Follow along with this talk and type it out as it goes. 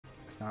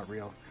It's not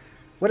real.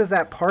 What is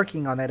that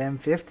parking on that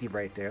M50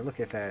 right there? Look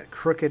at that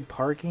crooked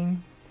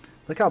parking.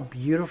 Look how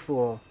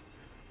beautiful.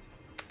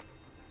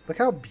 Look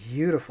how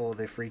beautiful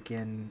the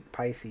freaking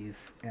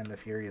Pisces and the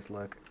Furious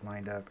look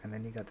lined up. And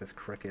then you got this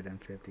crooked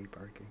M50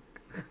 parking.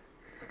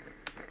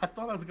 I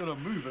thought I was going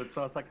to move it,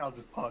 so I was like, I'll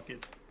just park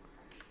it.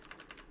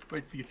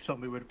 Wait for you to tell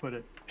me where to put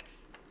it.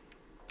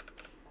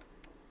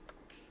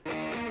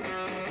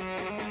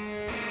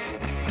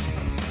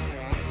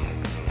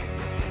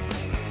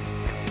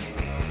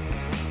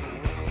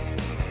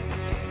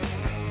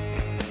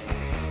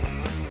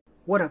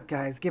 What up,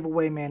 guys?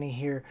 Giveaway Manny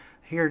here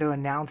to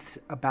announce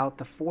about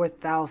the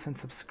 4,000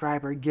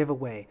 subscriber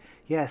giveaway.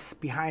 Yes,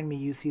 behind me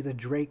you see the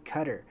Drake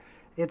cutter.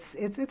 It's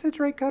a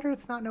Drake cutter.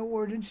 It's not no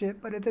origin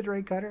shit, but it's a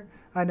Drake cutter.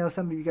 I know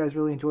some of you guys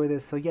really enjoy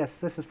this. So yes,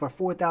 this is for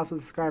 4,000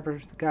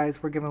 subscribers,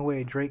 guys. We're giving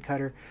away a Drake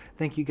cutter.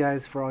 Thank you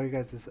guys for all your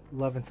guys'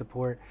 love and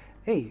support.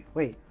 Hey,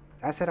 wait,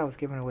 I said I was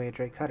giving away a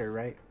Drake cutter,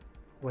 right?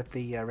 With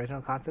the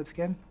original concept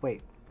skin?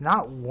 Wait,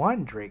 not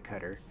one Drake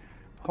cutter.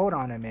 Hold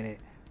on a minute.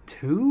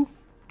 2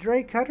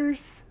 Drake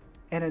cutters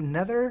and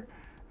another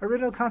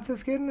original concept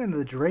skin and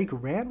the Drake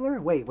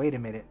Rambler? Wait a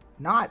minute.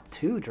 Not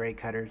 2 Drake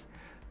cutters.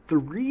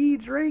 3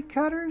 Drake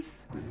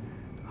cutters?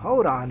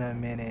 Hold on a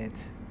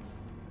minute.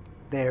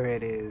 There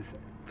it is.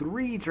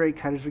 3 Drake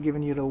cutters. We're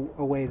giving you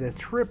away the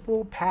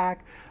triple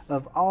pack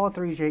of all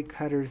 3 Drake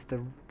cutters.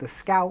 The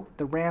Scout,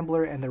 the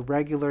Rambler, and the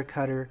regular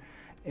cutter,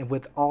 and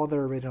with all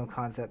their original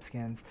concept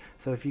skins.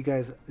 So if you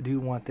guys do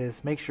want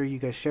this, make sure you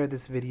guys share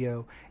this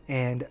video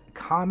and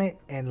comment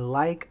and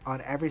like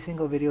on every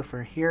single video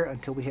from here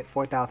until we hit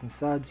 4,000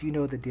 subs. You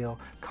know the deal.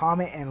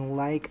 Comment and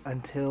like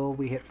until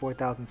we hit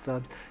 4,000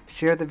 subs.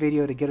 Share the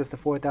video to get us to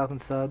 4,000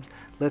 subs.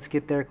 Let's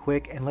get there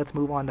quick and let's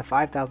move on to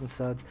 5,000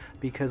 subs,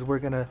 because we're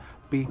gonna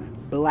be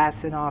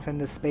blasting off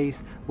into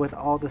space with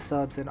all the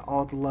subs and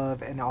all the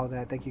love and all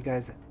that. Thank you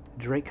guys.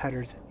 Drake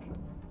cutters,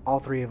 all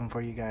 3 of them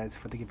for you guys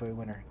for the giveaway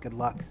winner. Good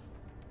luck.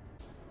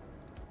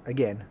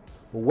 Again,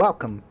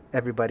 welcome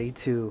everybody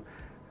to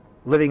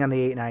Living on the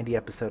 890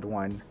 episode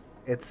 1.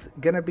 It's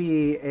gonna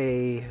be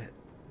a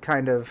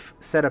kind of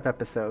setup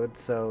episode,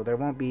 so there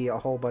won't be a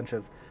whole bunch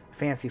of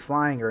fancy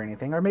flying or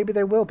anything, or maybe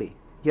there will be.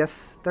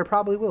 Yes, there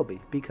probably will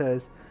be,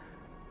 because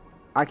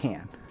I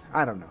can.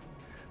 I don't know.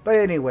 But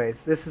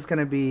anyways, this is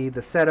gonna be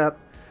the setup,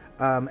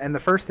 and the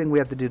first thing we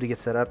have to do to get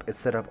set up is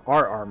set up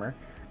our armor.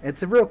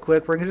 It's real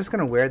quick. We're just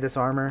going to wear this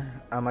armor.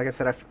 Like I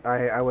said,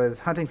 I was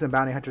hunting some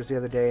bounty hunters the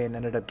other day and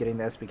ended up getting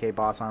the SBK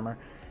boss armor.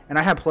 And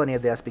I have plenty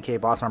of the SBK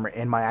boss armor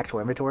in my actual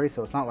inventory,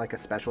 so it's not like a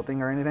special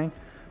thing or anything.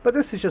 But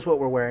this is just what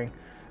we're wearing.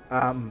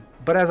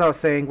 But as I was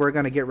saying, we're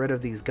going to get rid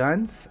of these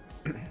guns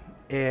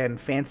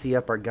and fancy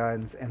up our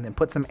guns and then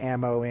put some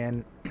ammo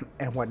in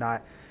and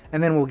whatnot.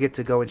 And then we'll get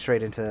to going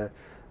straight into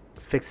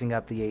fixing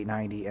up the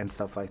 890 and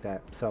stuff like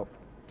that. So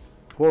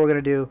what we're going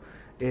to do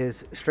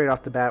is straight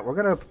off the bat, we're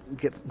gonna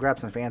grab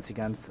some fancy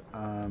guns.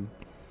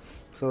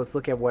 So let's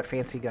look at what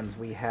fancy guns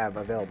we have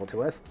available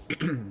to us.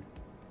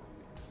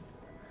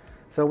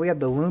 So we have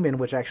the Lumen,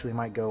 which actually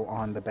might go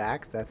on the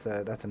back. That's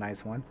a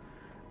nice one.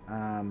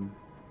 And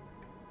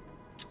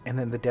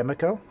then the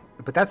Demico,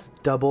 but that's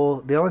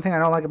double. The only thing I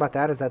don't like about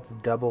that is that's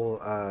double.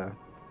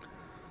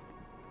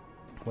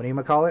 What do you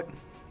call it?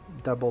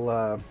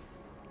 Double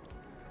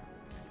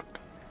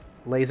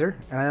laser,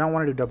 and I don't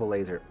want to do double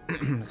laser.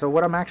 So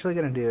what I'm actually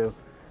gonna do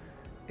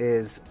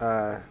is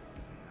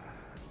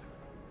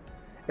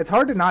it's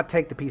hard to not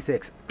take the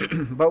P6,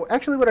 but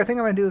actually what I think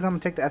I'm gonna do is I'm gonna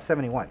take the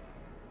S71. I'm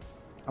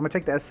gonna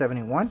take the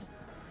S71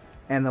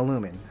 and the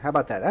Lumen. How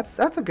about that?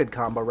 That's a good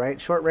combo, right?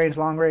 Short range,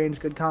 long range,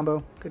 good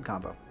combo. Good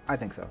combo. I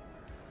think so.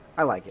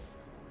 I like it.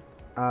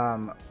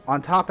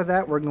 On top of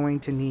that, we're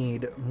going to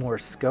need more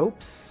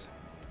scopes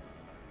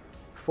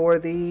for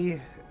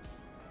the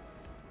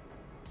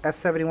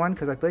S71,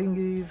 because I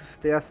believe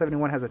the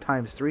S71 has a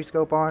 ×3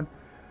 scope on.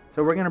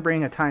 So we're going to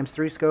bring a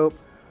 ×3 scope.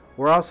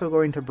 We're also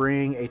going to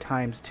bring a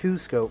 ×2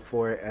 scope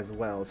for it as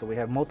well. So we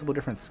have multiple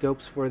different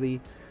scopes for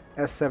the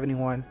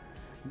S71.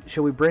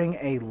 Should we bring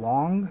a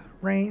long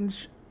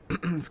range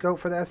scope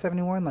for the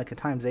S71, like a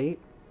 ×8?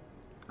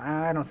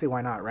 I don't see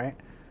why not, right?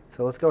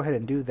 So let's go ahead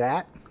and do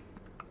that.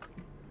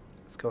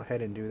 Let's go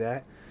ahead and do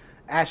that.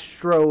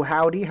 Astro,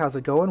 howdy, how's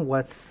it going?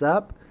 What's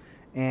up?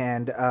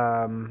 And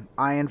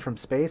Iron from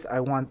space. I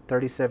want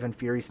 37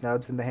 Fury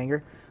snubs in the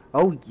hangar.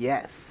 Oh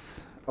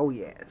yes. Oh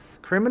yes.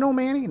 Criminal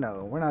Manny?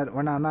 No,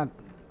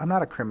 I'm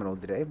not a criminal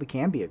today. We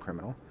can be a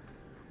criminal.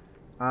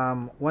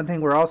 One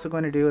thing we're also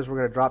going to do is we're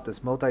going to drop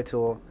this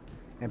multi-tool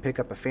and pick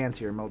up a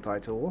fancier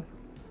multi-tool.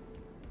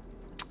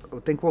 I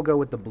think we'll go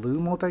with the blue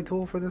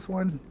multi-tool for this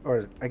one.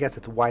 Or I guess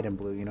it's white and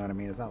blue, you know what I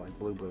mean? It's not like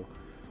blue.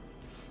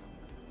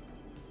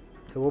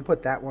 So we'll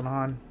put that one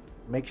on.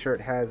 Make sure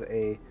it has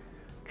a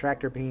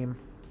tractor beam.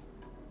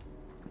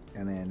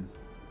 And then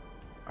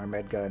our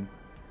med gun.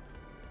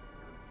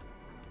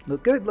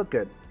 Look good, look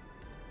good.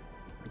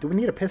 Do we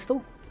need a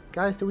pistol?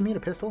 Guys, do we need a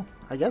pistol?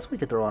 I guess we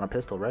could throw on a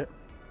pistol, right?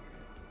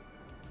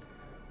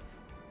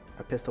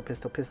 A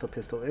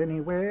pistol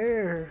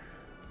anywhere.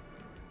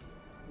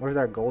 Where's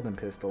our golden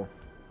pistol?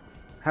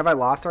 Have I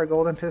lost our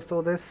golden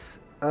pistol this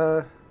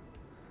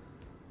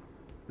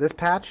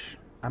patch?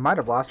 I might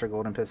have lost our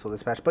golden pistol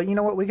this patch, but you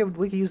know what? We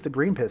could use the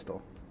green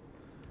pistol.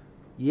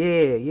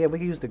 Yeah, we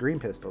could use the green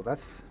pistol.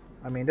 That's,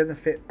 I mean, it doesn't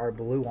fit our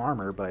blue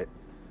armor, but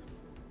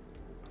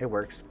it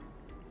works.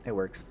 It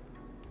works.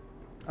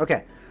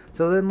 Okay,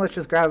 so then let's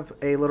just grab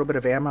a little bit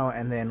of ammo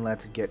and then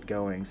let's get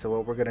going. So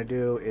what we're gonna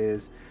do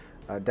is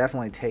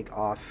definitely take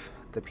off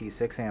the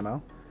P6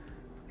 ammo,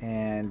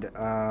 and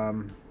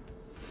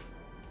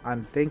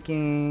I'm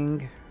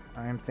thinking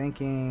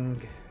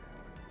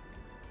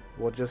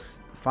we'll just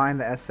find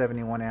the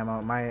S71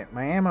 ammo. My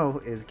ammo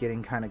is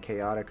getting kind of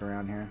chaotic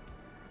around here.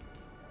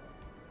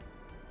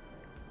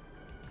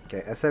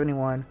 Okay,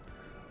 S71.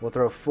 We'll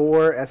throw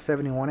 4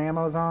 S71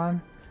 ammos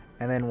on,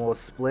 and then we'll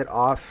split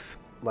off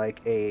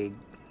like a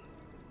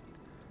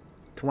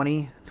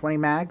 20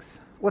 mags.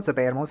 What's up,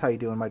 animals? How you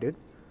doing, my dude?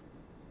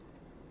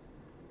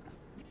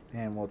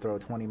 And we'll throw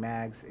 20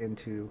 mags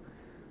into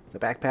the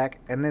backpack,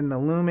 and then the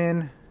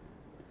lumen.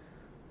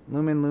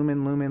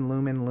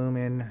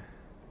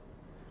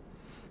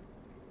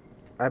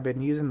 I've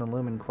been using the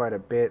lumen quite a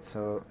bit,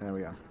 so there we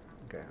go.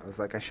 Okay, I was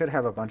like, I should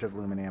have a bunch of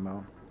lumen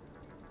ammo.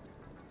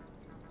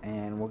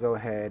 And we'll go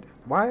ahead.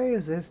 Why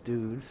is this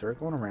dude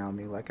circling around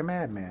me like a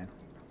madman?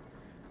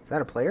 Is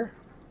that a player?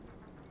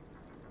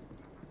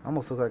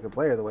 Almost look like a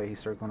player the way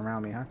he's circling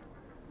around me, huh?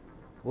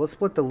 We'll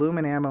split the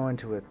lumen ammo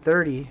into a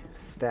 30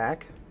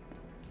 stack.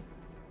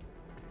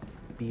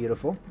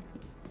 Beautiful.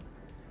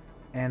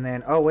 And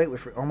then, oh wait, we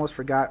almost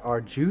forgot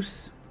our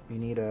juice. We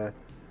need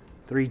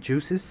 3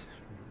 juices.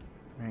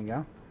 There you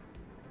go.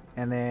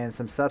 And then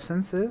some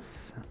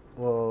substances.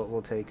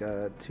 We'll take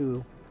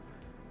 2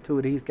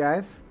 of these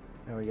guys.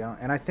 There we go.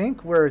 And I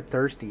think we're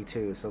thirsty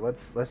too, so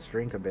let's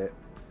drink a bit.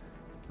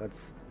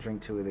 Let's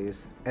drink 2 of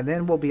these, and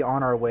then we'll be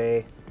on our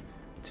way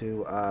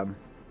to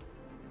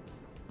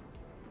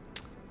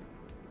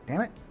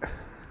damn it.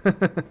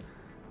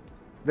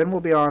 Then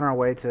we'll be on our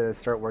way to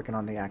start working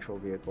on the actual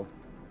vehicle.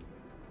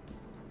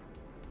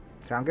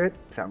 Sound good?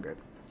 Sound good.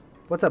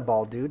 What's up,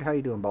 bald dude? How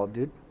you doing, bald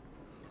dude?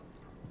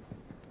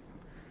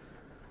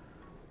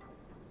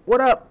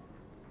 What up?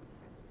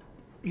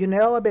 You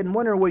know, I've been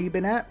wondering where you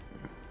been at.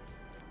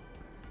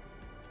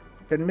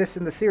 Been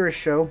missing the Cirrus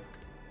show.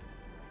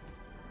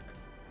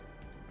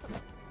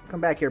 Come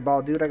back here,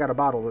 bald dude. I got a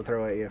bottle to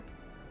throw at you.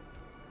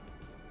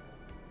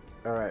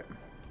 Alright.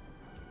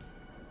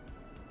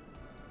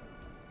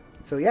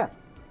 So, yeah.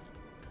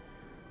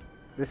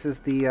 This is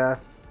the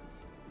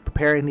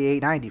preparing the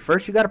 890.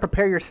 First, you got to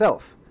prepare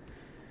yourself.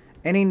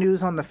 Any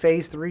news on the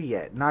Phase 3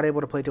 yet? Not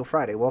able to play till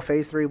Friday. Well,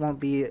 Phase 3 won't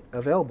be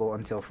available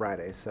until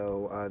Friday.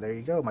 So, there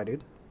you go, my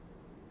dude.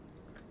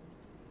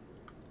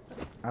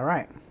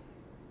 Alright.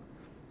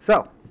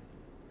 So,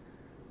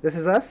 this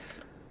is us.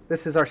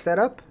 This is our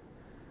setup.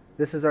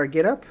 This is our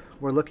get up.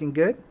 We're looking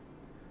good.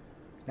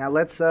 Now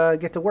let's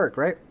get to work,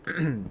 right?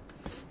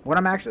 What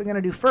I'm actually going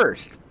to do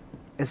first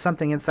is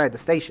something inside the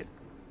station.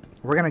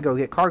 We're going to go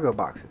get cargo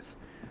boxes.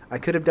 I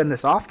could have done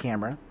this off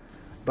camera,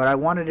 but I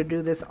wanted to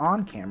do this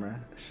on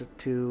camera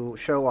to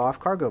show off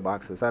cargo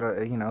boxes. I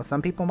don't, you know,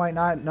 some people might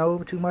not know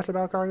too much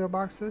about cargo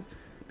boxes.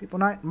 People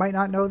might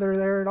not know they're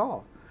there at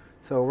all.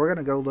 So we're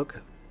going to go look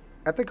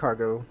at the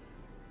cargo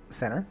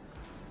center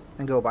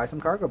and go buy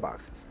some cargo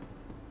boxes,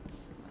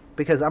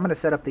 because I'm going to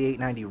set up the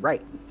 890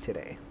 right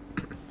today.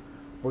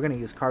 We're going to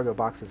use cargo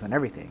boxes and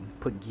everything.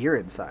 Put gear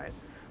inside,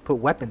 put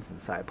weapons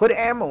inside, put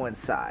ammo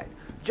inside.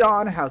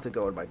 John, how's it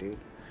going, my dude?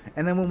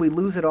 And then when we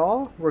lose it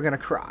all, we're going to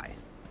cry,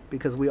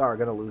 because we are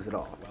going to lose it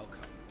all. Welcome.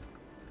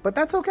 But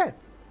that's okay.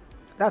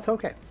 That's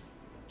okay.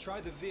 Try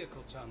the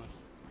vehicle tunnel.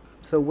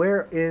 So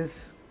where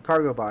is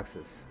cargo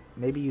boxes?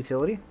 Maybe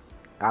utility?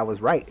 I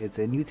was right. It's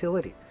in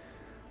utility.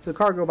 So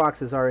cargo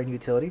boxes are in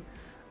utility.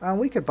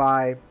 We could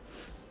buy,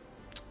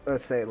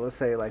 let's say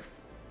like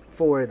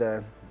 4 of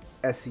the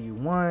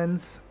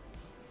SU1s.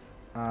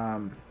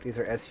 These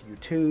are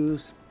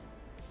SU2s.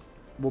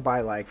 We'll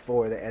buy like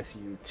 4 of the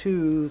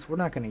SU2s. We're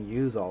not going to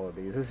use all of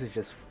these. This is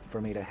just for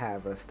me to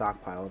have a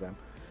stockpile of them.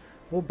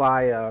 We'll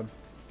buy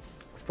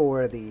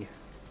 4 of the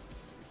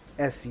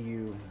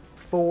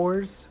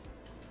SU4s.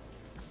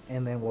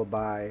 And then we'll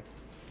buy,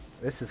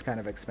 this is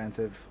kind of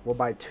expensive, we'll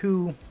buy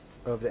 2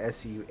 of the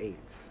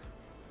SU8s.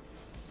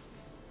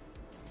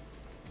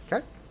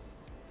 Okay.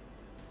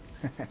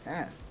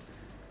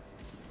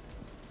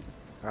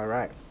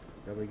 Alright,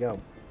 there we go.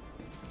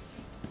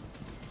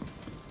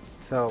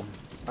 So,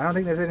 I don't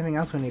think there's anything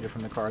else we needed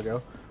from the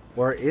cargo.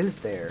 Or is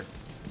there?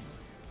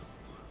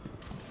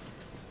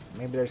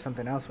 Maybe there's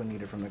something else we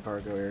needed from the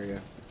cargo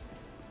area.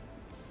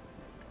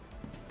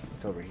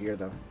 It's over here,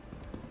 though.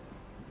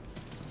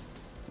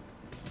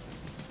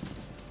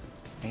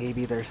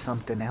 Maybe there's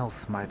something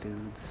else, my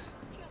dudes.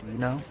 Do you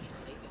know?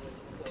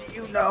 Do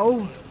you know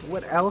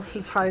what else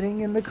is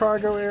hiding in the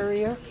cargo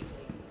area?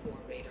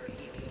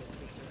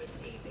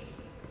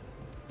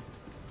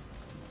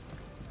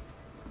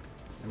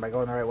 Am I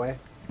going the right way?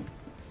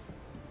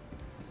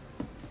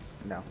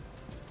 No.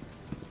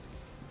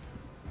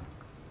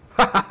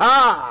 Ha ha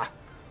ha!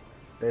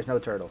 There's no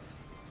turtles.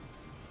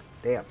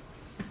 Damn.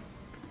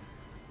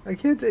 I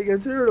can't take a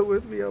turtle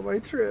with me on my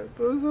trip.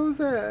 I'm so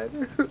sad.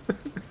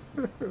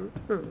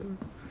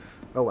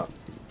 Oh well.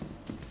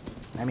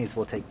 That means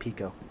we'll take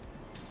Pico.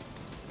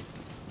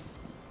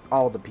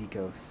 All the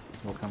Picos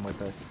will come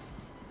with us.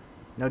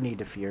 No need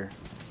to fear.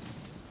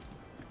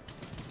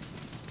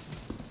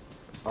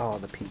 All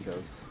the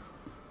Picos.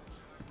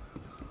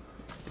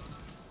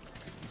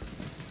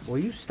 Will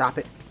you stop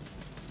it?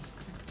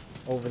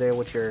 Over there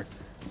with your...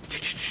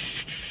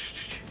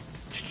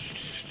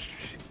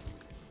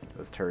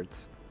 those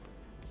turds.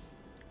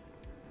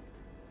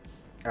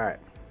 Alright.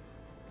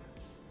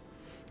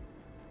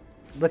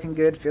 Looking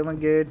good, feeling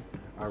good.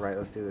 Alright,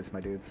 let's do this,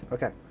 my dudes.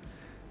 Okay.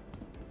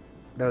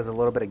 There was a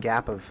little bit of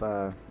gap of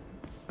a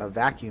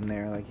vacuum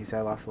there. Like you said,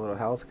 I lost a little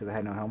health because I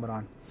had no helmet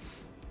on.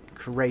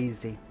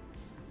 Crazy.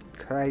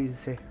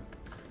 Crazy.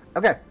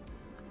 Okay.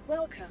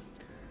 Welcome.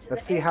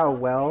 Let's see how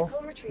well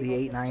the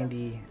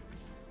 890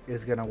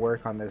 is going to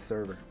work on this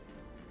server.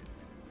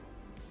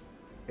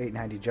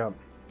 890 jump.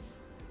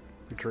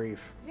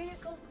 Retrieve.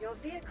 Your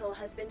vehicle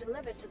has been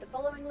delivered to the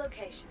following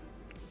location.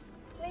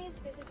 Please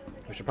visit us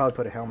again. We should probably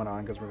put a helmet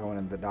on because we're going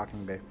into the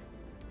docking bay.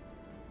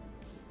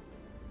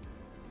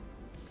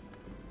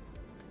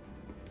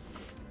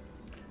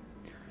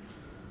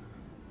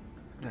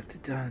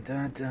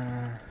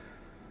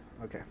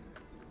 Okay.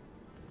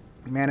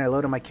 Man, I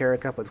loaded my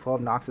Carrot Cup with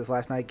 12 Noxes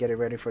last night, getting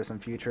ready for some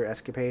future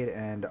escapade,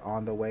 and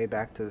on the way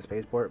back to the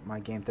spaceport, my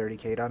game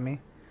 30k'd on me.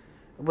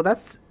 Well,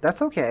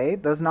 that's okay.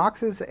 Those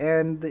Noxes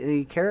and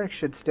the Carrot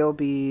should still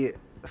be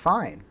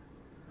fine.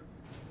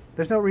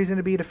 There's no reason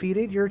to be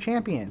defeated. You're a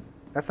champion.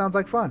 That sounds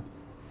like fun.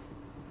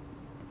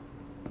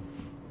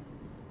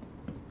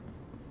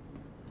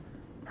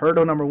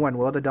 Hurdle number 1.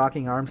 Will the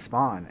docking arm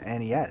spawn?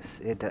 And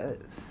yes, it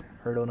does.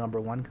 Hurdle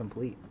number 1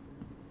 complete.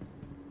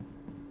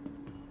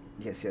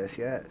 Yes, yes,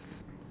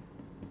 yes.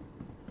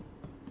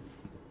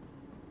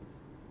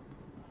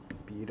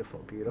 Beautiful,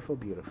 beautiful,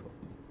 beautiful.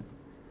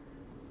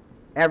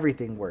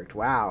 Everything worked.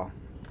 Wow.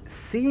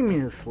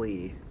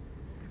 Seamlessly.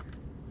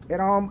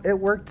 It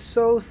worked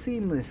so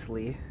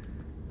seamlessly.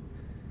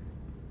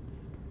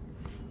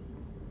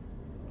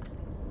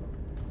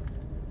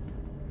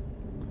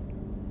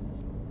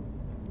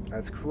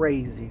 That's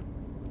crazy.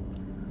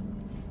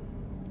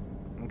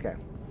 Okay.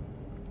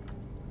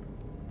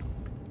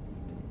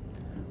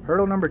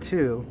 Hurdle number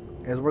 2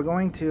 is we're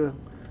going to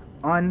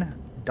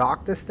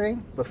undock this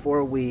thing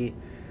before we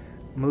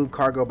move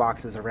cargo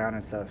boxes around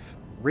and stuff.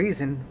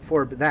 Reason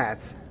for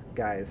that,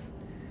 guys,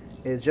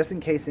 is just in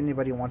case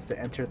anybody wants to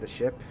enter the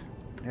ship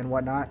and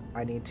whatnot,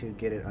 I need to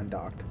get it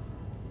undocked.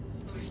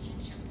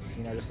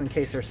 You know, just in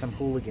case there's some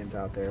hooligans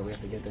out there, we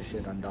have to get this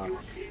shit undocked.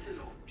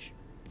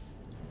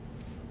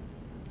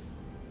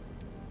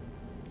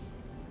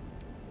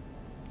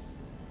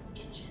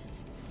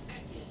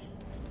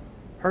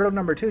 Hurdle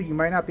number 2, you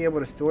might not be able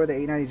to store the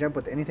 890 jump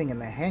with anything in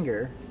the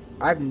hangar.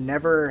 I've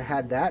never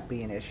had that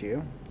be an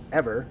issue.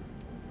 Ever.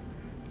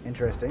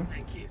 Interesting.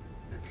 Thank you.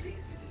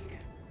 Please visit again.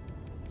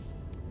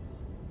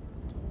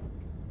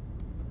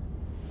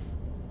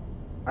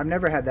 I've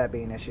never had that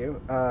be an issue.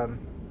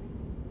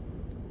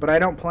 But I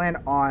don't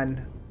plan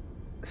on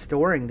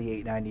storing the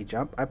 890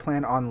 jump. I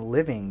plan on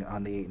living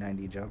on the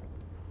 890 jump.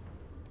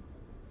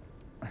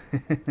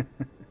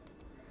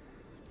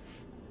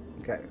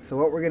 Okay, so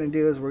what we're going to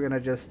do is we're going to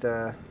just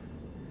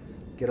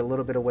get a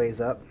little bit of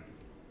ways up.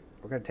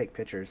 We're going to take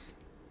pictures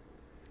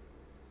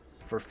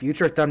for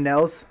future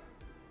thumbnails.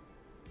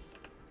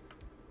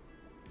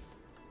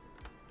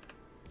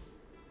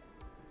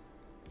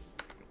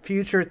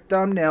 Future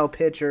thumbnail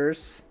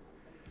pictures.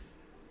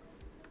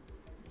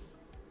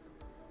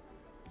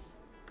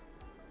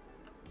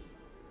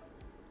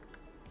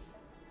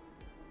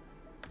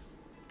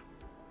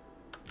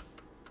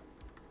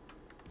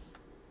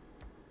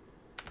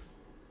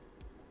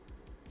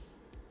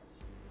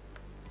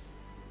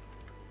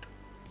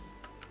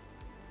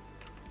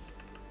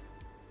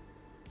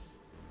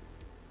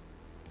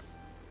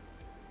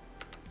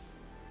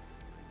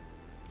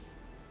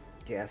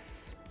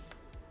 Yes.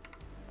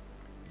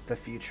 The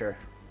future.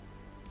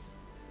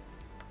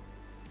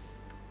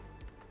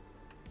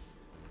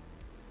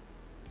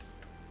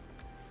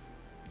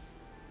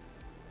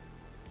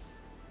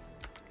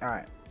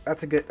 Alright.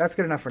 That's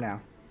good enough for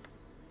now.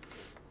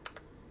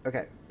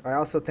 Okay. I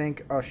also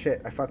think, oh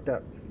shit, I fucked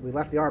up. We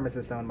left the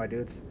armistice zone, my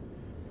dudes.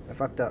 I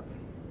fucked up.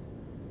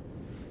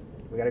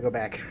 We gotta go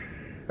back.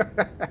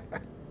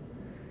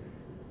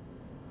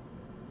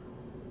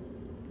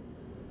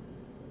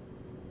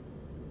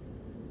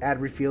 Add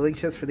refueling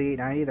shifts for the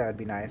 890, that would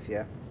be nice,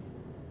 yeah.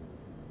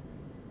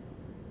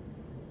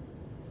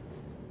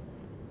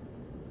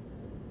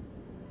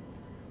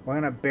 We're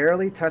gonna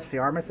barely touch the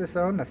armistice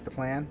zone, that's the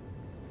plan.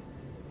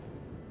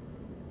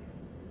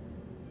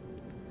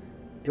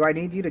 Do I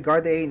need you to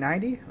guard the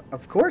 890?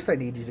 Of course I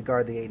need you to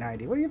guard the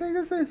 890. What do you think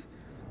this is?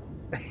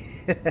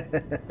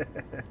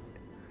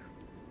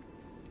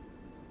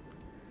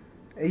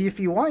 If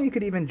you want, you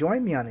could even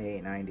join me on the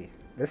 890.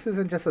 This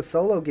isn't just a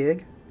solo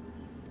gig.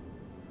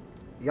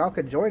 Y'all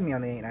could join me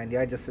on the 890.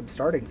 I just am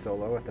starting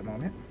solo at the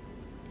moment.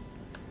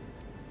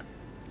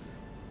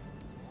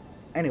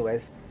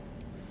 anyways,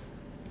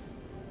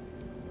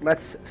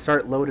 let's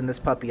start loading this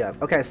puppy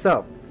up. Okay,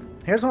 so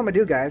here's what I'm gonna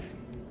do, guys.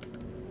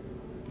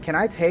 Can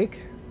I take...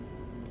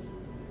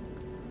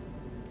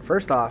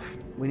 First off,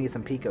 we need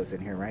some Picos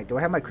in here, right? Do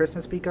I have my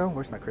Christmas Pico?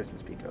 Where's my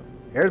Christmas Pico?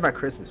 Here's my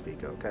Christmas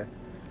Pico, okay?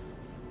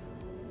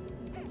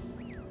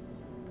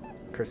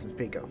 Christmas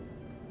Pico.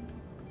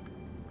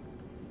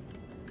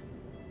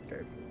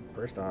 Okay,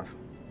 first off,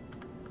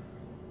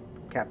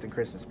 Captain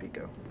Christmas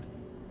Pico.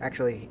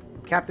 Actually,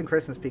 Captain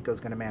Christmas Pico is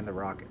going to man the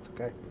rockets,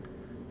 okay?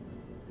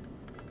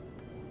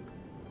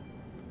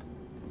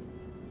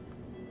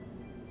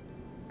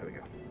 There we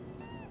go.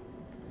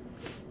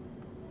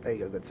 There you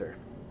go, good sir.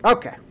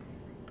 Okay.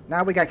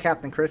 Now we got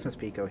Captain Christmas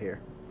Pico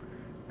here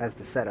as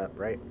the setup,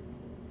 right?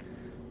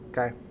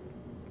 Okay.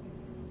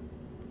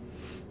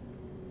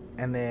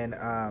 And then,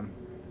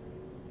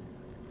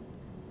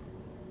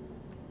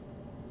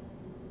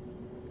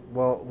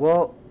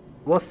 we'll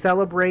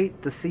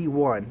celebrate the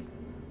C1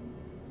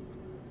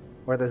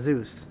 or the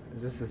Zeus.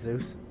 Is this the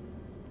Zeus?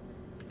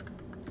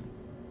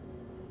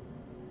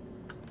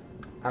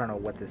 I don't know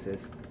what this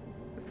is.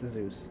 It's the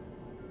Zeus.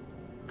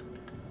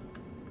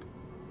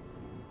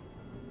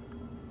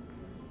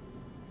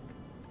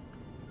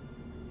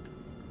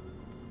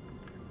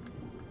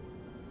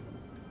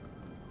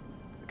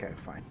 Okay,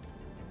 fine.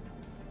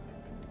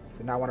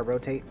 So now I want to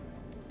rotate.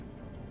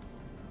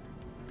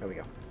 There we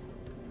go.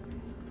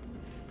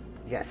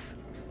 Yes.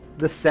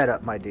 The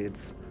setup, my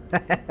dudes.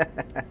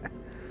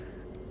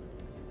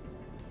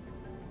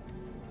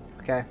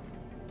 Okay.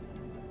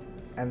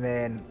 And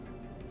then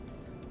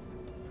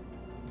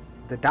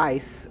the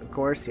dice, of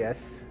course,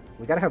 yes.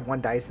 We gotta have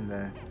one dice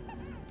in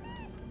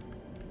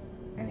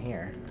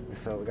here.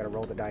 So we gotta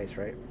roll the dice,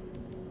 right?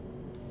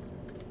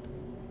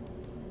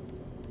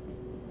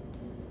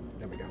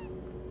 There we go.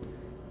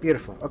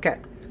 Beautiful. Okay.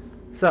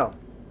 So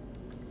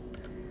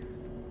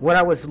what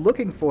I was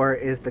looking for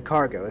is the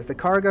cargo. Is the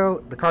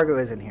cargo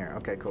is in here.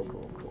 Okay,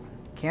 cool.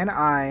 Can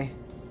I...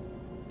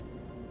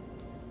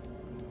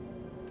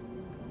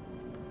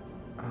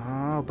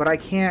 Oh, but I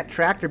can't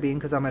tractor beam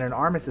because I'm in an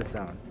armistice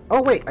zone.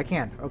 Oh, wait, I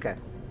can. Okay.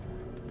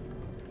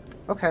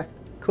 Okay,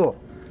 cool.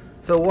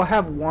 So we'll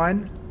have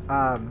one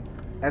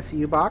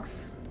SCU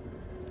box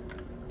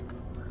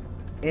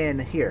in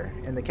here,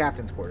 in the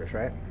captain's quarters,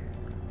 right?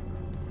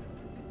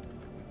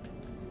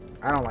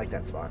 I don't like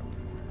that spot.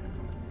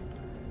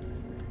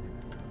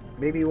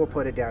 Maybe we'll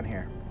put it down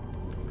here.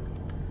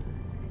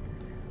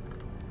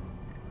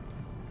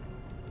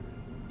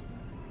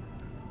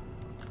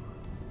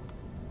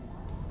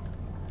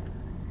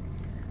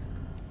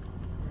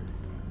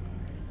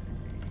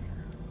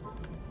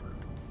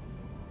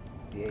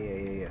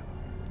 Yeah.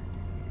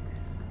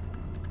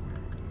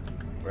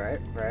 Right.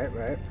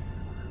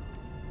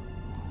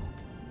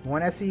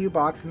 One SCU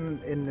box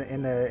in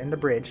the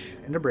bridge.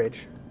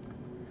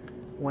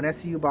 One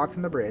SCU box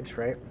in the bridge,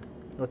 right?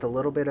 With a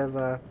little bit of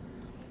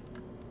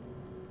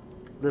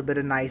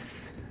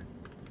nice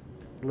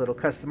little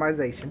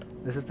customization.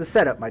 This is the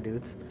setup, my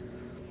dudes.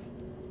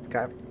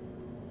 Okay.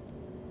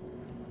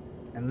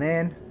 And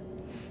then,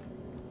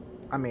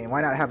 I mean,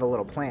 why not have a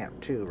little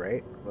plant too,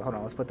 right? Well, hold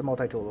on, let's put the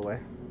multi-tool away.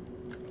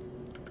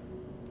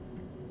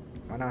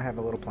 Why not have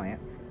a little plant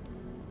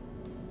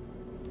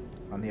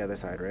on the other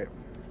side, right?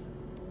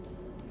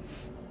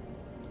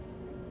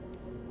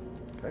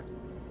 Okay.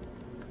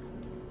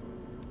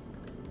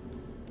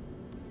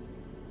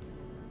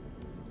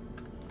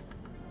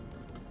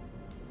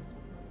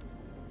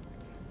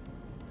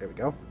 There we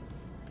go.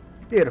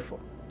 Beautiful.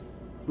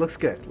 Looks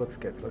good.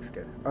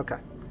 Okay.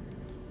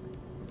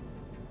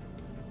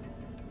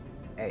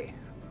 Hey,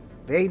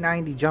 the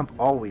 890 jump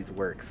always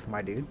works,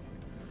 my dude.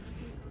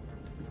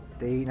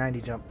 The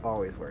 890 jump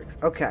always works.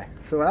 Okay,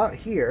 so out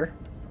here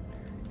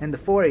in the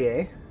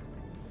foyer.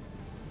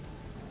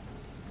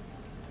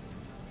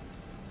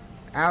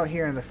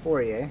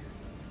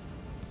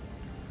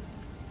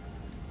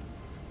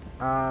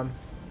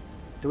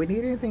 Do we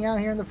need anything out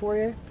here in the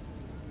foyer?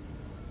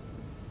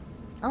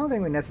 I don't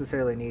think we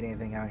necessarily need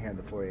anything out here in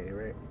the foyer,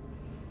 right?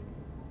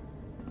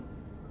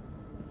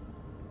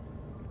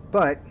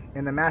 But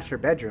in the master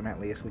bedroom, at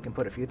least, we can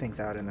put a few things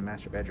out in the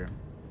master bedroom.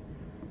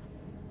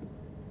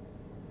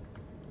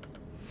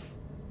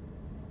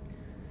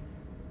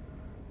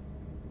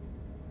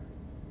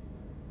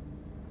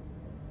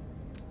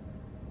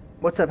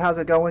 What's up? How's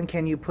it going?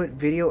 Can you put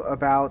video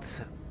about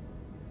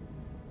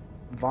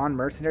Vaughn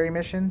mercenary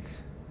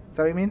missions? Is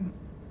that what you mean?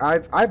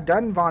 I've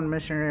done Vaughn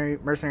mercenary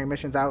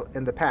missions out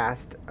in the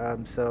past,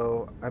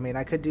 so I mean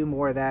I could do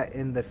more of that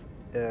in the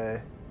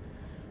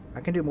I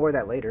can do more of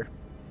that later.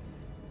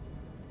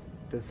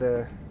 Does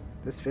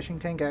this fishing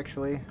tank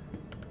actually?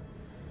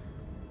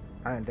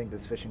 I didn't think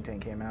this fishing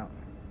tank came out.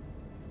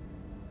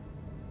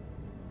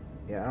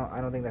 Yeah,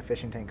 I don't think that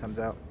fishing tank comes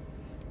out.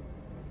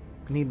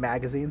 Need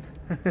magazines.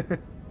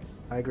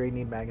 I agree,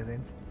 need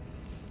magazines.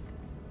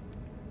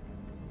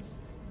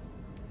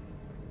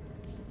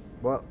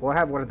 Well, we'll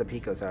have one of the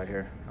Picos out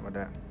here. How about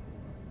that?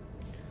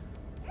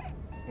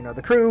 You know,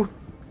 the crew.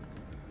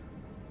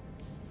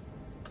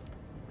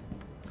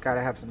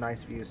 gotta have some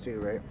nice views too,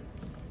 right?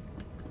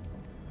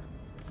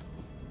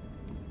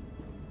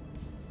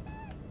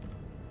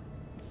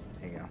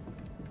 There you go.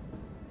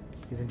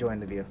 He's enjoying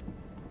the view.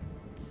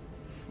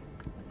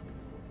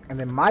 And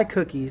then my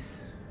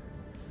cookies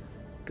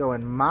go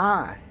in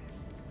my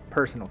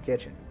personal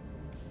kitchen.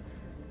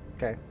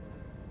 Okay.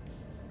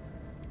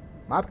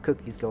 My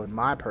cookies go in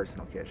my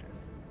personal kitchen.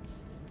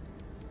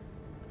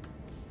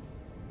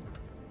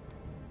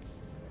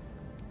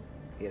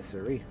 Yes,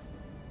 sirree.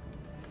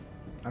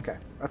 Okay,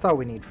 that's all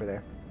we need for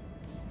there.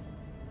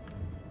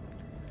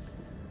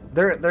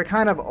 They're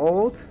kind of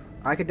old.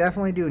 I could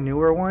definitely do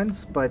newer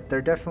ones, but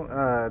they're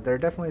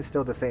definitely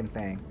still the same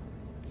thing.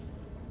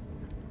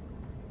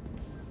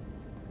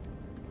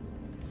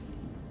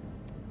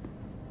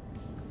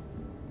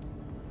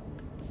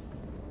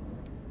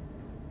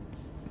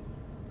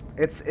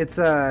 It's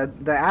the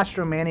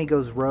Astro Manny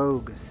Goes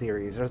Rogue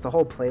series. There's a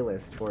whole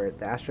playlist for it.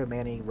 The Astro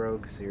Manny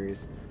Rogue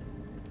series.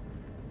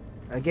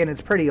 Again,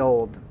 it's pretty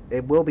old.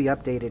 It will be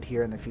updated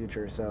here in the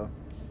future, so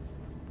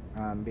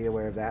be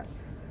aware of that.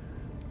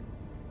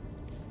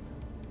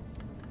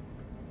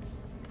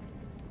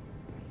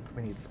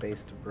 We need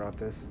space to drop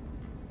this.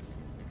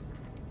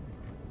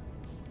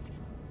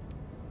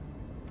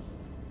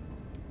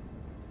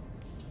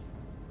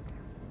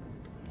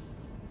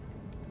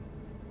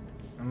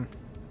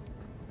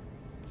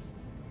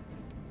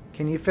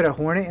 Can you fit a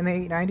Hornet in the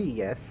 890?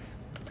 Yes,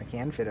 I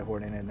can fit a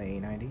Hornet in the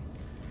 890.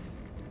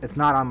 It's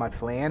not on my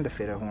plan to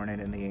fit a Hornet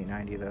in the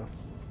 890 though.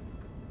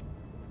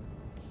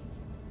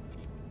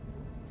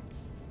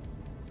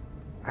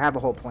 I have a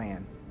whole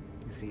plan,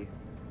 you see.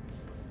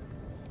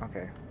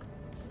 Okay.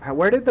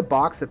 Where did the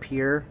box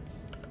appear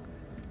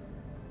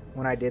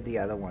when I did the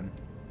other one?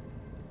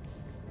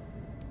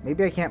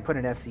 Maybe I can't put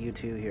an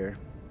SU2 here.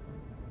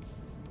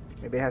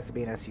 Maybe it has to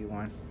be an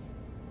SU1.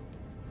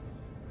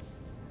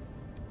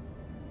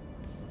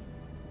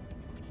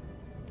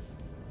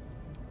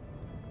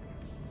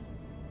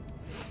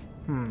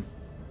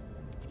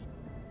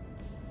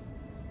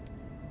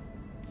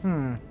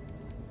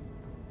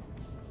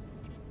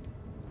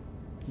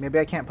 Maybe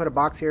I can't put a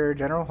box here,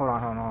 General? Hold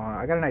on.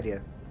 I got an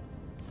idea.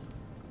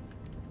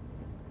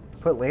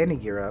 Put landing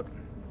gear up.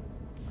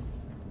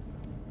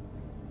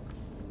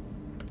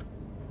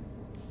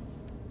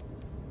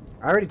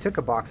 I already took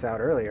a box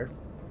out earlier.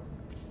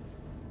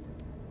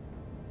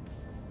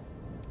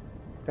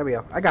 There we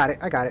go. I got it.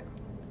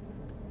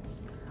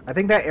 I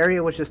think that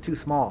area was just too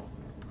small.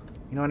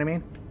 You know what I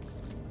mean?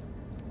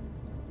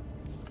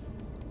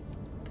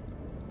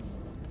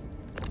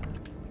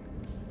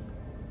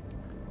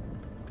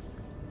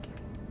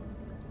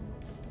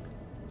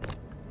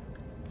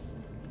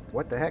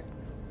 What the heck?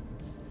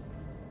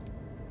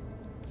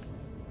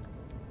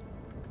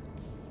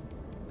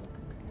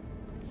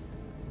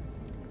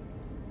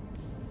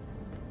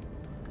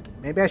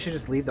 Maybe I should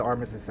just leave the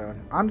armistice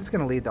zone. I'm just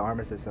gonna leave the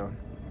armistice zone.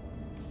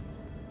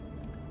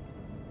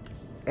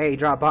 Hey,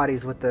 drop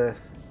bodies with the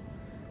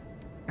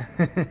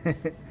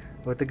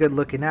with the good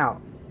looking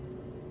out.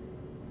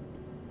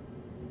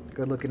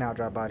 Good looking out,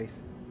 drop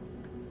bodies.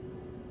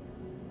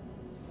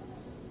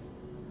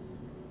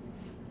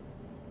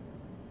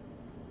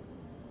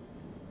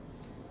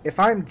 If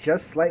I'm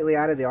just slightly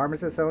out of the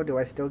armistice zone, do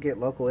I still get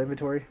local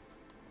inventory?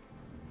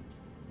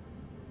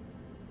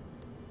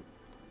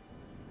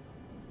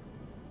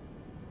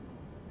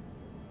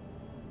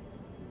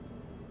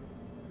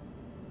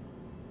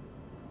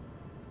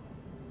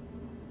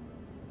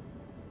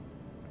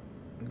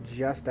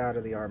 Just out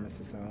of the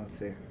armistice zone. Let's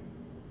see.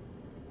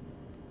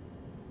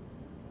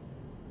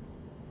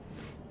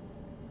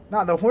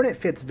 No, the Hornet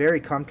fits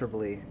very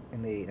comfortably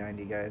in the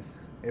 890, guys.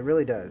 It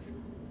really does.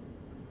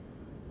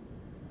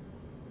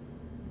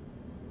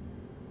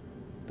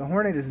 The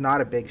Hornet is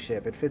not a big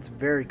ship. It fits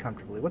very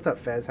comfortably. What's up,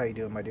 Fez? How you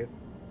doing, my dude?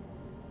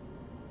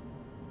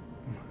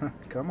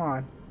 Come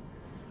on.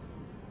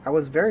 I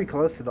was very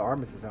close to the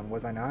armistice zone,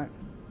 was I not?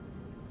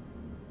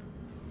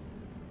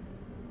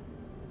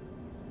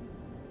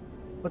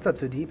 What's up,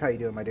 So Deep? How you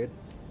doing, my dude?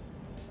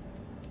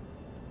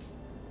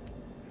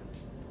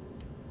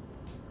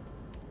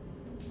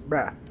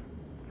 Bruh.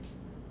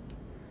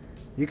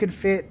 You can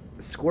fit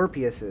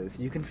Scorpiuses.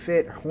 You can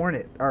fit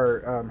Hornet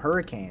or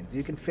Hurricanes.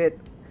 You can fit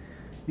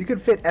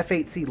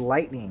F8C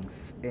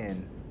Lightnings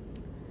in.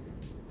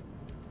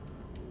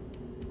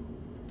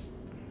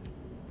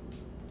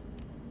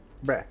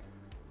 Bruh.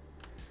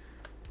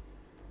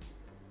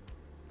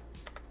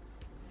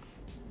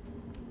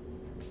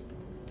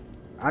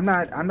 I'm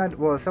not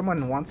well, if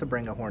someone wants to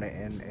bring a Hornet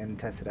in and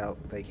test it out,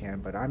 they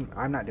can, but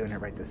I'm not doing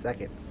it right this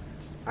second.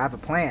 I have a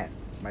plan,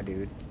 my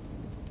dude.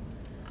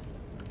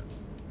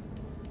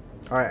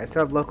 Alright, I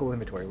still have local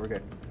inventory, we're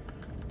good.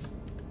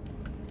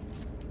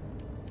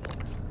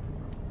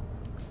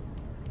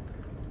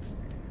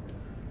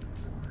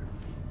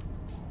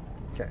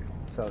 Okay,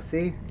 so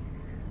see,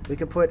 we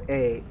could put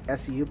a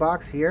SCU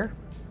box here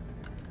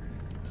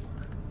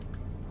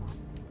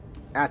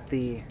at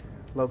the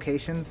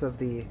locations of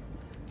the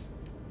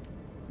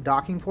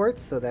docking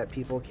ports so that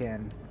people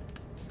can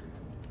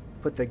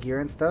put their gear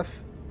and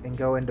stuff and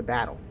go into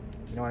battle.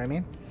 You know what I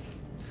mean?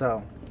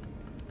 So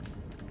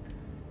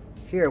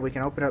here we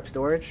can open up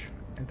storage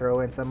and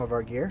throw in some of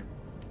our gear.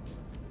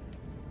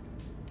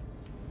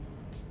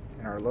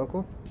 And our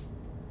local.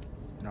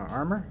 And our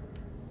armor.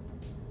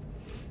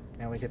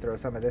 And we can throw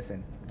some of this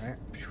in, right?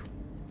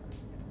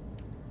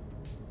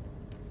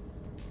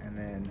 And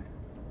then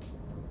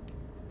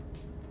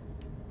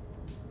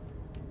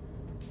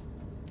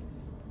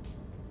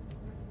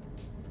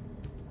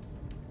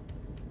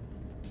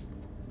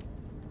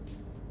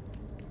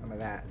some of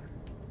that.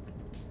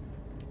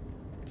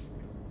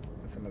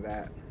 And some of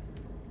that.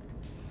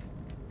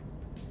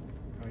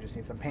 And we just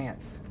need some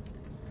pants.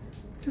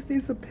 Just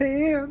need some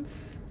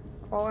pants.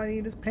 All I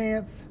need is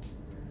pants.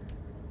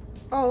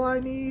 All I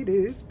need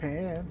is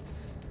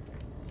pants.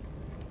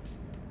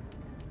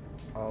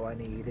 All I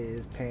need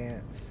is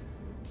pants.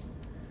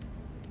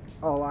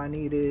 All I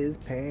need is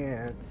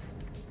pants.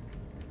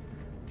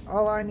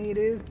 All I need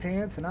is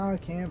pants, and I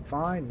can't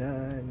find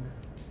none.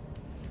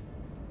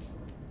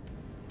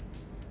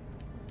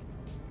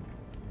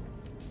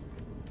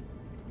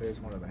 There's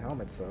one of the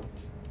helmets, though.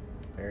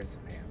 There's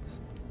some pants.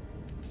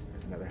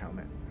 There's another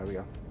helmet. There we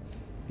go.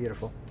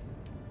 Beautiful.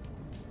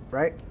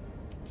 Right?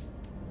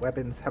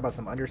 Weapons. How about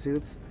some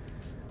undersuits?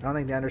 I don't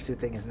think the undersuit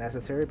thing is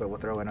necessary, but we'll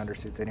throw in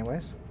undersuits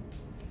anyways.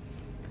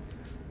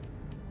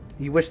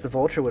 You wish the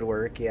Vulture would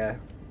work, yeah.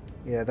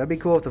 Yeah, that'd be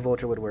cool if the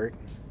Vulture would work.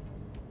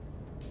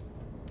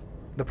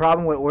 The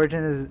problem with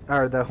Origin is,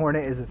 or the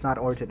Hornet is, it's not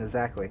Origin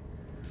exactly.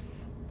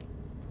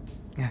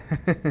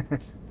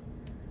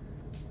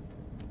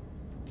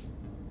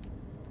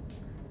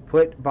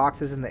 Put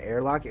boxes in the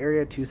airlock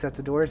area, 2 sets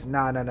of doors.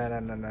 No.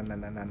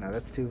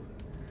 That's too.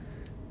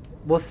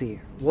 We'll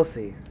see. We'll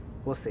see.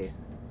 We'll see.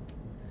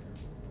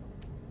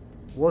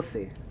 We'll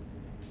see.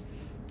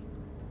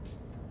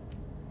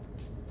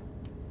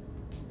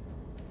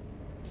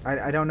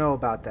 I don't know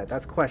about that.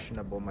 That's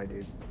questionable, my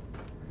dude.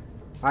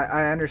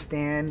 I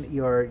understand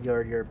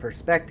your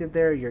perspective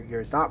there,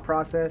 your thought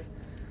process,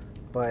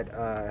 but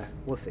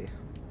we'll see.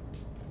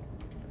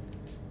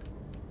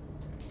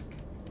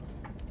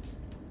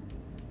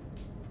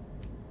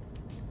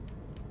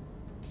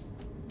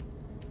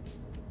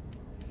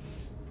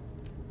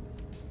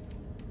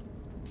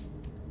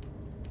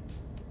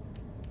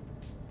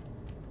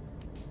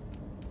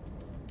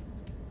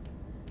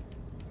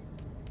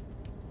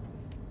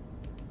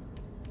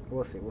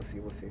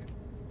 We'll see.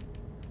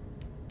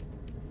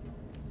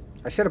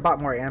 I should have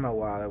bought more ammo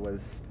while I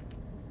was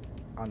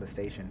on the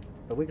station,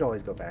 but we could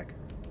always go back.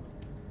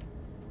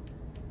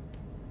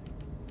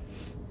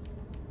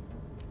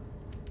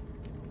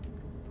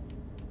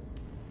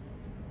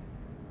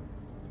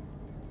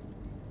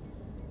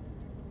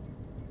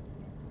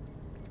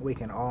 We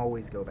can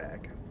always go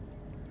back.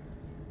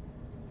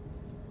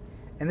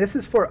 And this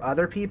is for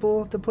other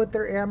people to put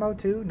their ammo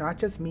too, not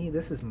just me.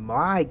 This is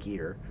my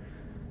gear.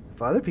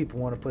 If other people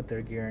want to put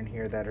their gear in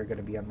here that are going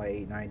to be on my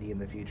 890 in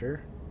the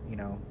future, you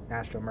know,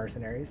 Astro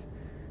Mercenaries,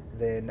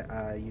 then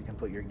you can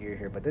put your gear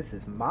here. But this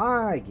is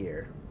my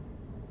gear.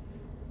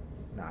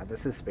 Nah,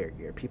 this is spare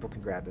gear. People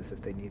can grab this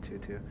if they need to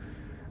too.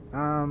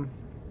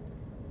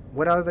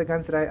 What other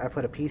guns did I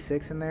put a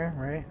P6 in there,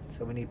 right?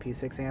 So we need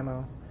P6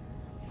 ammo.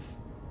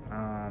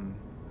 I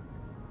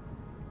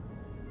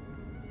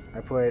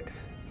put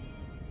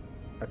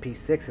a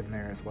P6 in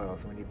there as well,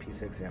 so we need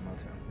P6 ammo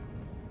too.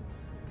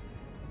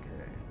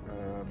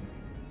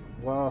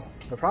 Well,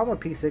 the problem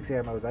with P6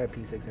 ammo is I have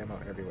P6 ammo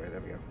everywhere. There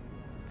we go.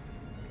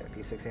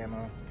 Okay, P6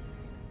 ammo.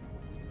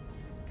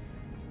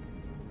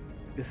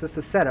 This is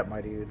the setup, my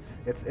dudes.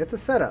 It's a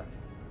setup.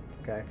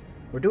 Okay,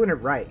 we're doing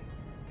it right.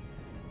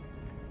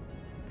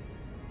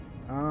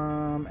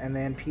 And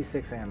then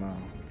P6 ammo.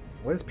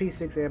 What does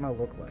P6 ammo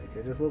look like?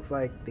 It just looks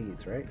like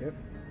these, right? Yep.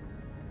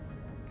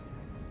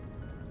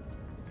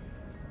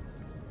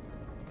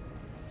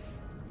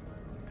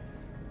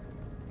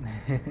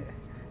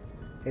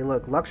 Hey,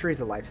 look, luxury is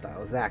a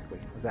lifestyle. Exactly.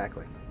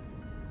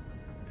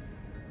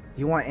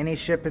 You want any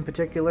ship in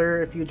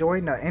particular if you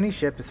join? No, any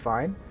ship is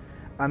fine.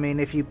 I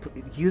mean, if you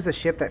use a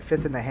ship that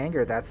fits in the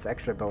hangar, that's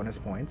extra bonus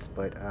points.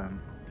 But,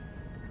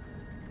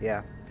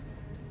 yeah.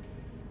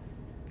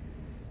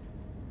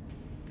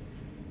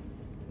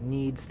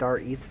 Need Star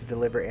Eats to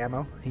deliver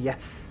ammo?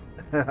 Yes.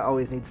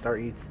 Always need Star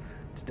Eats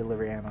to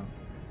deliver ammo.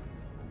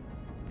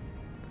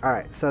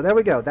 Alright, so there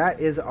we go.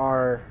 That is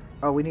our...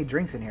 Oh, we need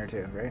drinks in here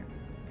too, right?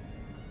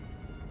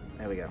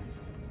 There we go.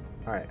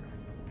 Alright.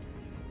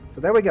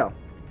 So there we go.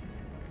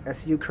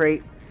 SU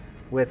crate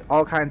with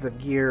all kinds of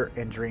gear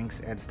and drinks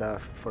and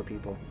stuff for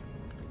people.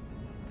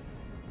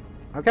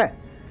 Okay.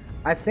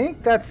 I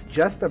think that's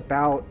just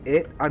about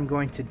it I'm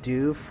going to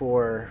do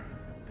for...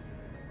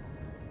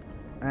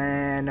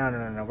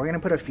 No. We're going to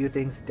put a few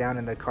things down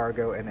in the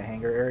cargo and the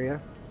hangar area.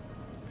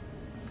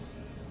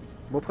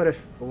 We'll put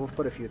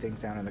a few things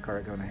down in the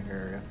cargo and the hangar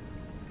area.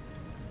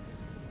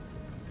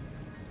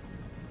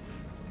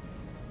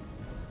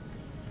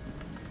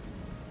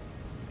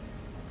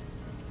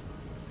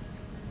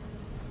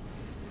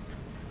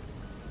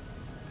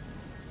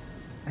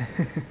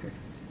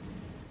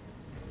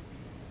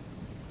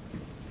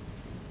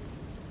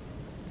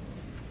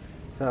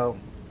 So,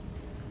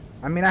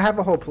 I mean, I have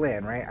a whole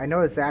plan, right? I know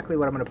exactly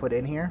what I'm going to put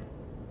in here.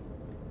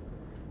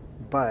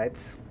 But,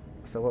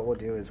 so what we'll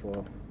do is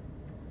we'll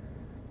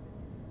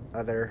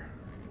and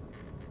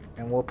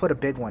we'll put a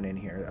big one in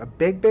here. A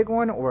big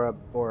one or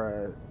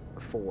a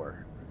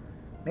 4.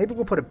 Maybe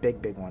we'll put a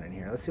big one in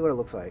here. Let's see what it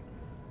looks like.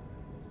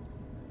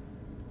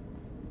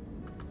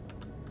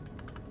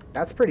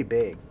 That's pretty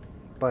big,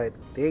 but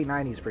the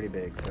 890 is pretty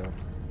big, so.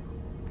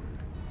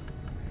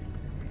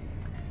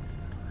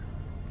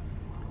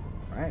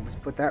 Alright,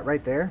 just put that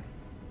right there.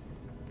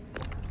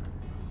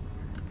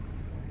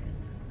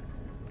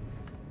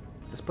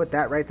 Just put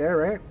that right there,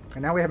 right?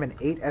 And now we have an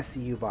 8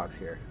 SCU box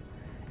here.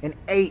 An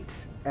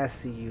 8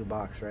 SCU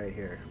box right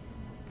here.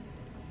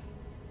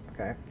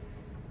 Okay.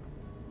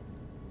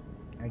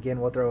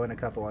 Again, we'll throw in a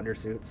couple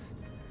undersuits.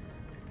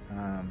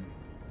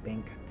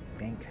 Bink,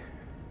 bink,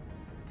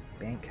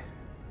 bink.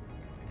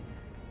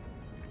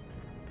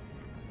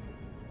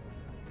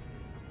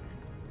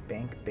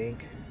 Bank,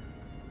 bank,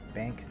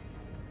 bank.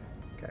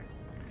 Okay.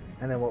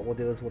 And then what we'll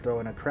do is we'll throw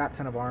in a crap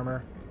ton of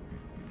armor.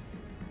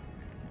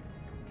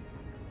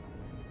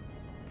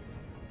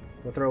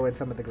 We'll throw in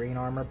some of the green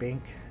armor.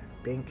 Bink,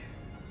 bink,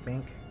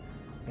 bink,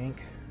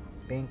 bink,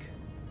 bink.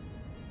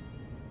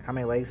 How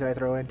many legs did I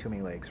throw in? Too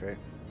many legs, right?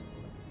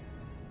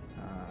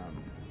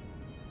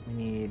 We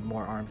need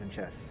more arms and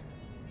chests.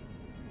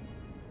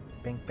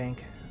 Bink,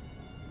 bink.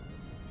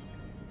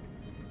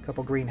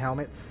 Couple green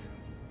helmets.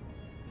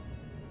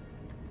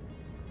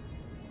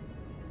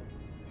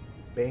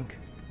 Bink.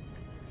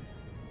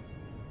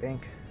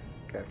 Bink.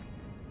 Okay.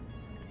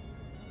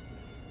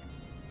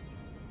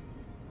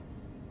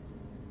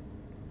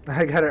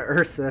 I got an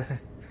Ursa.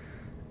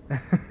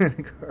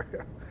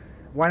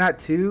 Why not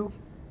 2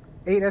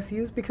 8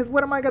 SUs? Because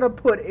what am I going to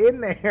put in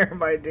there,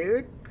 my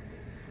dude?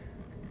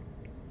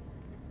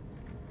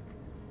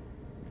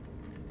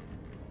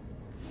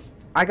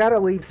 I got to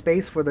leave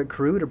space for the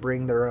crew to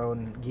bring their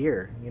own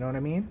gear. You know what I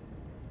mean?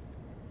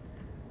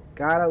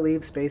 Gotta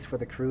leave space for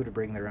the crew to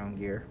bring their own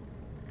gear.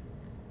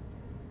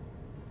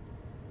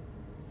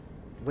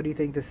 What do you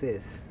think this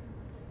is?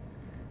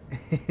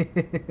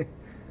 Here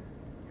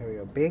we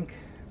go. Bink,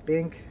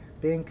 bink,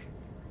 bink.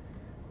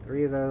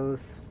 3 of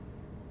those.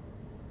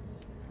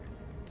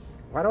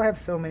 Why do I have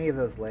so many of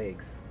those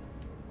legs?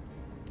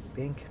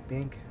 Bink,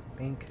 bink,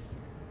 bink.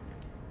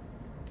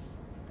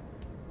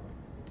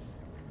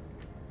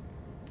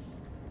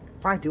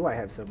 Why do I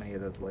have so many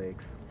of those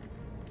legs?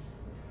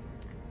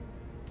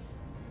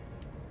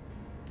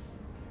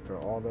 Throw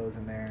all those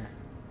in there.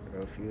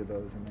 Throw a few of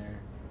those in there.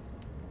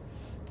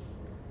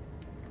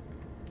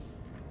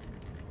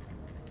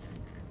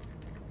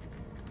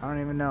 I don't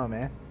even know,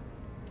 man.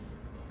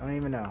 I don't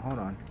even know. Hold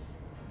on.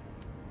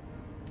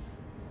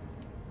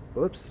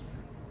 Whoops.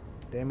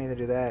 Didn't mean to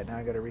do that. Now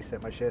I gotta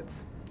reset my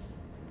shits.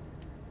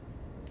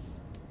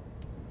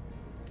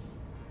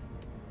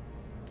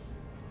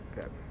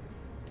 Okay.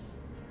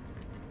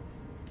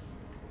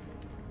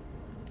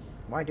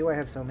 Why do I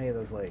have so many of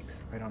those legs?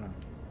 I don't know.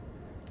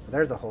 Well,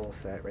 there's a whole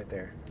set right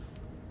there.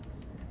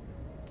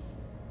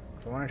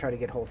 So I want to try to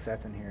get whole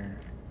sets in here.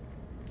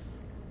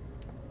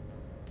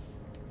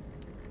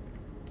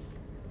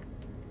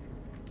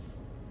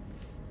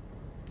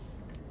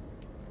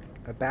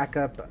 A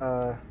backup,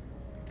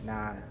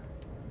 nah.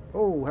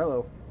 Oh,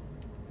 hello.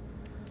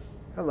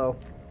 Hello.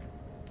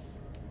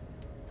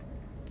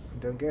 I'm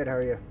doing good, how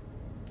are you?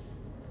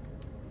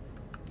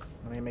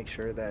 Let me make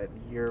sure that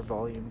your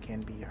volume can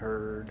be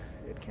heard.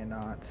 It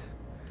cannot.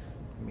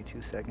 Give me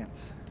 2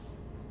 seconds.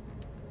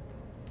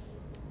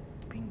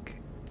 Pink.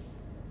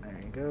 There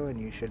you go, and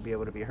you should be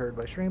able to be heard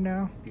by stream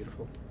now.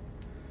 Beautiful.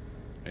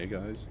 Hey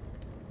guys.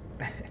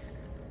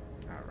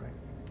 Alright.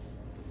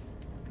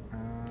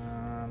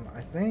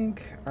 I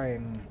think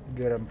I'm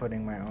good on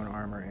putting my own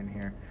armor in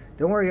here.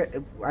 Don't worry,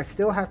 I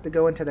still have to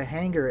go into the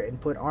hangar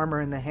and put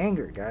armor in the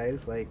hangar,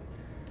 guys. Like,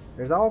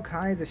 there's all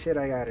kinds of shit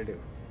I gotta do.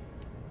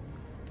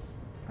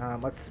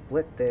 Let's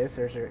split this.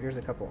 Here's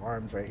a couple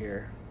arms right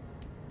here.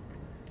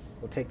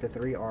 We'll take the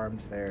 3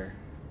 arms there.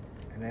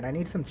 And then I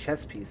need some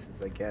chest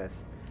pieces, I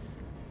guess.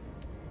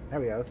 There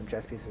we go, some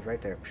chest pieces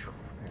right there.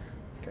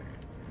 Okay.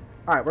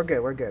 Alright, we're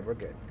good, we're good, we're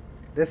good.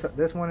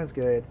 This one is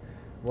good.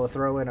 We'll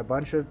throw in a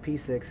bunch of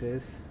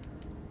P6s.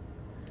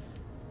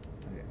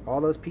 Okay,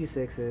 all those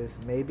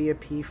P6s, maybe a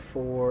P4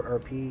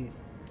 or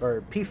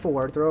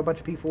P4, throw a bunch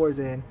of P4s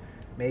in,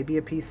 maybe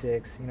a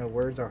P6, you know,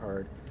 words are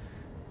hard.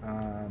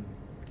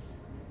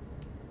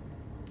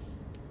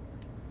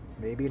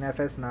 Maybe an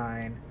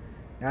FS9.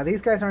 Now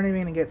these guys aren't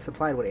even gonna get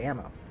supplied with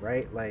ammo,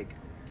 right? Like,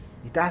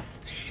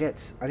 that's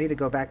shit. I need to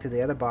go back to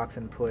the other box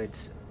and put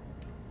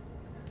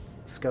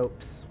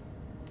scopes.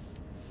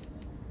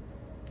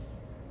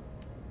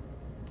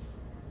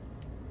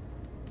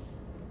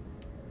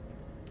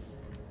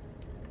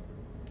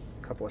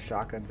 A couple of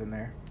shotguns in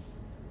there.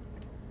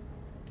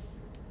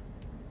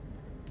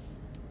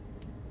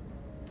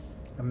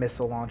 A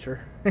missile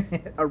launcher.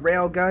 A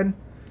railgun.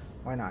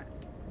 Why not?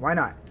 Why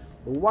not?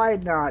 Why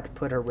not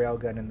put a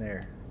railgun in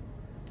there?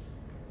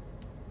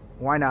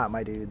 Why not,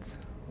 my dudes?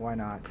 Why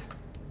not?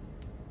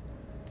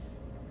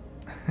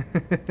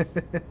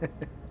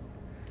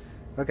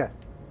 Okay.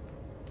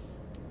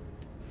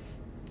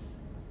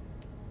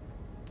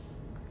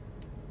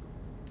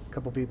 A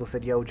couple people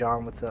said, "Yo,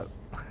 John, what's up?"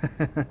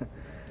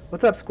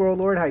 What's up, Squirrel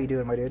Lord? How you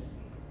doing, my dude?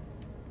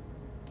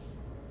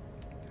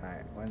 All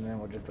right, and then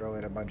we'll just throw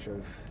in a bunch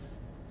of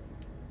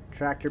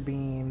tractor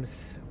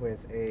beams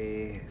with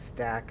a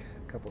stack,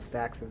 a couple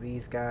stacks of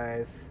these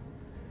guys.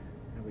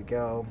 There we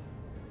go.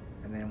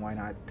 And then why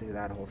not do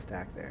that whole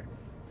stack there?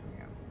 There we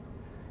go.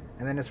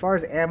 And then as far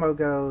as ammo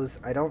goes,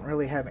 I don't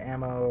really have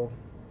ammo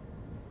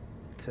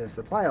to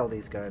supply all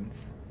these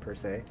guns per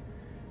se.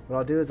 What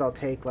I'll do is I'll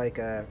take like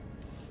a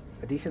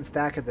decent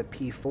stack of the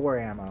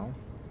P4 ammo,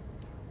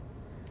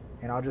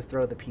 and I'll just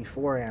throw the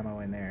P4 ammo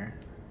in there.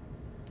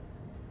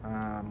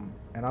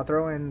 And I'll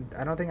throw in,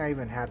 I don't think I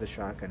even have the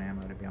shotgun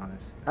ammo, to be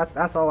honest.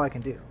 That's all I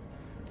can do.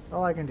 That's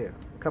all I can do.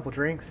 A couple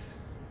drinks.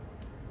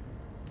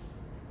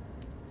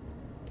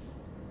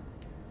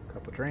 A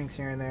couple drinks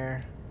here and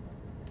there.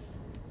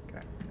 Okay.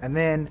 And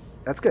then,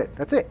 that's good.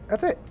 That's it.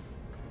 That's it.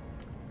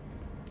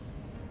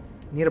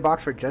 Need a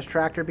box for just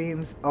tractor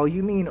beams? Oh,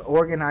 you mean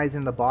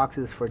organizing the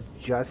boxes for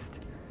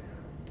just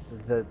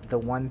the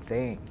one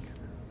thing.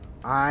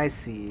 I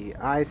see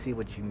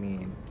what you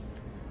mean.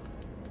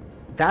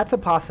 That's a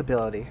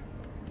possibility.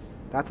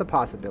 That's a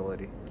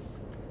possibility.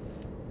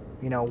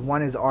 You know,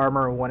 one is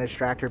armor, one is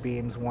tractor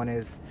beams, one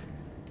is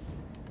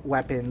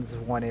weapons,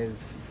 one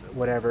is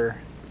whatever.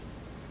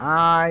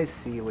 I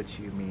see what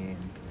you mean.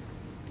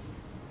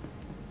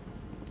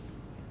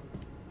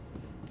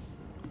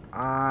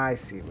 I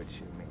see what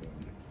you mean.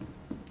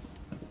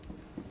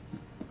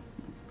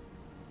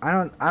 I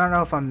don't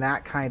know if I'm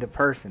that kind of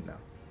person though.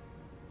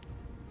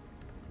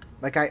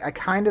 Like I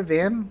kind of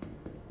am,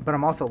 but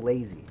I'm also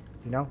lazy,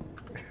 you know?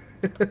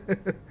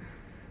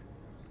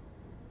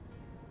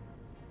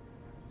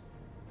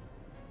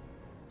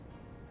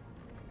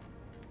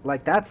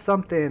 Like that's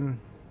something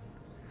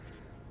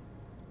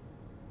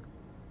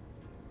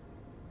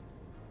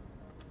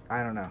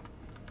I don't know,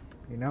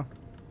 you know?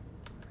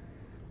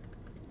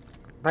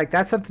 Like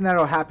that's something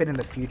that'll happen in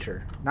the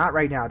future. Not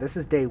right now. This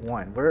is day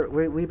one.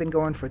 We've been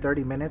going for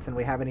 30 minutes and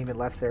we haven't even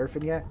left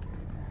Seraphim yet.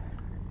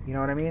 You know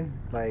what I mean?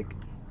 Like,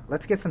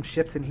 let's get some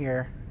ships in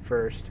here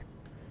first.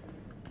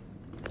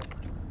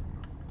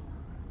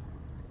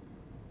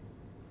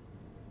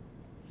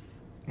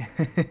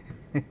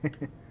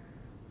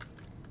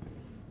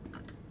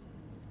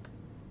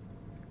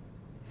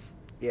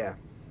 Yeah.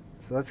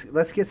 So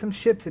let's get some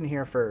ships in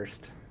here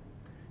first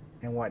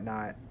and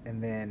whatnot,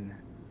 and then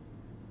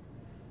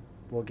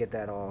we'll get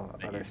that all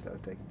other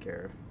stuff taken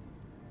care of.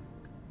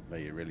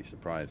 Mate, you're really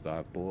surprised.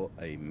 I bought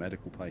a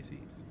medical Pisces.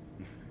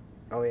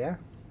 Oh yeah?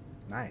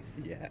 Nice.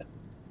 Yeah.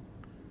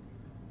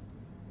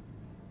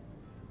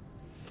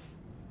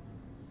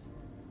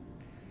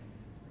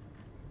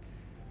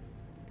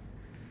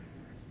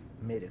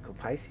 Medical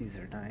Pisces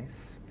are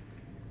nice.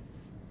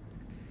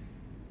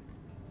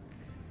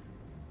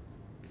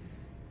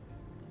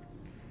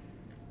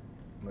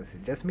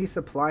 Listen, just me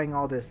supplying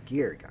all this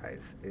gear,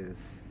 guys,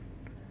 is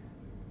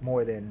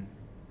more than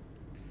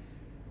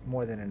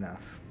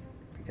enough.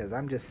 Because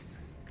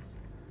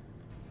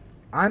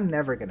I'm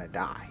never gonna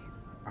die.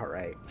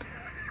 Alright.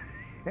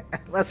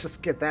 Let's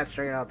just get that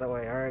straight out the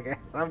way, alright guys?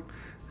 I'm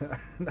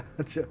not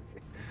joking.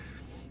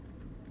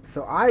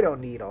 So I don't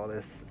need all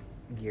this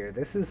gear.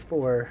 This is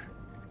for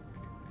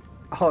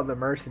all the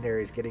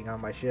mercenaries getting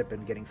on my ship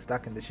and getting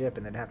stuck in the ship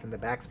and then having the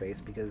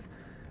backspace because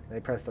they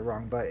pressed the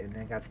wrong button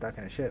and got stuck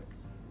in a ship.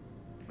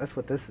 That's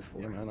what this is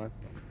for. Yeah, man,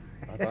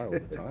 I die all the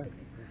time.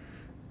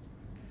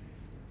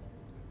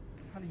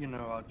 How do you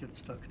know I'd get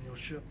stuck in your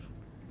ship?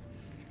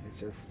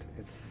 It's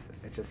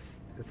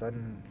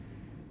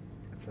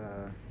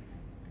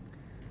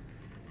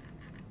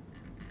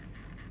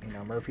you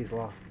know, Murphy's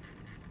Law.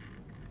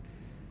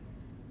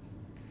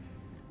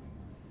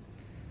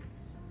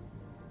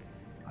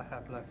 I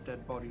have left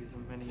dead bodies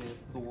in many of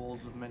the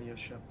walls of many a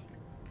ship.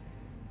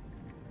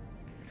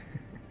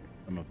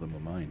 Some of them are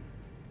mine.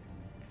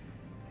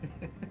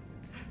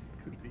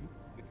 Could be.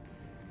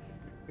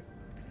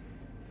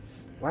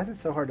 Why is it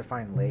so hard to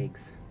find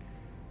legs?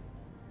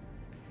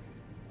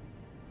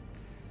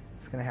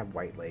 It's gonna have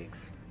white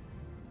legs.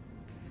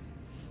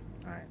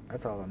 Alright,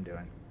 that's all I'm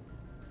doing.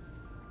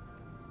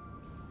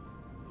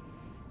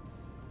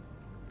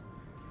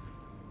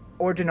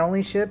 Origin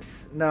only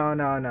ships? No.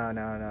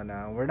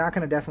 We're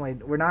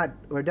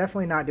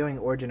definitely not doing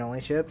origin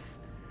only ships.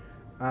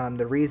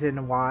 The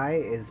reason why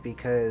is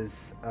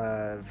because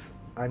of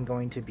I'm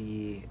going to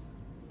be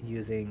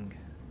using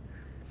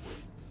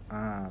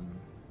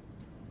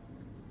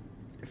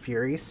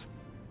Furies,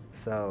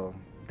 so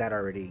that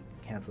already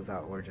cancels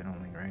out origin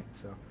only, right?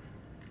 So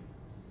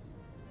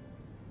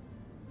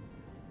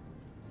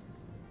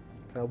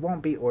it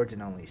won't be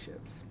origin only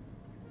ships.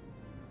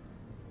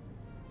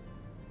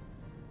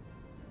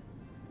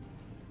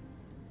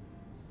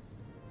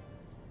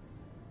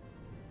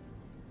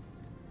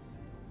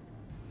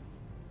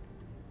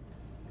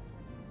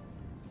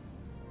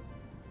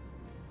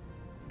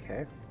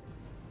 Okay.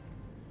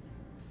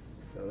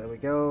 So there we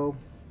go.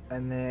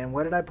 And then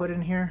what did I put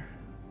in here?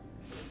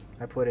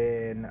 I put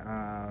in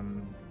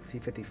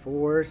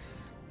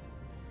C54s.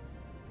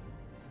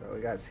 So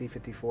we got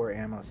C54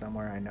 ammo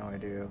somewhere, I know I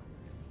do.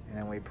 And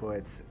then we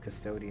put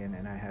custodian,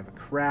 and I have a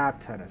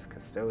crap ton of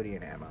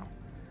custodian ammo.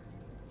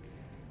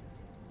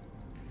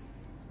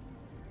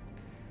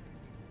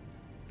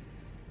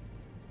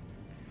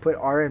 Put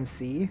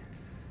RMC.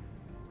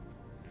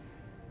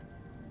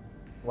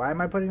 Why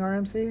am I putting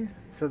RMC?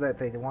 So that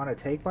they want to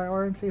take my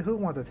RMC? Who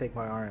wants to take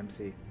my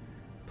RMC?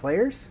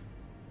 Players?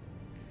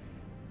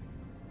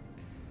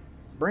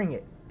 Bring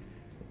it.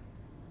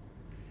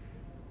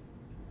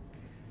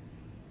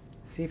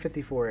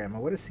 C54 ammo.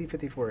 What does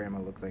C54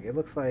 ammo look like? It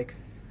looks like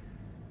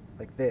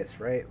this,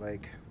 right?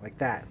 Like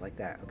that.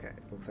 Okay,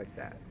 it looks like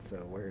that. So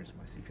where's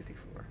my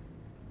C54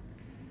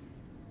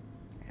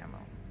 ammo?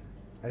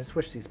 I just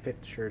wish these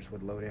pictures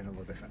would load in a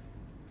little bit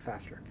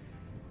faster.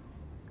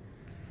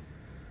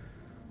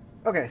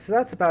 Okay, so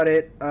that's about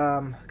it.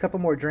 A couple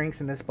more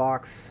drinks in this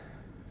box.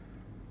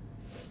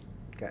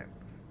 Okay.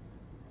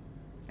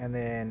 And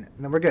then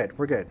we're good.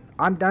 We're good.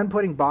 I'm done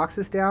putting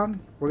boxes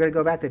down. We're gonna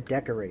go back to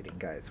decorating,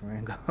 guys. We're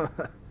gonna go.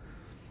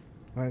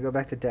 We're gonna go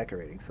back to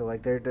decorating. So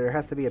like there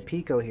has to be a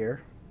Pico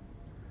here,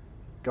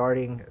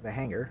 guarding the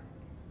hangar.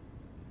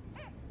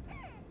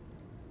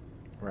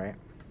 Right.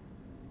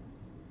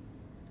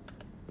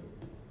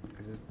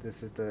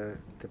 This is the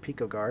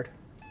Pico guard.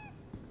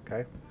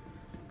 Okay.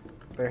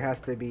 There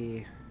has to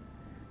be.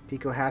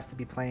 Pico has to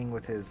be playing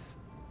with his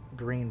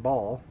green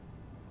ball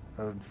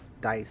of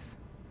dice.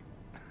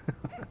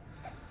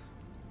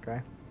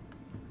 Okay.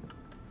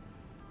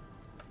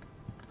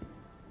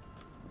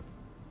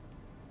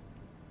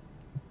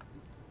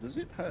 Does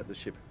it hurt the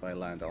ship if I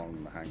land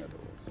on the hangar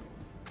doors?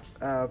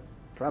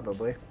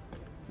 Probably.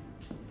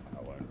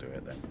 I won't do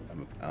it then.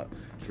 I'm about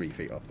 3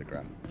 feet off the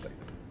ground.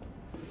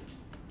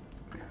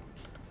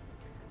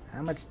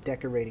 How much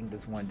decorating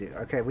does one do?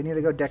 Okay, we need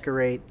to go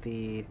decorate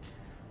the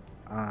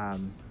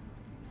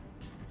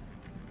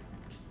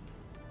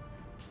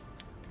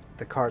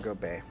cargo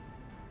bay.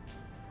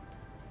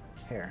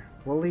 Here,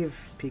 we'll leave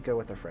Pico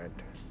with a friend.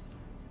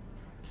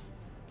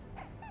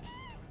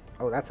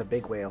 Oh, that's a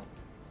big whale.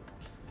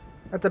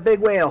 That's a big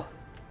whale.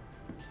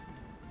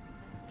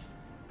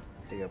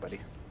 Here you go, buddy.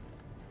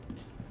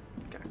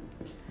 Okay.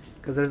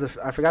 Because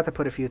I forgot to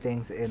put a few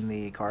things in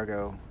the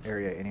cargo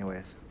area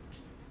anyways.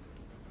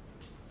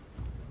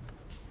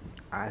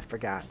 I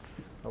forgot.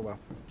 Oh well.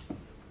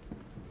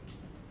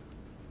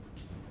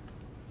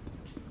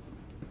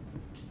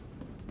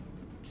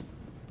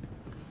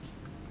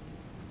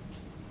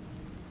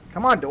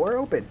 Come on, door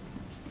open.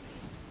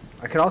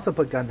 I could also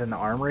put guns in the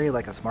armory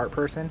like a smart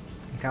person,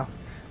 you know,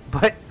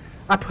 but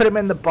I put them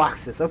in the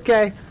boxes,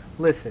 okay?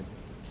 Listen.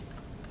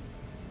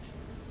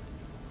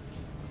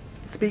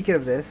 Speaking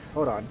of this,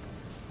 hold on.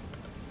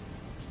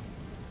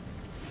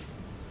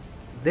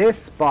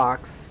 This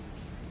box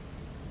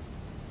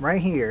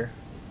right here,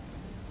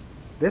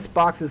 this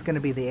box is going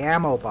to be the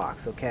ammo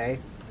box, okay?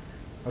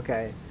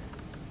 Okay.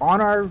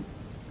 On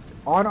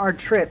our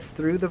trips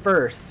through the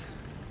verse,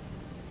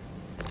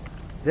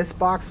 this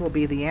box will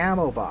be the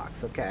ammo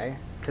box, okay?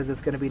 Because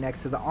it's going to be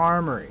next to the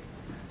armory.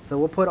 So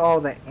we'll put all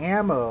the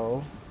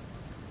ammo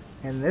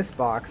in this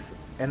box,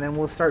 and then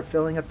we'll start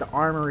filling up the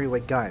armory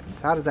with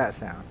guns. How does that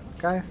sound?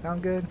 Okay,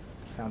 sound good?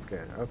 Sounds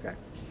good. Okay.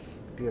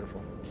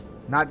 Beautiful.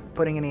 Not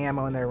putting any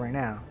ammo in there right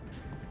now,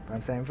 but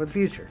I'm saying for the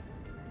future.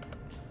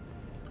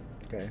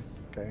 Okay,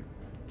 okay.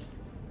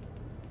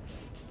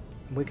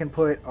 We can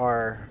put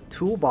our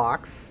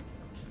toolbox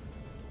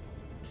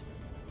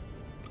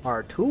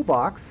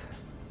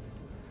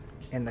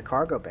in the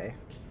cargo bay.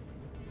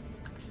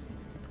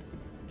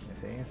 You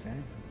see, you see?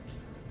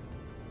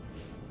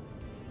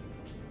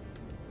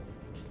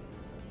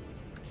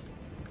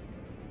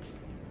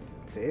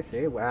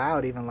 See, wow,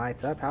 it even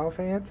lights up. How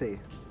fancy.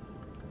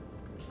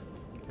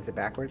 Is it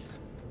backwards?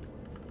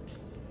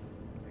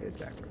 It is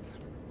backwards.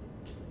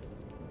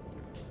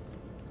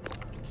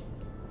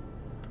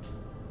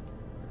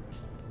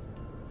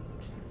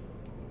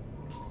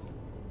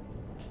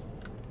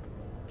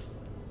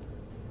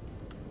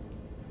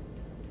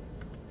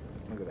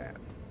 Look at that.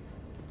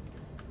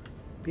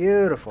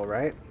 Beautiful,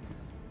 right?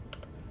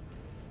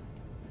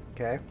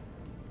 Okay.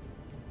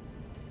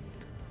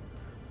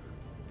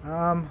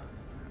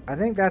 I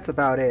think that's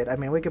about it. I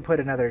mean, we could put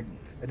another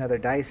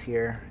dice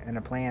here and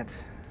a plant.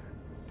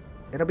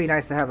 It'll be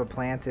nice to have a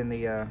plant in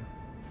the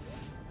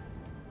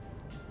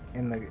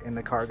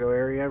cargo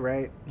area,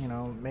 right? You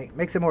know,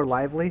 makes it more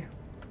lively.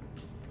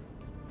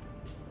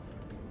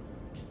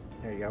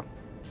 There you go.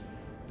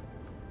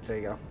 There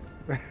you go.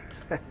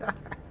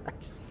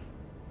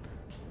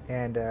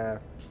 And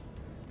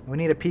we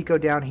need a Pico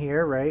down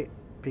here, right?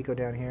 Pico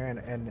down here,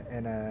 and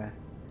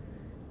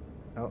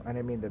oh, I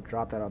didn't mean to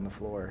drop that on the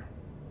floor.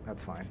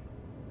 That's fine.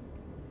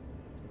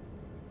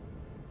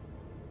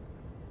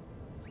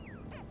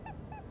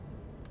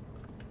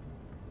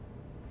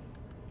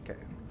 Okay,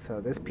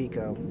 so this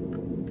Pico,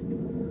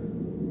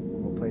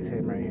 we'll place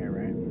him right here,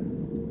 right?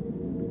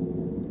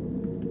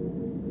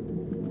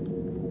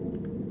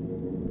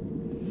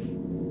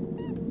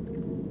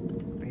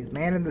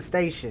 man in the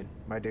station,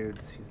 my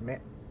dudes. He's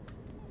man.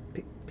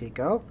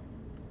 Pico.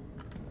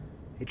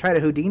 He tried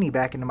a Houdini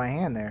back into my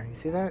hand there. You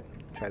see that?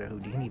 Tried a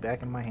Houdini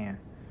back in my hand.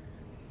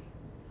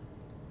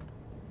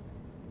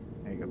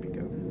 There you go,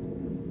 Pico.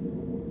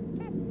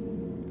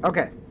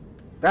 Okay.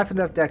 That's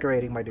enough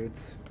decorating, my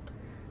dudes.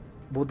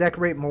 We'll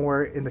decorate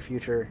more in the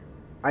future.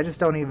 I just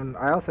don't even...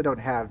 I also don't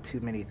have too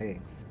many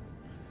things.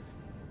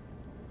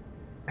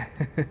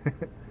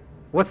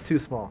 What's too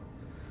small?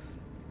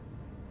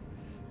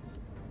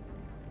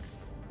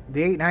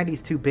 The 890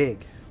 is too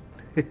big.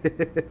 That's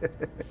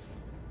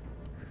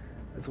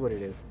what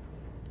it is.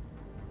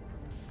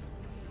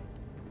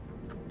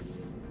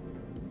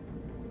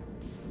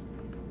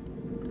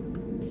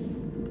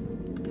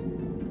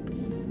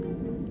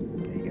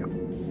 There you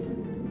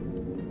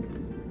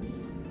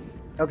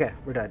go. Okay,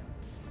 we're done.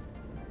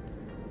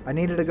 I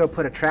needed to go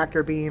put a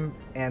tractor beam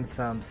and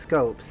some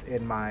scopes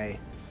in my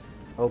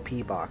OP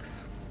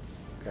box.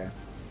 Okay.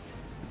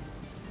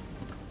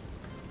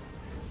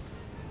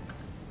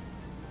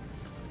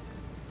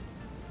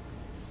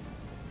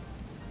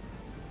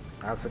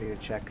 I also need to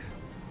check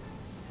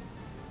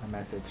a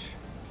message.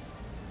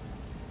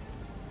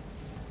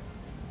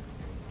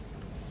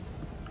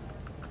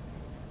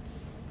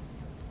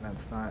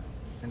 That's not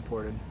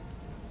important.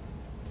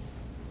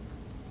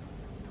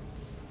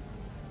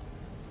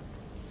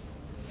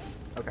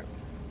 Okay.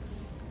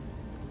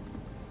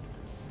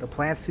 The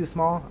plant's too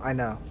small? I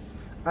know.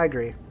 I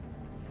agree.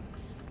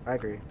 I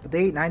agree. But the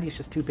 890 is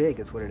just too big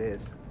is what it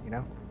is, you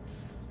know?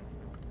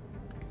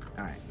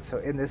 Alright, so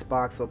in this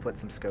box we'll put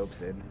some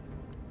scopes in.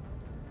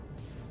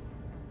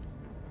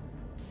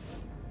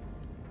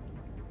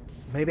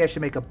 Maybe I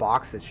should make a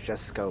box that's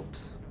just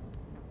scopes.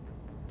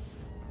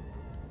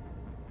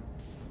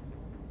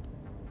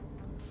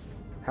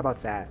 How about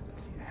that?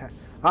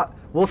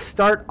 We'll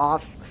start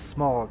off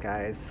small,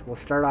 guys. We'll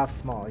start off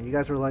small. You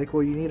guys were like,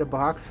 well, you need a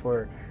box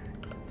for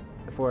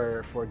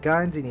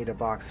guns. You need a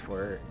box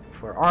for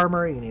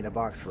armor. You need a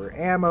box for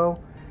ammo.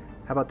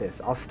 How about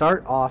this? I'll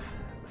start off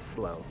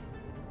slow.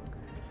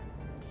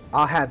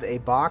 I'll have a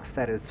box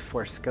that is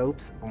for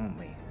scopes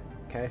only.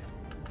 Okay?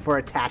 For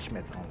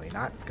attachments only,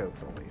 not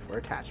scopes only. For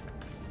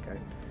attachments. Okay?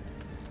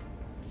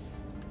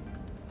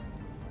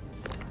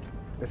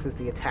 This is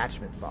the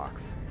attachment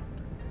box.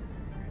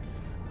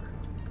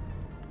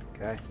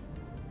 Okay.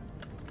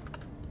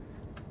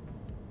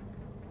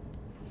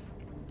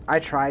 I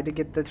tried to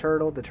get the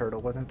turtle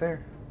wasn't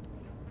there.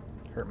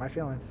 Hurt my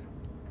feelings.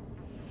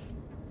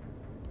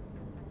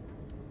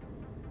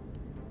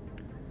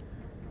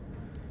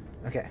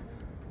 Okay.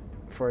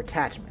 For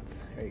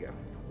attachments. There you go.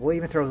 We'll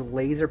even throw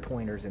laser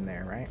pointers in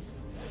there, right?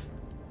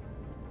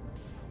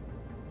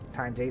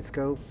 Times 8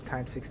 scope,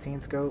 times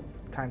 16 scope,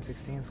 times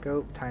 16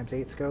 scope, times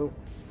 8 scope.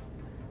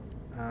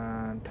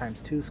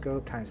 Times 2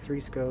 scope, times 3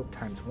 scope,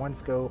 times 1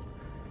 scope,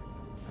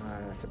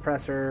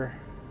 suppressor,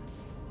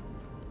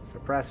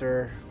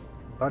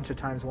 bunch of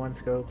times 1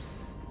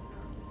 scopes,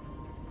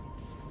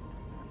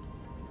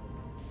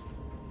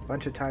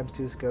 bunch of times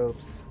 2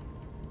 scopes,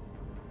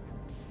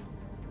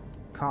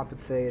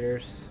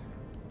 compensators,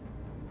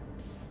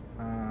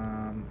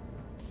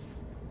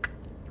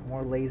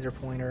 more laser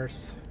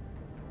pointers.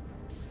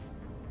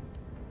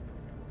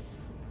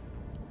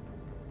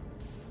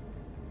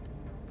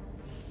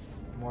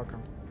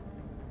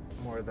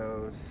 More of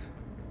those.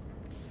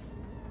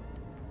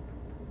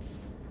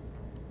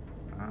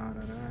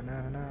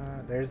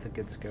 There's the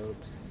good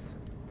scopes.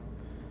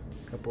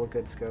 A couple of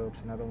good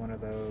scopes. Another one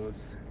of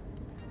those.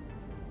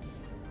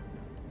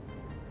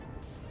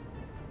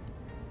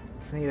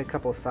 Just need a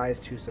couple of size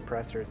 2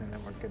 suppressors and then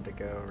we're good to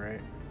go,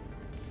 right?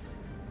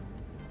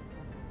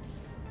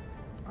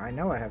 I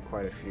know I have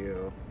quite a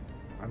few.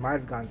 I might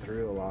have gone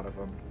through a lot of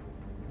them.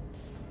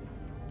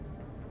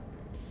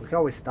 We could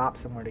always stop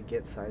somewhere to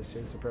get size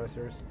 2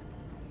 suppressors.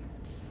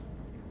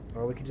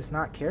 Or we could just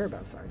not care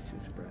about size 2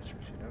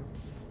 suppressors, you know?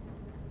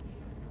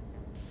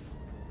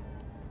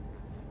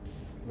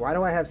 Why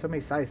do I have so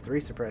many size 3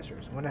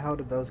 suppressors? When the hell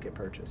did those get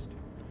purchased?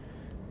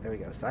 There we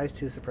go. Size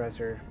 2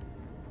 suppressor.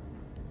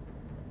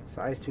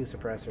 Size 2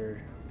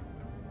 suppressor.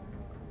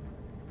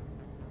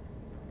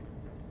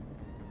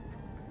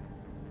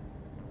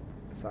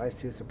 Size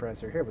 2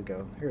 suppressor. Here we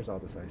go. Here's all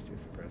the size 2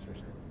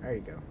 suppressors. There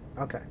you go.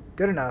 Okay.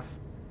 Good enough.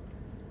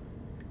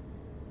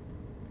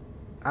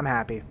 I'm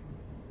happy.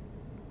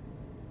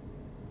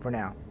 For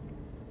now.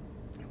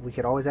 We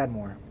could always add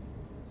more.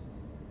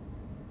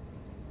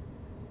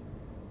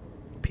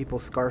 People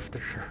scarf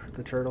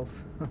the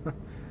turtles.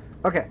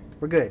 Okay,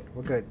 we're good.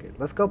 We're good. Good.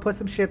 Let's go put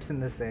some ships in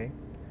this thing.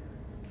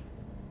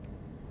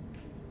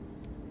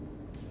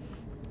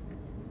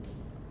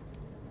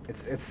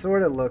 It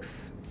sort of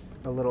looks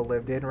a little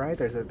lived in, right?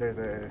 There's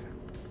a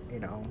you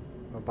know,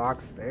 a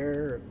box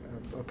there,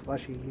 a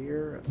plushie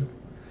here,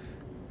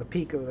 a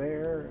Pico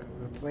there,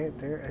 a plant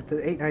there. The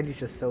 890 is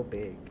just so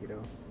big, you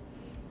know.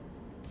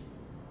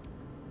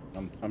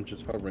 I'm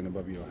just hovering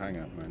above your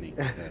hangar, Manny.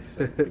 Yeah,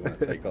 so if you want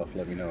to take off,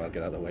 let me know. I'll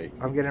get out of the way.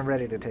 I'm getting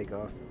ready to take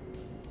off.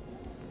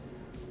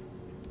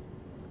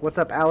 What's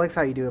up, Alex?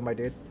 How you doing, my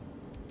dude?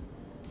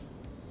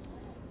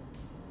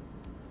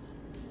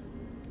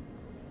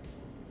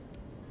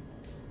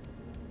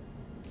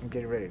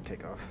 getting ready to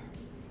take off.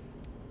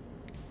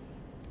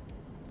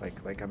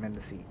 Like I'm in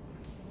the seat.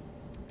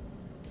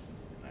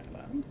 Can I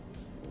land?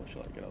 Or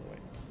shall I get out of the way?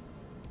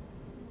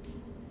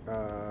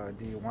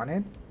 Do you want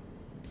in?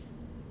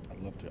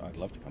 I'd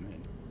love to come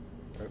in.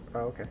 Oh,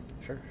 okay.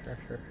 Sure. Thank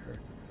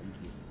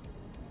you.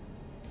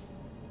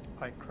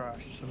 I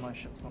crashed, so my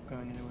ship's not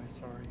going anywhere,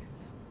 sorry.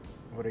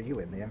 What are you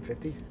in, the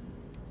M50?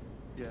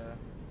 Yeah.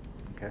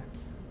 Okay.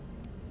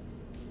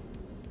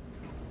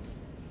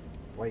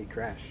 Why you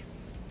crash?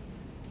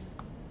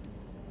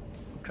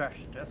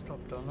 Crashed the desktop,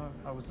 don't know.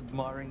 I was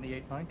admiring the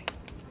 890.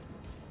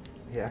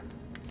 Yeah.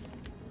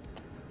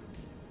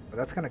 But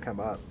that's gonna come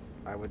up.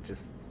 I would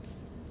just...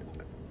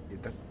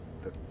 That...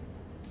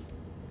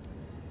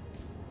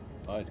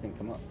 Oh, it's going to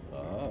come up. Oh,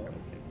 okay.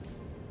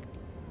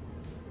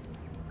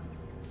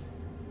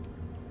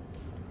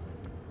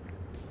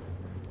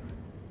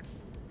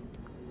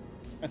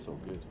 That's all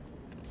good.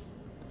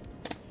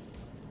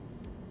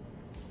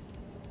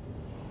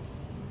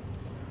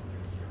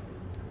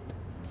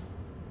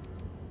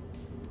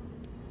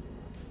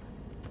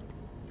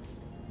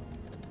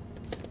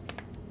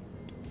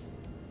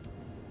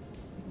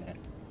 Yeah.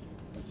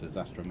 It says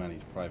Astro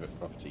Manny's private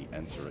property,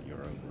 enter at your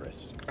own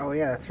risk. Oh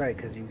yeah, that's right,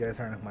 because you guys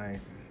aren't at my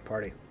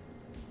party.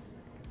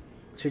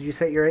 Should you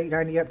set your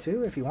 890 up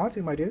too, if you want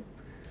to, my dude?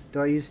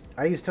 Do I use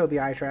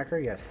Tobii Eye Tracker?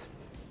 Yes.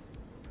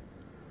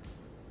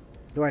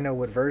 Do I know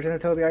what version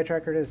of Tobii Eye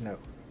Tracker it is? No.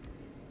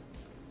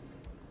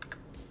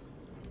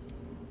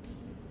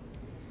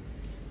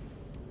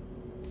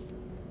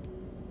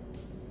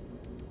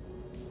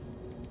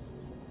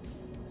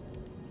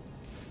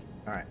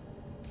 Alright.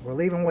 We're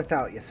leaving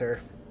without you, sir.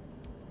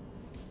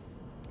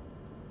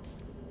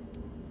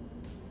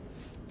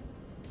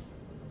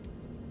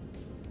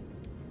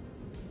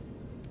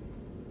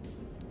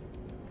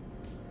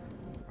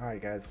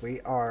 Alright guys,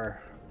 we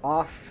are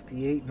off.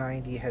 The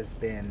 890 has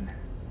been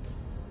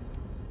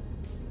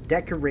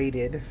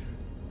decorated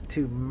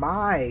to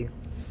my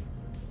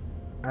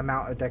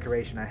amount of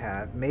decoration I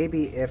have.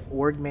 Maybe if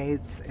org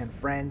mates and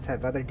friends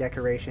have other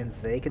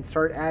decorations, they can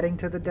start adding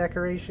to the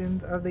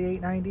decorations of the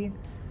 890.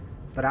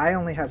 But I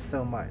only have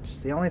so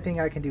much. The only thing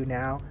I can do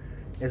now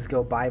is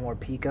go buy more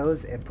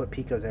picos and put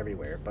picos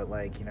everywhere. But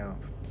like, you know,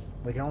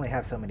 we can only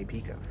have so many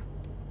picos.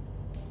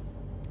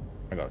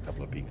 I got a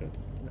couple of picos.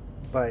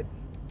 But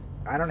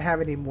I don't have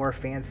any more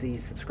fancy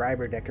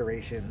subscriber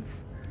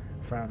decorations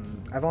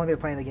from... I've only been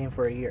playing the game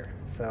for a year,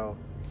 so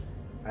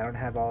I don't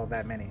have all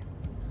that many.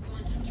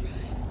 Quantum drive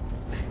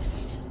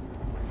activated.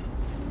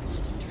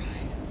 Quantum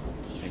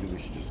drive Maybe we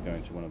should just go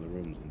into one of the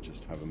rooms and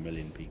just have a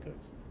million picos.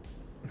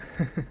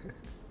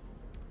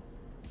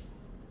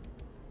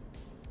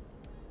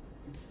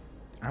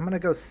 I'm gonna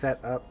go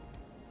set up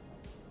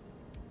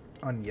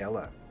on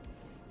Yella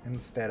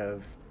instead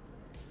of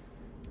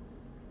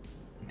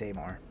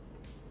Daymar.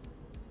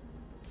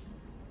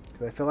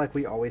 Because I feel like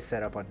we always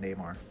set up on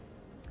Daymar.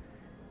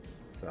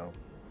 So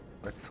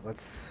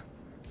let's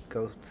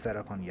go set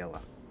up on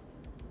Yella.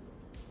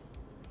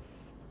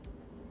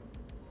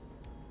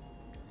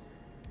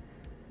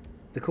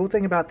 The cool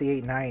thing about the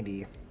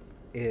 890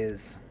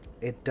 is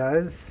it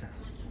does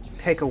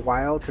take a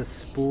while to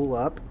spool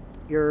up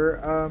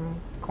your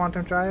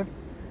quantum drive,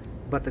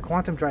 but the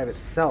quantum drive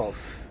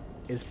itself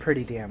is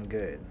pretty damn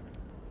good.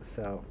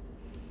 So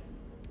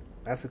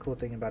that's the cool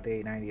thing about the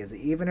 890 is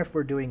even if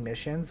we're doing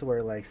missions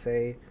where, like,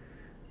 say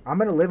I'm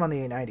gonna live on the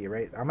 890,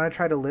 right? I'm gonna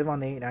try to live on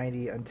the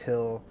 890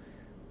 until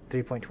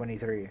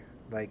 3.23.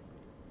 Like,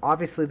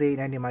 obviously the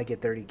 890 might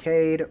get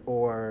 30k'd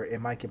or it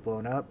might get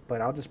blown up,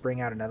 but I'll just bring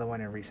out another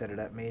one and reset it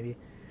up maybe.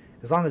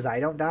 As long as I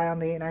don't die on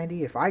the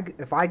 890,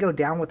 if I go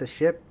down with the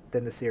ship,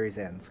 then the series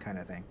ends, kind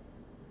of thing.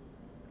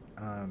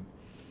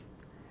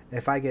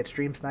 If I get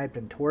stream sniped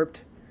and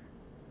torped,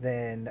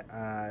 then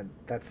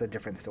that's a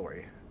different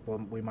story.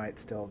 Well, we might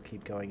still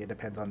keep going. It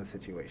depends on the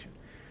situation.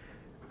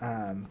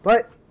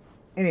 But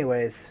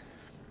anyways,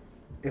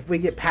 if we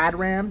get pad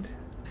rammed,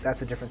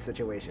 that's a different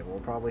situation. We'll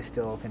probably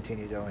still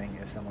continue going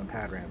if someone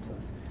pad rams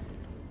us.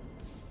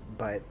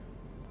 But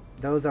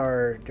those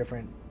are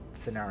different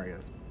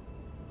scenarios.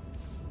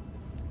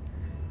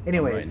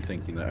 Anyways, I'm right in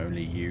thinking that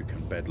only you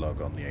can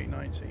bedlog on the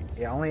 890.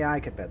 Yeah, only I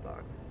could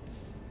bedlog.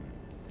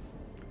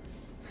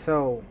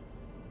 So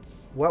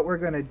what we're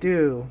gonna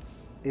do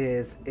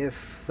is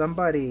if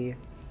somebody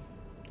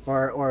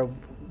or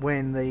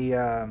when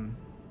the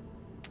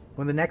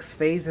next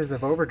phases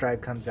of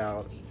Overdrive comes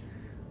out,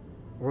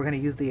 we're gonna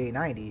use the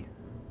 890.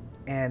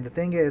 And the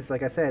thing is,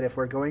 like I said, if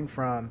we're going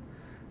from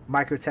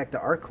Microtech to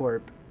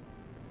ArcCorp,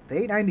 the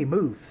 890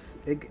 moves.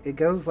 It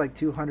goes like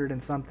 200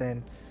 and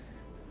something.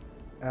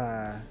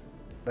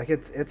 Like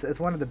it's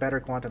one of the better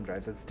quantum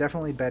drives. It's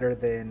definitely better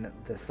than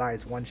the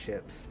size 1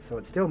 ships, so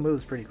it still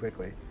moves pretty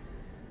quickly.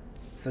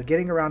 So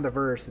getting around the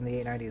verse in the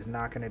 890 is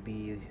not going to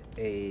be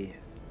a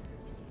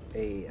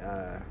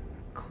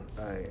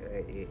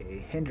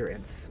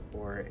hindrance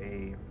or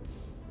a,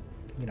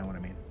 you know what I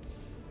mean.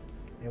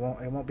 It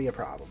won't be a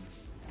problem.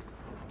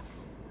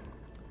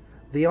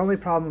 The only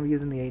problem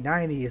using the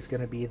 890 is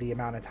going to be the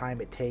amount of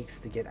time it takes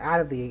to get out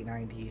of the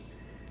 890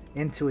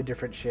 into a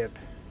different ship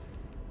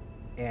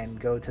and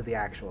go to the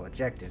actual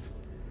objective.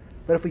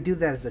 But if we do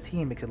that as a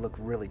team, it could look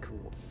really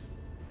cool.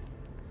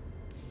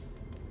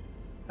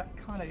 That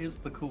kind of is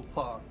the cool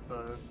part,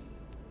 though.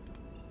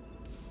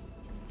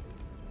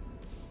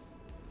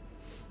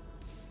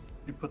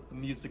 You put the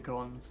music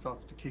on, it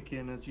starts to kick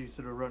in as you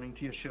sort of running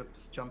to your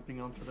ships,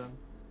 jumping onto them.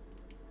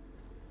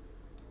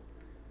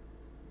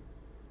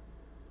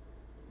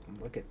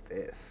 Look at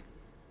this.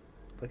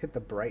 Look at the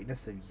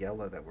brightness of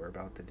yellow that we're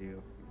about to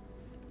do.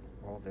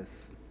 All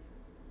this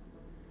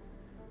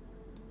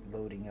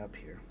loading up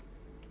here.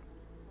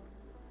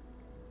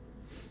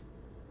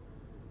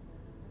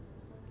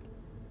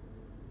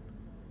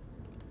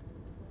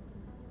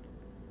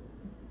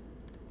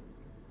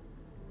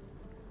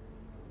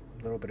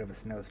 A little bit of a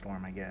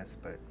snowstorm, I guess,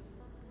 but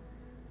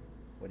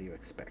what do you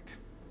expect?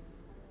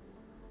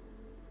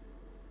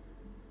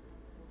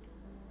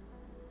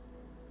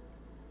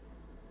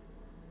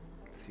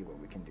 Let's see what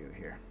we can do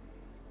here.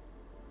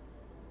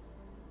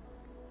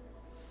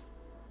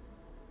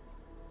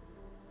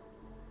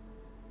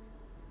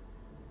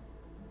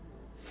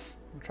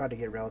 We'll try to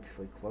get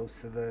relatively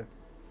close to the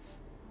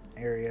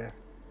area.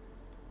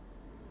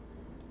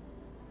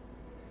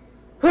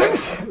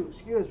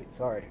 Excuse me,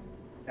 sorry.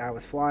 I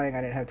was flying,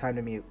 I didn't have time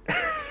to mute.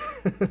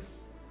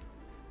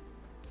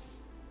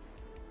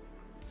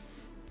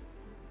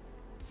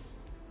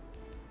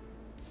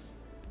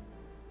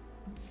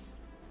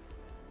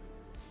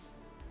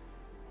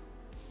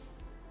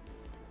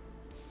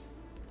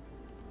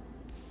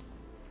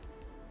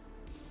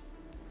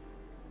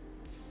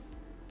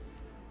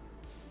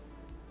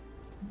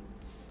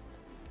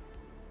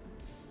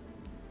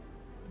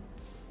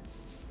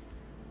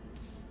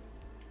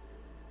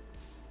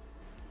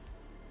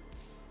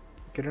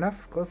 Good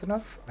enough? Close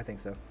enough? I think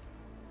so.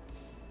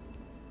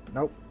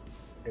 Nope.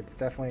 It's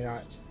definitely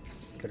not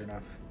good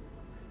enough.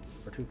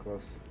 We're too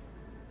close.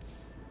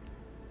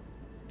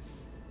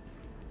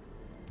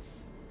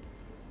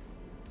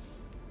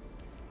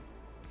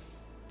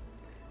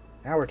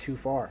 Now we're too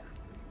far.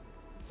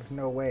 There's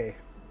no way.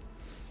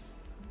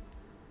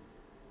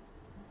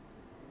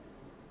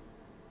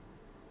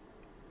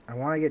 I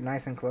want to get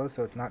nice and close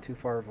so it's not too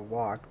far of a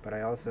walk, but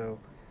I also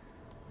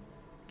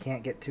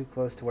can't get too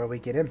close to where we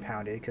get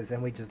impounded, because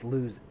then we just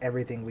lose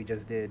everything we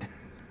just did.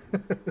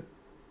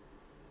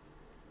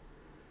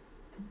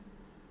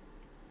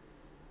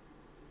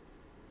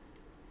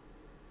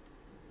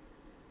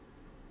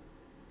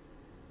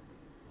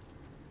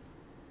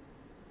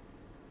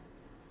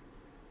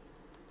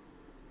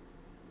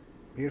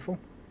 Beautiful,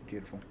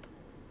 beautiful.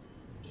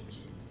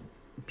 Engines.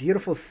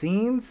 Beautiful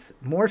scenes,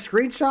 more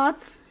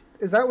screenshots.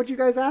 Is that what you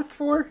guys asked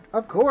for?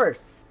 Of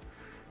course.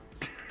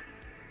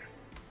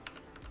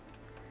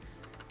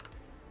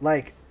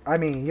 Like, I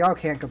mean, y'all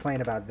can't complain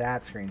about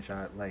that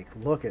screenshot. Like,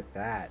 look at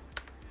that.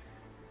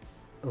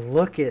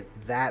 Look at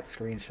that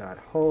screenshot.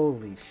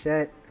 Holy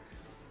shit.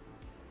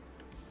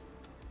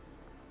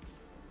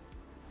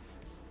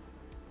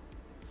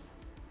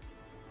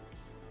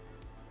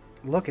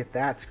 Look at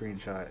that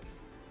screenshot.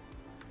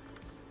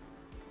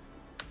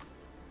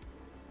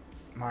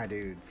 My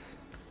dudes.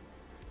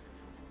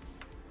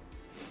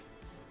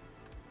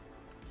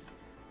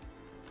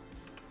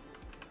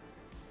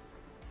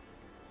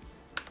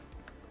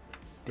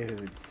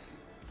 Dudes.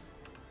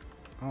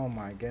 Oh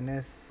my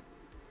goodness.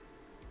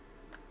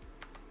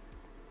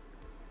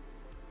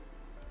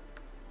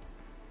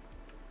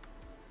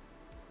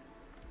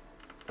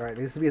 Alright,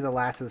 these will be the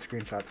last of the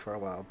screenshots for a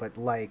while, but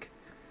like,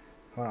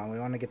 hold on, we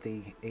want to get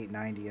the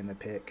 890 in the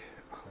pic.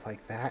 Oh,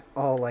 like that?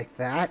 Oh, like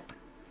that?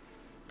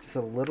 Just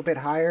a little bit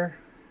higher.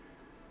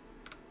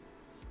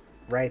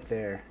 Right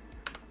there.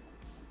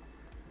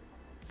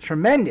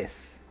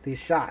 Tremendous, these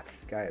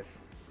shots, guys.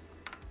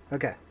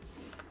 Okay.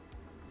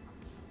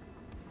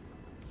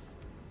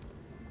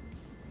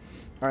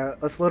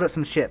 Alright, let's load up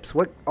some ships.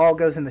 What all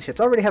goes in the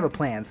ships? I already have a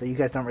plan, so you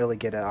guys don't really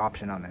get an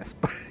option on this.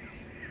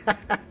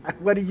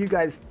 What do you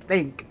guys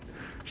think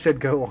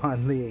should go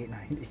on the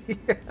 890?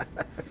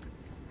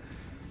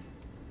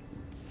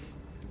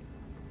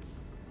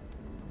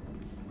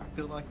 I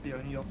feel like the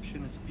only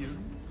option is Furies.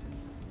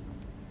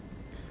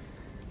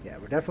 Yeah,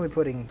 we're definitely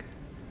putting...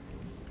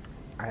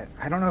 I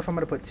don't know if I'm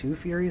going to put 2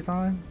 Furies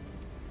on.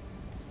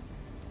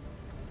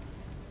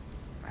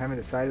 I haven't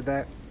decided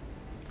that.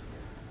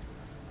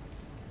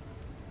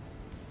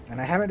 And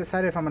I haven't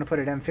decided if I'm going to put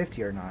it M50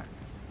 or not.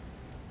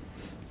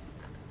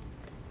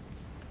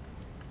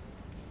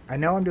 I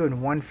know I'm doing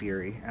 1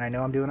 Fury, and I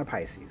know I'm doing a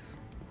Pisces.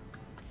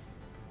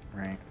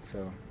 Right,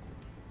 so...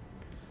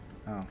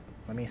 Oh,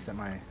 let me set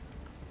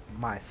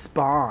my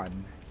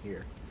spawn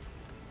here.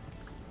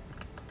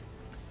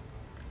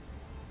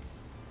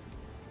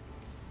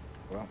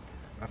 Well,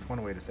 that's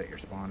one way to set your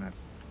spawn at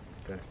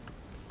the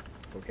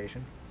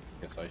location.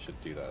 Guess I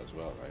should do that as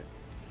well,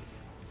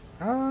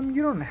 right?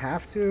 You don't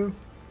have to.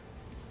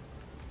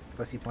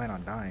 Unless you plan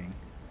on dying.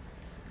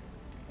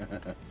 I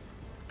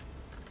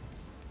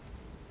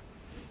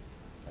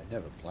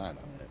never plan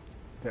on it.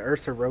 The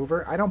Ursa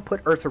rover? I don't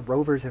put Ursa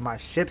rovers in my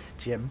ships,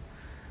 Jim.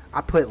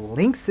 I put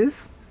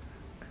Lynxes.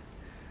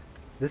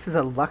 This is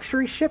a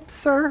luxury ship,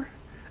 sir?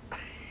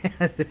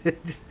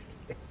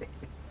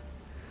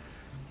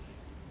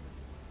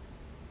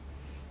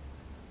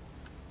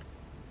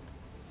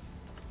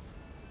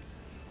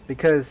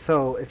 Because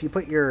so if you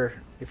put your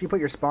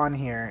spawn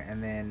here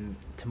and then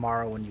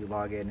tomorrow when you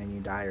log in and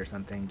you die or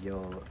something,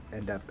 you'll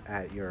end up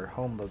at your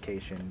home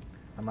location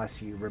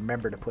unless you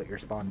remember to put your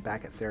spawn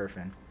back at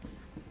Seraphim.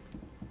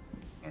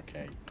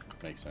 Okay,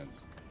 makes sense.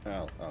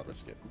 I'll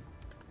risk it.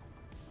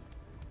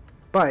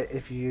 But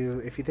if you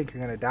think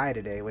you're gonna die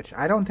today, which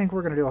I don't think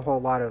we're gonna do a whole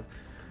lot of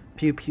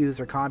pews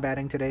or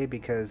combating today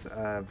because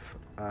of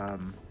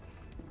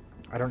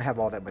I don't have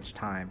all that much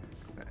time.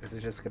 This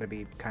is just gonna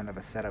be kind of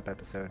a setup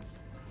episode.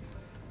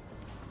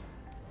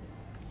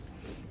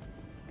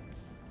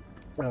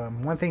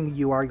 One thing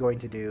you are going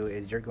to do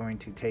is you're going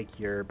to take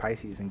your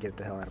Pisces and get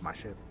the hell out of my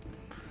ship.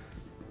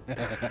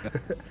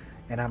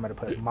 And I'm going to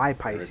put my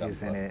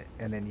Pisces in it,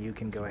 and then you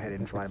can go ahead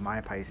and fly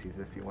my Pisces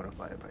if you want to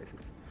fly a Pisces.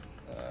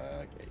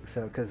 Okay.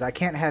 So, because I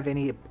can't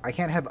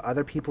have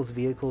other people's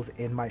vehicles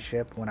in my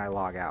ship when I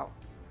log out.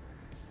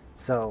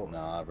 So. No,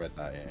 I read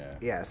that. Yeah.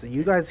 Yeah. So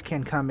you guys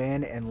can come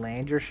in and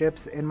land your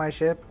ships in my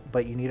ship,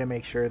 but you need to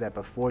make sure that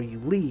before you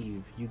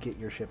leave, you get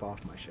your ship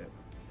off my ship.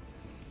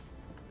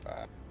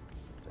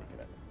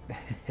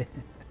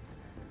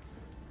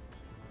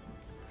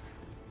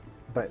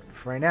 But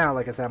for right now,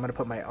 like I said, I'm going to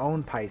put my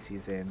own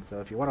Pisces in. So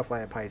if you want to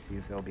fly a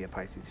Pisces, there'll be a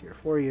Pisces here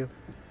for you.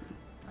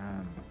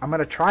 I'm going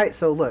to try it.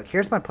 So look,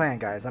 here's my plan,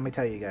 guys. Let me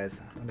tell you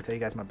guys. Let me tell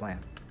you guys my plan.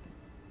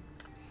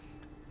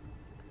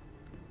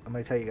 I'm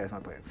going to tell you guys my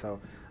plan. So,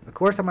 of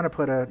course, I'm going to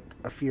put a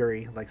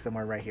Fury, like,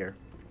 somewhere right here.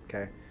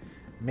 Okay.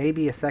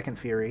 Maybe a second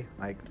Fury,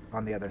 like,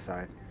 on the other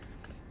side.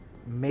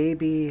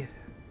 Maybe,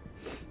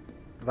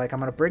 like, I'm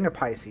going to bring a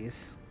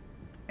Pisces.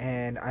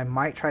 And I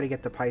might try to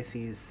get the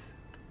Pisces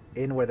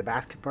in where the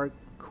basketball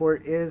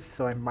court is.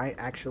 So I might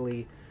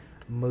actually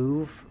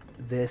move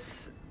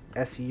this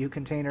SCU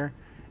container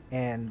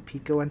and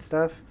Pico and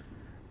stuff.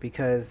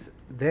 Because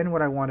then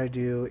what I want to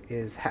do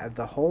is have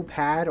the whole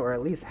pad, or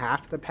at least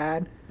half the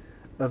pad,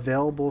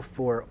 available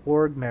for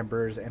org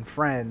members and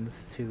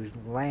friends to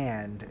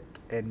land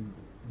and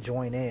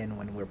join in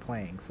when we're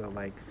playing. So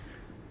like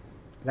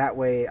that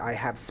way I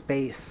have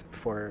space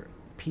for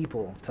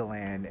people to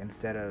land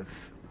instead of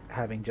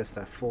having just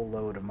a full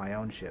load of my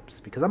own ships,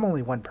 because I'm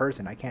only one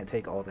person. I can't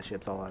take all the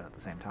ships all out at the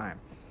same time.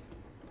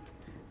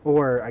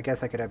 Or I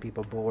guess I could have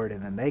people board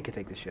and then they could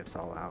take the ships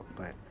all out,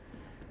 but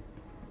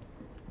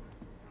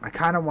I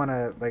kind of want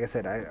to, like I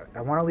said,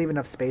 I want to leave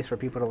enough space for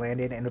people to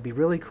land in, and it would be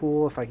really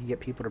cool if I could get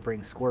people to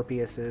bring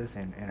Scorpiuses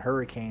and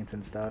Hurricanes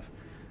and stuff,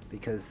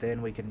 because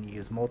then we can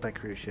use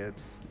multi-crew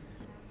ships,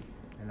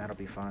 and that'll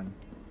be fun.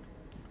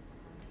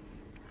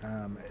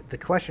 The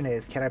question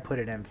is, can I put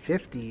an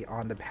M50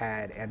 on the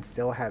pad and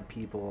still have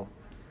people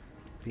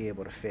be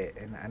able to fit?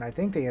 And I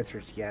think the answer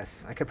is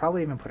yes. I could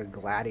probably even put a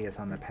Gladius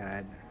on the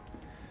pad.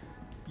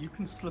 You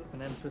can slip an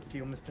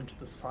M50 almost into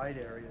the side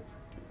areas.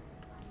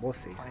 We'll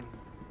see. Fine.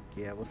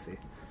 Yeah, we'll see.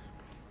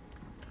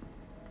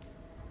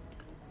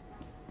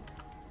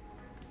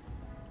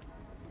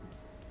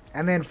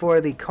 And then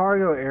for the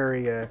cargo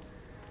area,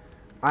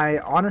 I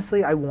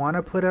honestly want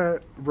to put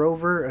a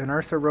rover, an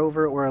Ursa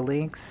rover or a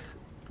Lynx,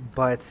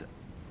 but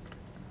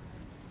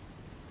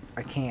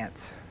I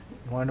can't.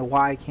 You want to know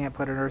why I can't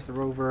put an Ursa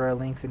rover or a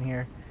Lynx in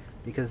here?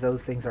 Because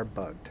those things are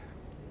bugged.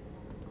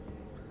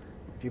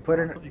 If you put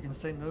I an... thought you can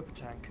say Nova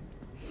tank.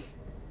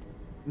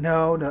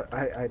 No, no,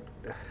 no,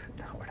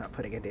 we're not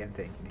putting a damn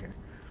tank in here.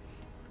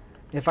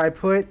 If I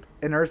put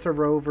an Ursa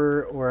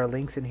rover or a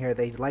Lynx in here,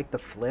 they like the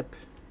flip,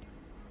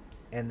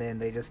 and then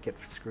they just get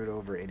screwed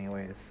over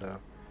anyways. So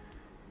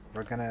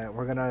we're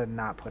gonna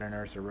not put an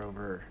Ursa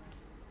rover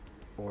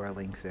or a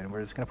Lynx in.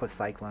 We're just gonna put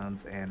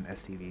Cyclones and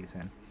STVs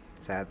in,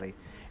 sadly.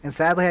 And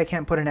sadly, I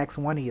can't put an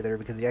X1 either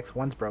because the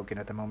X1's broken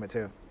at the moment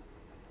too.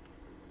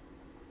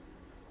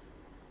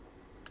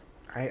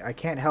 I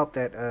can't help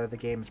that the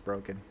game's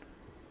broken.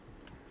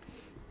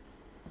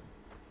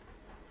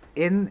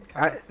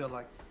 I feel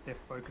like they're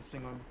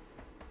focusing on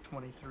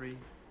 23.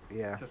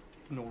 Yeah. Just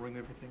ignoring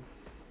everything.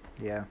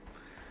 Yeah.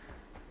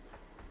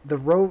 The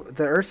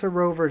Ursa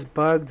rover's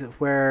bugged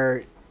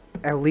where,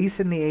 at least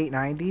in the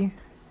 890,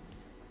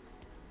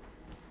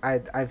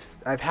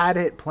 I've had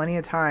it plenty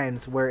of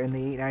times where in the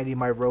 890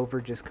 my rover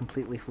just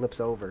completely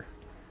flips over.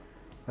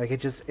 Like it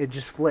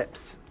just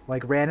flips.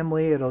 Like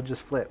randomly it'll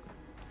just flip.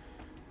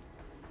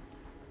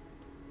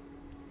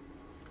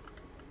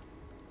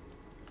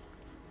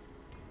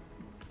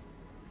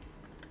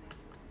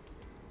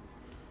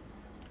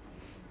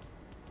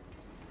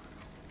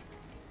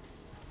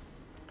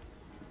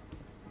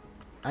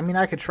 I mean,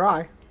 I could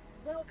try.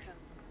 Welcome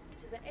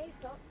to the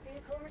ASOC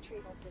vehicle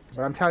retrieval system.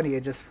 But I'm telling you,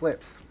 it just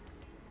flips.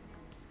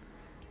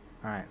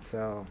 Alright,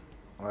 so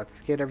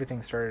let's get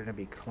everything started to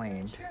be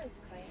claimed. Insurance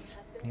claim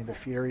has been Need the sent.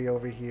 Fury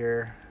over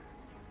here.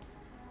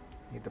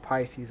 Need the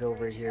Pisces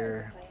over Your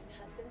insurance here. claim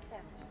has been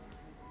sent.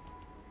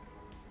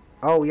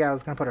 Oh yeah, I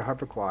was gonna put a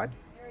hover quad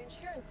Your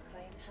insurance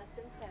claim has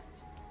been sent.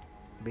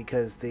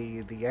 because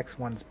the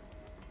X1's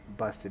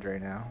busted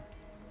right now.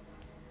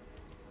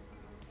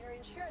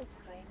 insurance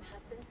claim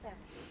has been sent.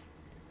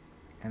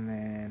 And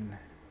then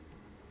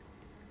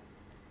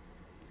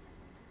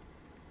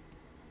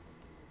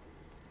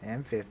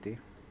M50.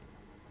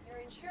 Your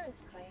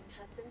insurance claim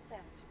has been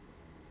sent.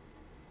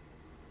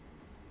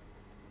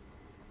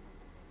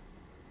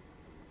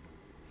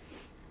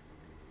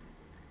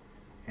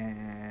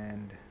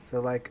 And so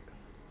like,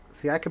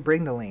 see, I could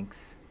bring the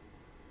links.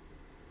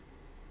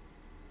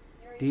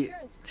 Your Do you,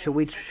 insurance claim should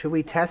we has should been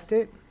we sent. test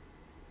it?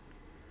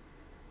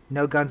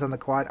 No guns on the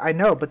quad. I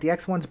know, but the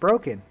X1's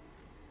broken.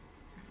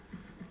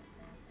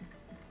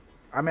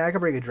 I mean, I could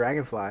bring a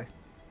Dragonfly.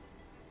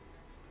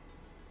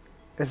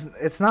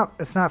 It's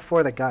not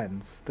for the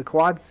guns. The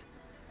quad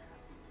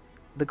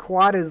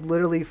is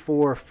literally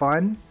for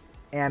fun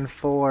and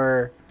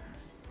for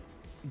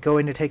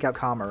going to take out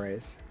comma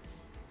rays.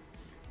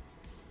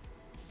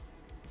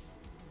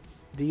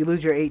 Do you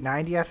lose your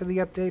 890 after the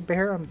update,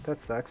 Bear? That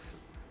sucks.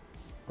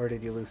 Or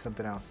did you lose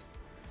something else?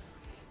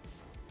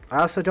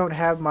 I also don't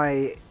have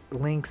my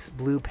Lynx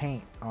blue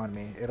paint on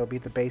me. It'll be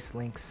the base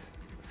Lynx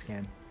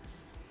skin,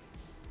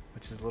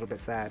 which is a little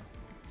bit sad.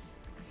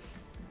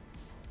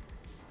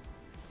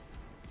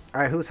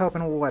 Alright, who's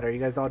helping with what? Are you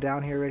guys all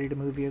down here ready to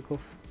move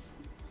vehicles?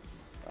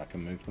 I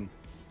can move them.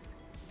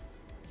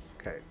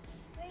 Okay.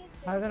 Please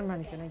visit Other us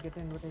man, again. can I get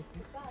an invitation?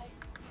 Goodbye.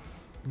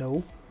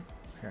 No.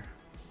 Here.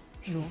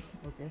 No.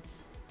 Okay.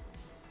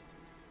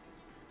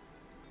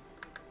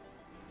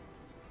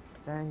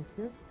 Thank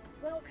you.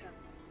 Welcome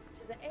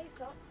to the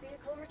ASOP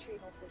vehicle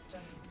retrieval system.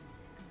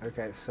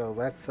 Okay, so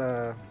let's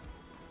I'm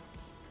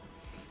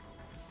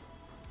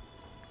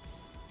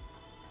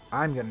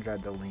gonna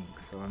drive the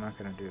Lynx, so I'm not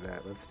gonna do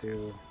that. Let's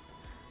do.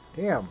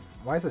 Damn,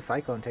 why does the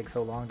Cyclone take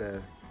so long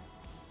to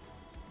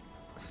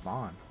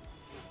spawn?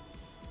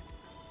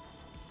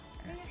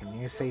 Can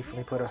you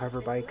safely put a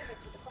hover bike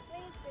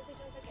Please visit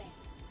us again.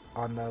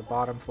 on the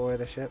bottom floor of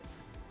the ship?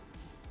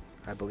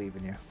 I believe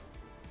in you.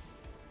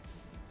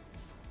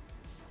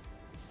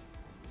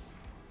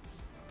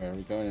 Where are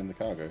we going in the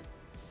cargo?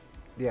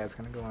 Yeah, it's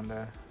gonna go on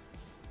the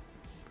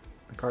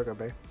cargo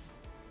bay.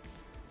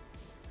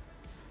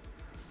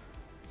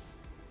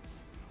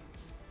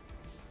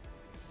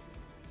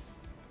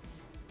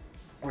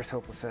 Where's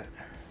Hopeless at?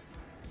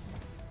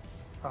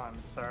 I'm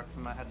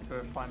Seraphim. I had to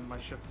go find my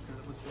ship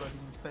because it was floating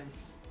in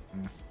space.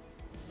 Mm.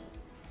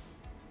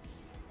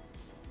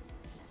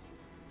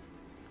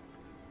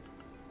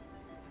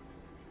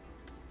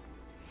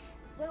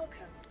 Welcome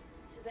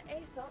to the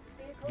ASOP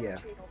vehicle Yeah,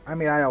 retrieval system. I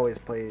mean, I always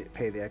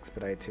pay the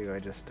expedite too. I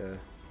just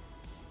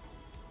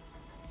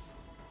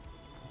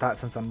thought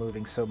since I'm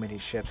moving so many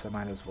ships, I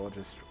might as well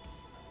just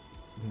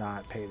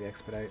not pay the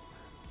expedite.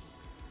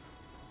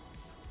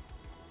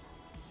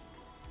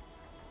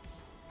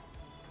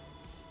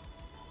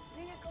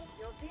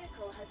 Your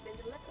vehicle has been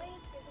delivered.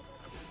 Please visit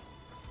us again.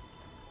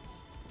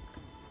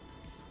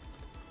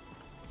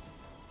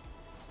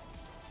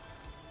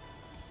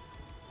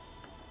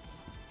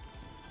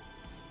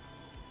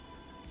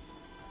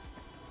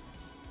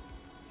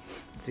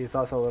 See, it's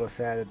also a little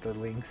sad that the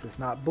Lynx is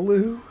not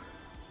blue.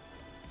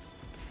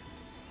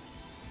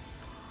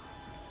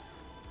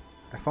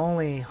 If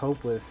only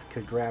Hopeless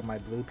could grab my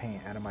blue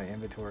paint out of my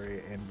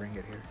inventory and bring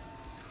it here.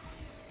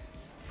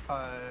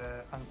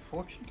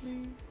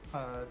 Unfortunately,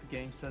 the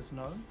game says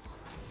no.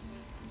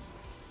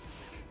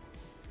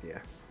 Yeah.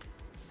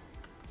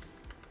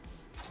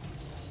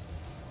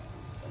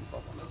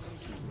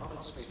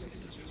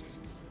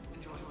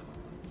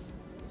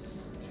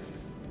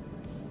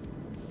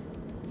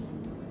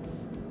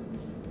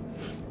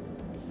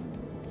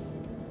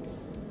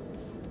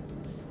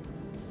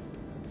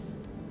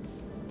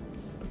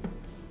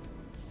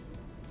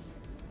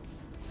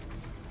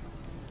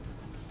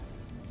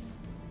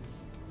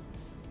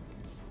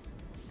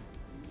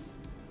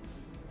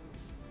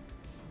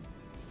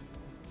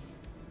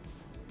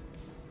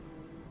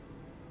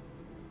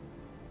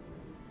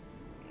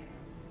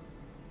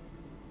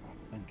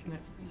 I think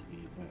it's going to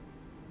be that.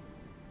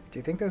 Do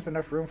you think there's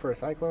enough room for a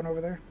Cyclone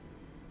over there?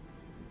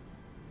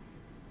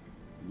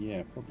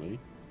 Yeah, probably.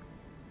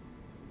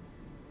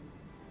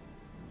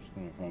 I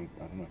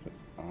don't know if its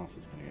arse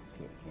is going to get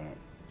clipped when it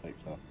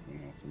takes off. We're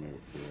going to have to move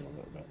it forward a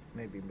little bit.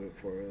 Maybe move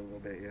forward a little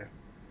bit,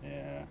 yeah.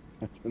 Yeah,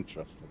 I don't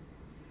trust it.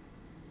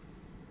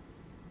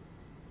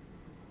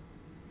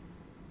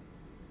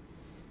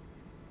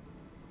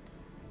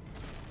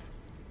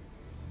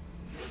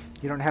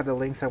 You don't have the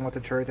Lynx on what the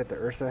turret that the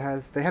Ursa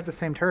has? They have the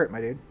same turret, my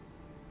dude.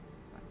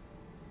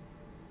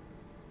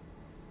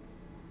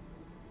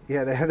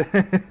 Yeah, they have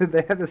the,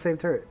 they have the same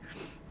turret.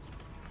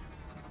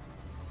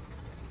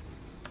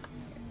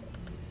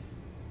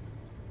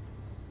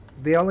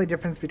 The only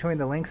difference between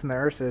the Lynx and the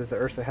Ursa is the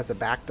Ursa has a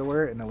back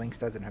door and the Lynx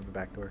doesn't have a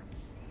back door.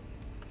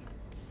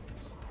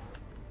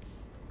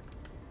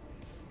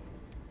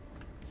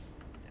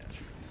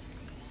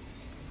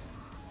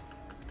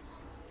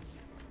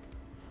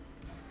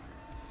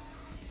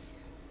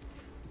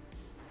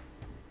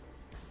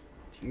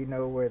 Do you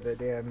know where the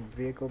damn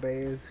vehicle bay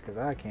is? Because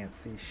I can't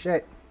see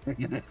shit.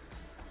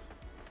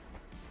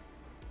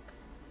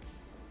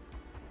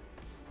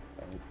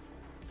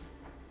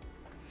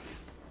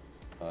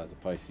 Oh, there's a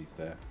Pisces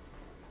there.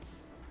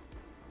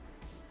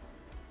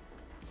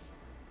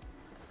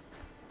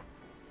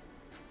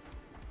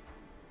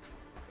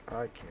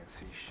 I can't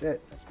see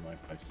shit. That's my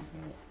Pisces,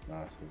 isn't it? No,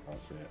 I still can't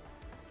see it.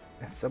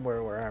 It's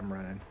somewhere where I'm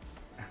running.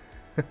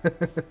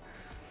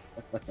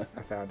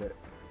 I found it.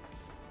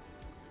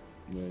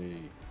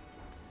 Wait.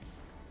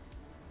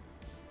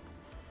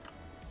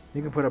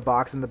 You can put a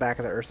box in the back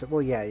of the Ursa.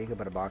 Well, yeah, you can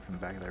put a box in the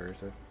back of the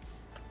Ursa,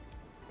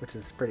 which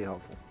is pretty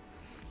helpful.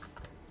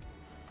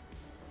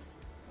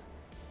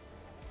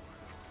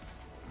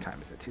 What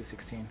time is it?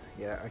 2:16.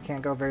 Yeah, I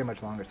can't go very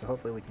much longer, so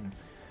hopefully we can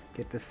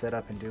get this set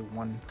up and do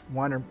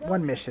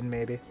one mission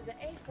maybe. To the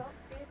ASOP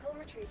vehicle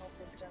retrieval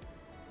system.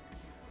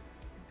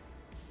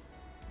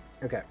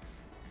 Okay.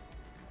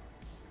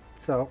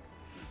 So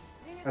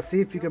let's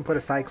see if you can put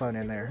a cyclone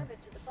in there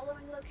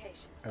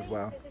as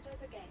well.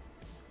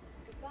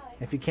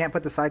 If you can't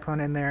put the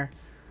cyclone in there,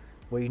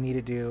 what you need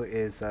to do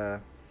is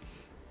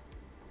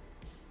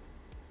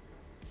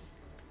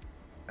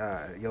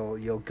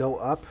you'll go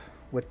up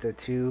with the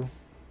two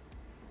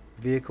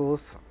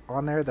vehicles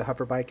on there, the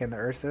hover bike and the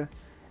Ursa,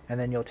 and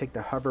then you'll take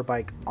the hover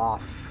bike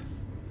off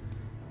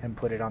and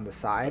put it on the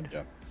side.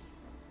 Yeah.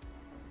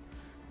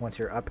 Once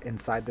you're up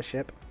inside the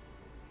ship.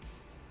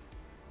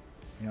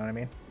 You know what I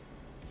mean?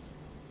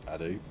 I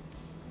do.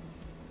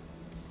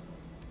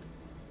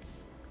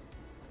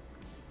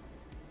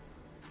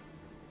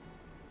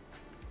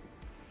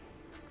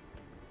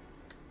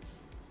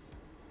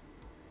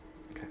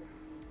 Okay.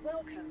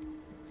 Welcome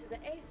to the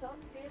ASOP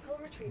vehicle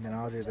retrieval And then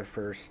I'll do system. the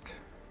first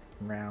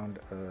round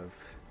of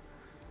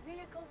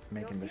Vehicles,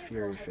 making your the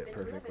Fury vehicle has fit been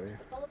delivered perfectly. to the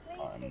follow-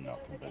 please I'm visit not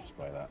us convinced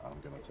again. by that. I'm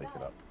going to take it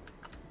Goodbye. up.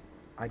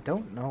 I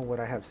don't know what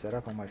I have set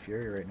up on my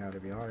Fury right now, to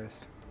be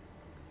honest.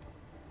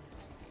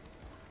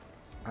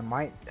 I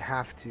might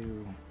have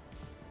to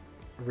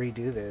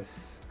redo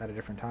this at a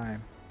different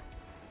time.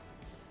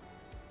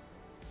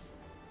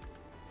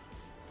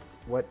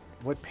 What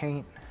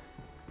paint?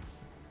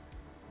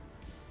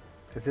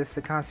 Is this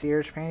the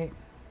concierge paint?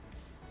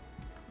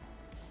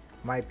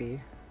 Might be.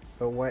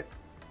 But what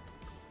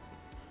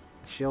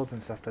shields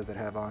and stuff does it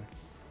have on?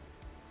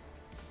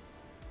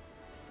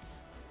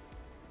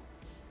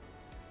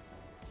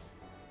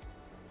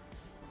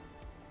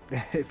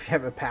 If you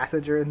have a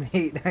passenger in the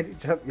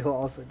 890 jump, you'll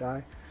also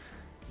die.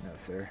 No,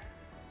 sir.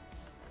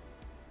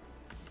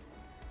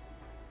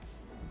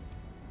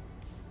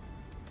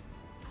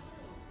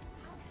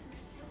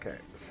 Okay,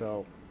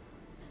 so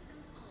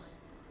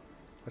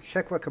let's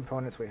check what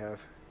components we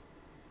have.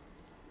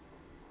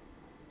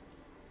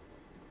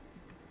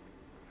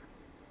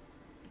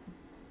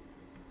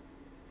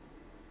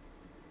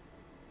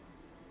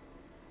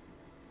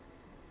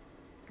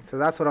 So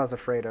that's what I was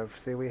afraid of.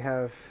 See, we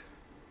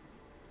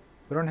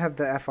don't have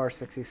the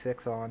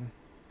FR66 on.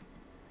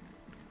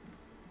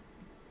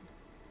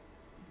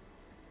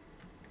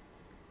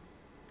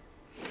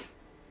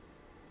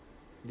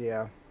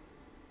 Yeah.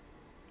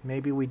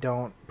 Maybe we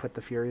don't put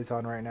the Furies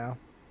on right now.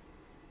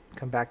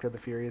 Come back to the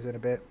Furies in a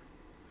bit.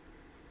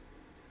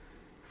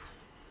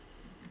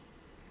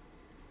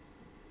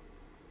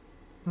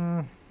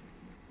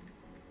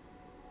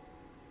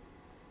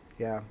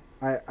 Yeah.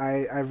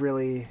 I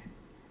really...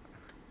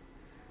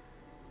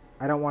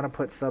 I don't want to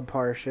put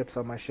subpar ships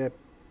on my ship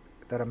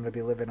that I'm going to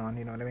be living on,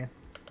 you know what I mean?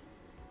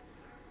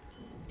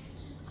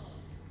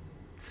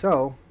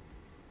 So,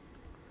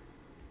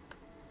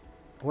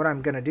 what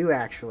I'm going to do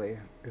actually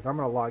is I'm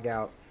going to log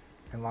out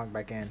and log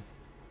back in.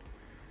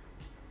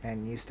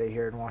 And you stay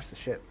here and watch the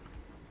ship.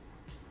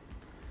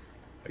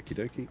 Okie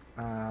dokie.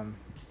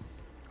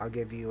 I'll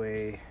give you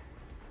a...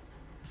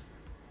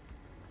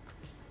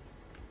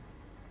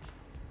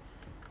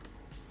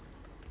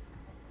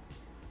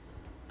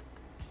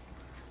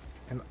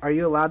 And are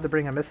you allowed to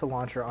bring a missile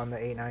launcher on the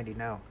 890?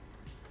 No.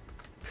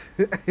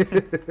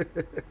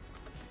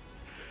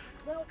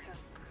 Welcome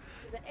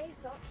to the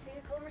ASOP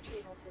vehicle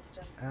retrieval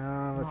system.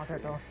 Let's see.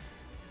 Not at all.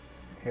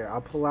 Here,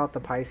 I'll pull out the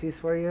Pisces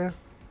for you.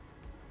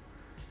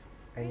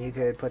 And you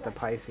could put the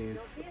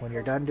Pisces... When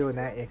you're done doing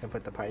that, you can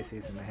put the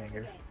Pisces in the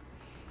hangar.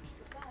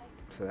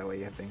 So that way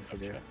you have things to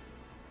do. Gotcha.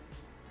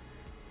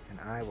 And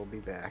I will be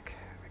back.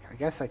 I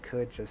guess I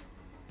could just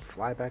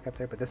fly back up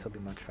there, but this will be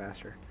much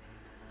faster.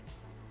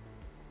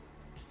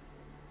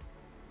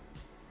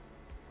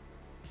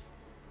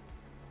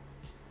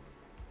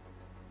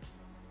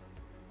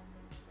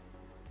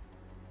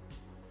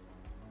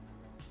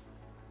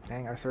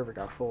 Dang, our server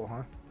got full,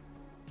 huh?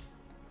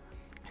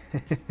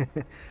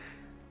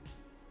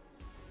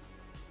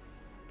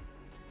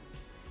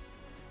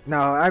 No,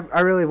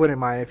 I really wouldn't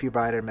mind if you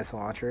brought a missile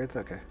launcher. It's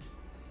okay.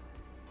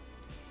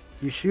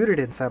 You shoot it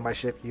inside my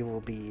ship, you will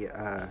be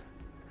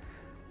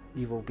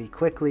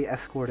quickly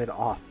escorted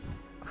off.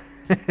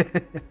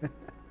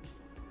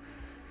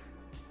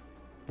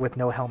 With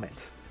no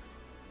helmet.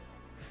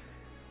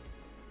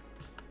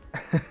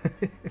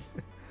 That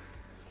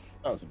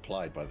was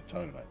implied by the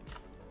tone of it.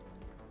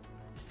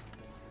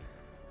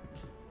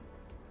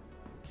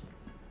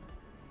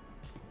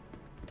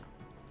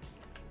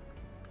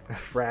 A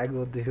frag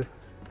will do.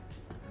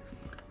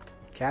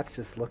 Cat's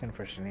just looking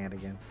for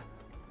shenanigans.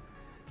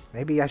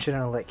 Maybe I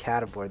shouldn't have let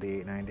Cat aboard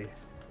the 890.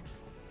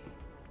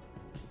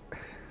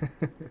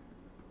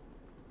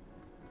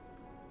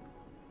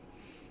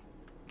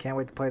 Can't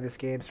wait to play this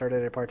game.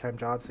 Started a part-time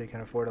job so you can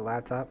afford a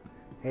laptop.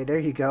 Hey, there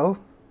you go.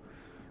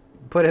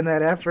 Put in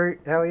that effort.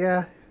 Hell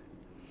yeah.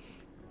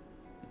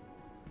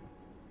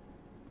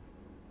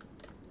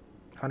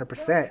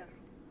 100%. Welcome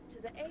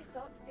to the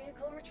ASOP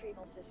vehicle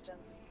retrieval system.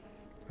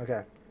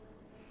 Okay.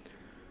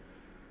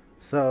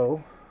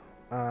 So,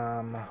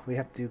 we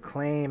have to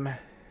claim a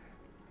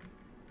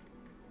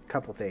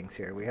couple things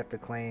here. We have to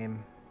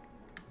claim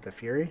the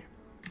Fury.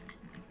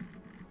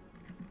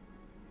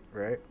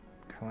 Right?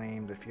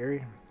 Claim the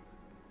Fury.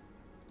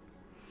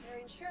 Your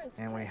insurance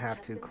And we claim have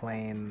has to been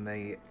claim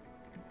the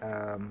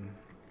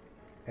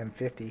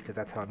M50 because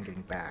that's how I'm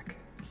getting back.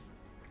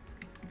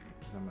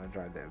 I'm going to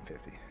drive the M50.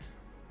 sent.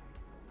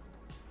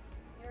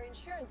 Your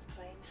insurance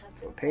claim has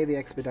been We'll pay the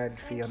sent. expedited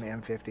fee on the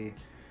M50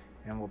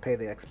 and we'll pay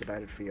the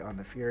expedited fee on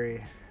the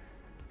Fury.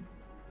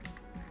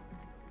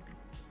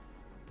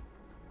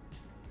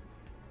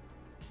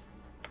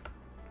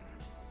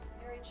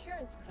 Your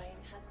insurance claim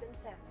has been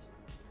sent.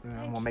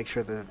 And we'll make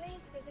sure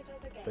Please visit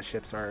us again. the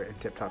ships are in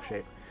tip-top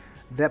shape.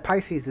 That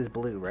Pisces is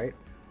blue, right?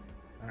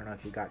 I don't know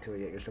if you got to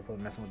it yet. You're still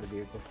probably messing with the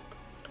vehicles.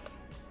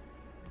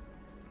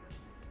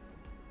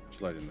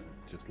 Just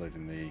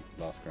loading the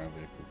last ground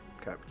vehicle.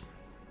 Okay.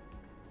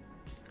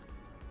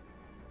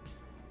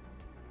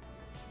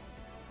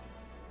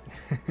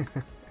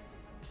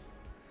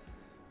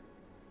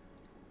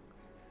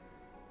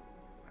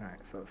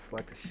 Alright, so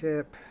select the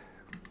ship.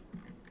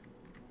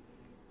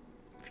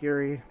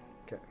 Fury.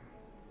 Okay.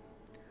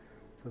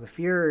 So the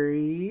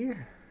Fury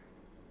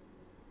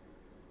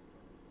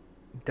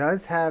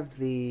does have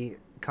the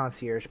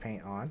concierge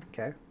paint on.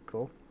 Okay,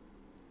 cool.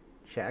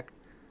 Check.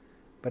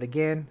 But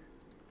again,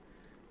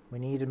 we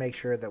need to make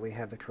sure that we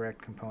have the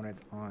correct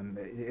components on.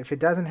 If it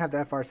doesn't have the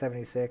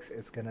FR76,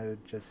 it's going to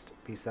just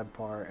be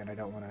subpar, and I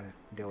don't want to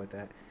deal with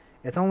that.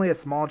 It's only a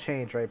small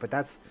change, right? But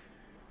that's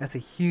a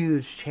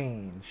huge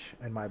change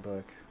in my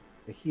book.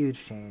 A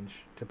huge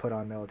change to put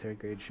on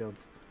military-grade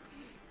shields.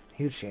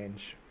 Huge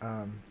change.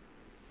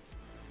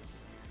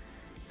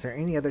 Is there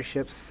any other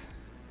ships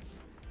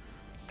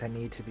that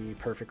need to be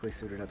perfectly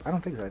suited up? I don't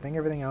think so. I think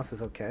everything else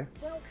is okay.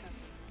 Welcome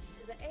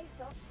to the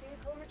ASOP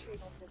vehicle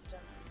retrieval system.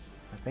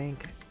 I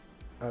think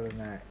other than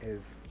that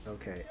is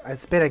okay.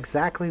 It's been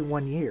exactly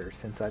 1 year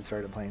since I've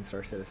started playing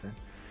Star Citizen.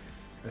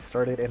 I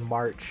started in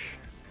March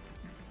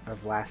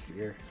of last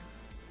year.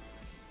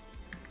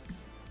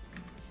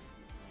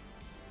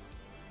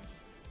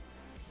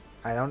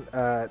 I don't,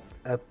 the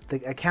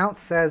account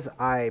says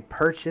I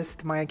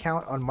purchased my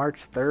account on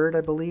March 3rd,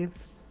 I believe.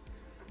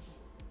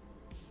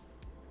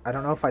 I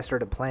don't know if I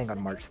started playing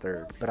on March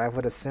 3rd, but I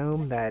would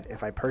assume that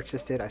if I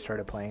purchased it, I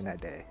started playing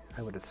that day.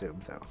 I would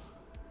assume so.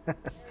 Your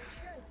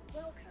insurance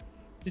welcome.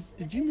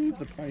 Did you move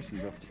the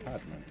prices off the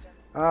pad,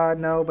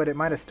 man? No, but it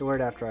might have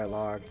stored after I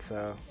logged,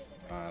 so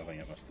I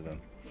think it must have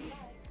done.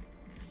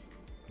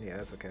 yeah,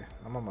 that's okay.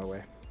 I'm on my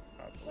way.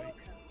 Probably. Welcome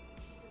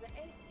to the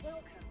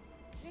welcome.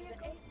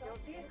 Your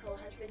vehicle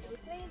has been.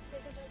 Please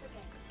visit us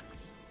again.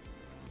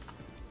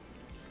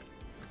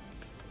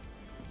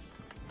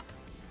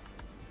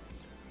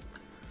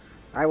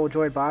 I will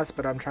join boss,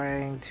 but I'm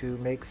trying to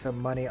make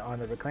some money on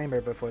the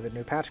Reclaimer before the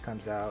new patch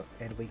comes out,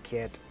 and we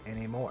can't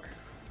anymore.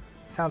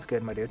 Sounds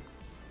good, my dude.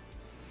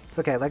 It's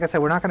okay. Like I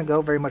said, we're not going to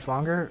go very much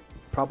longer.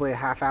 Probably a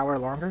half hour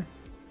longer.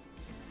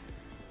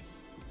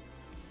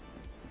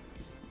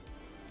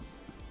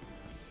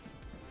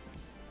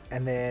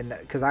 And then,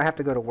 because I have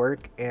to go to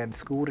work and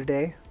school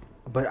today,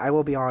 but I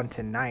will be on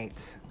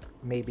tonight,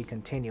 maybe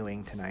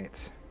continuing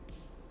tonight.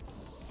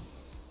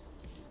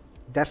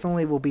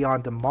 Definitely will be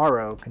on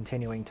tomorrow,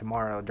 continuing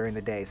tomorrow during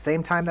the day.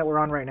 Same time that we're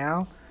on right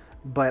now,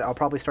 but I'll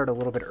probably start a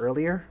little bit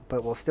earlier,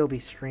 but we'll still be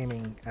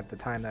streaming at the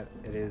time that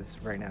it is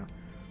right now.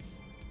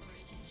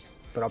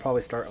 But I'll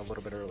probably start a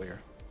little bit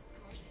earlier.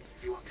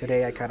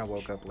 Today I kind of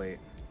woke up late,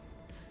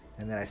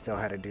 and then I still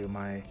had to do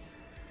my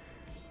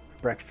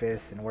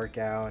breakfast and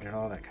workout and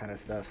all that kind of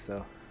stuff,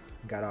 so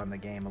got on the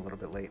game a little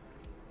bit late.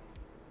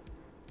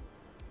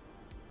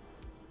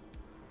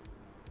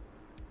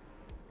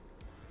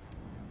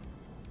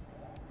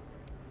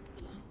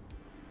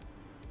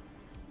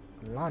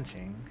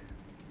 Launching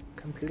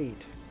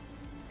complete.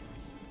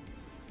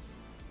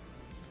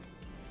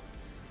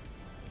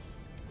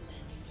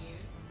 Landing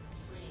gear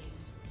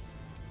raised.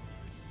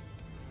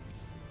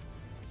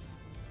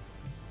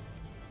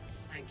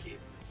 Thank you.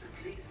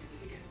 Please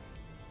visit again.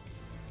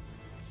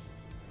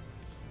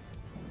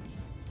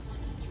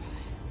 Quantum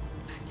drive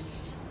activated.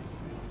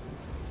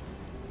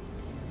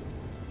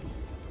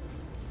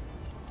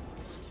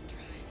 Quantum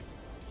drive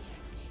deactivated.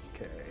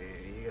 Okay,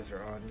 you guys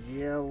are on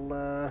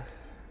yellow.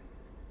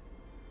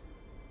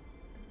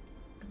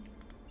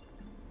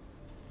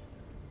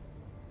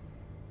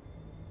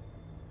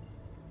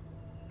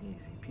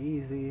 Easy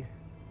peasy.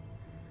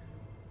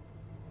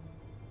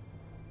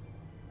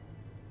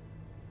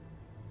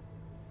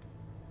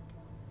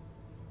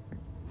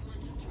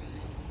 Quantum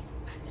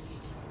drive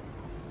activated.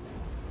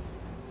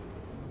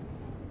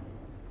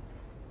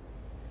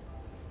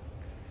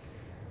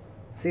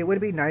 See, it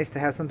would be nice to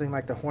have something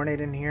like the Hornet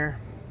in here.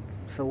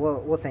 So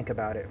we'll think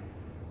about it.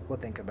 We'll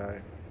think about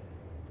it.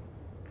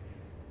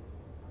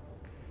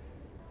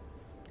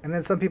 And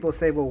then some people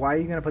say, well, why are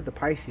you going to put the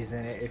Pisces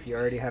in it if you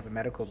already have a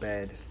medical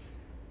bed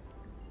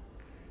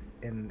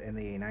in the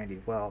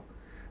 890? Well,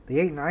 the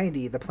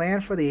 890, the plan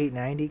for the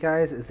 890,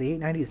 guys, is the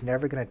 890 is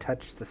never going to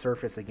touch the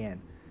surface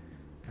again.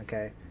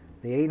 Okay?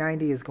 The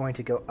 890 is going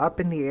to go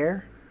up in the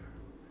air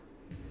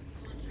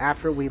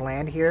after we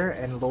land here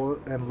and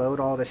load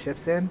all the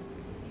ships in.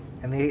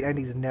 And the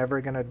 890 is never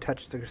going to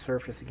touch the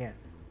surface again.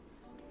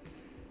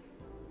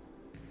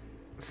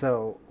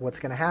 So what's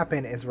going to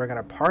happen is we're going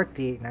to park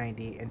the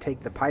 890 and take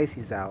the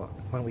Pisces out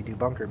when we do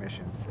bunker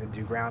missions and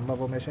do ground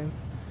level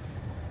missions.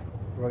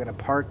 We're going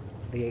to park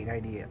the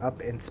 890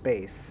 up in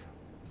space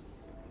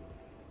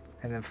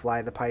and then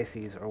fly the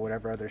Pisces or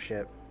whatever other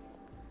ship.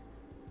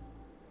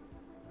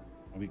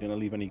 Are we going to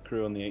leave any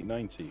crew on the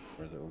 890,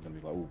 or is it all going to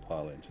be like all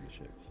pile into the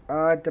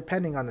ships?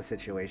 Depending on the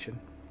situation.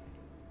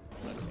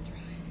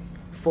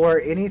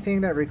 For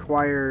anything that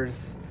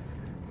requires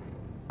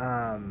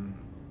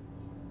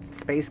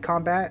space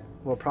combat,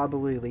 we'll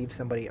probably leave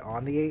somebody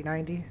on the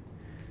 890.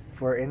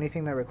 For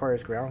anything that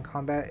requires ground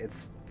combat,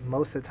 it's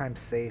most of the time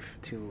safe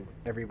to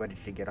everybody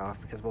to get off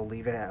because we'll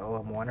leave it at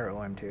OM1 or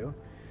OM2,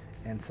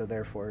 and so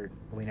therefore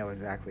we know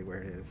exactly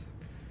where it is.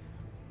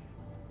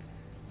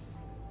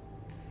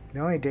 The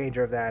only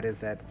danger of that is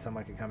that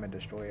someone could come and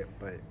destroy it,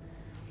 but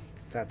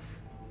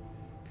that's,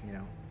 you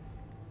know.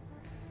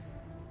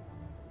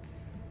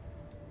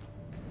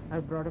 I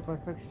brought a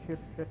perfect ship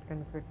that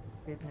can fit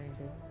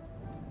 890.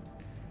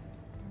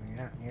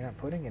 You're not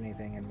putting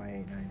anything in my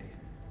 890.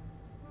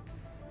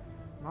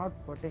 Not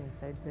putting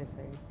side by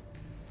side.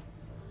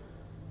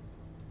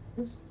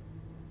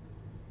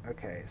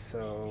 Okay,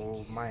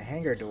 so my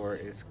hangar door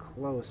is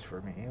closed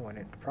for me when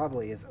it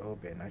probably is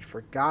open. I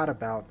forgot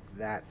about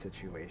that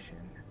situation.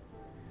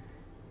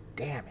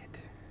 Damn it.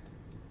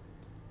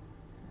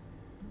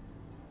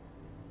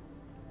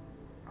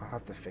 I'll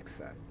have to fix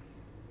that.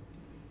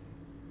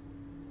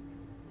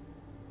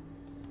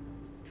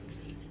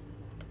 Complete.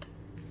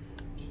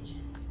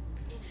 Engines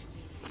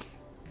inactive.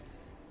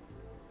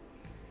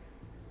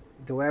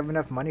 Do I have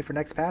enough money for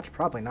next patch?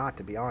 Probably not,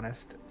 to be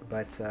honest.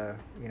 But,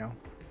 you know,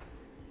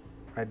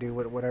 I do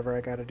whatever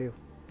I gotta do.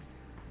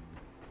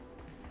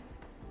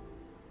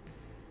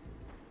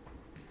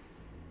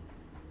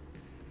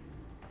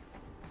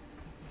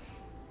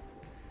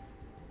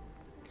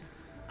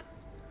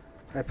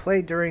 I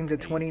played during the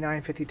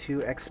 2952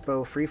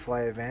 Expo Free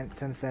Fly event.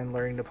 Since then,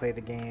 learning to play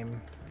the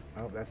game.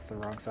 Oh, that's the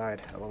wrong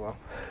side. LOL.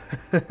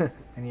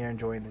 And you're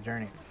enjoying the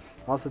journey.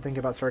 Also think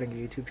about starting a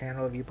YouTube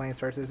channel if you playing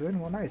Star Citizen.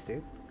 Well, nice,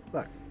 dude.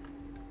 Look.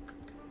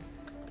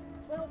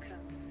 Welcome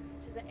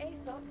to the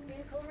ASOC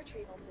Vehicle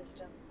Retrieval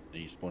System. Are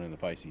you spawning the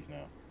Pisces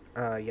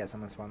now? Yes, I'm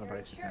gonna spawn the Your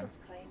Pisces now. insurance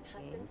claim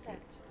has been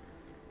sent.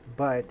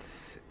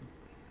 But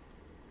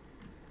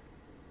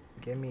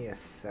give me a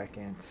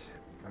second.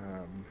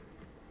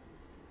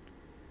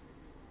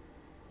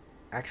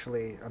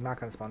 Actually, I'm not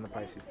gonna spawn the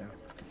Pisces now.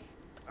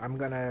 I'm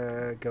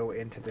gonna go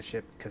into the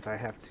ship because I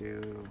have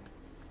to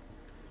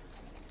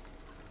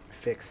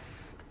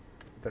fix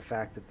the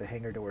fact that the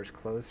hangar door is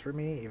closed for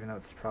me, even though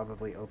it's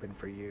probably open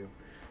for you.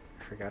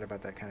 I forgot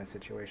about that kind of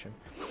situation.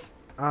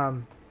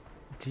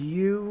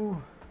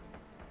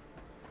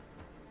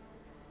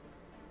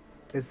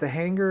 Is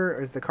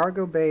the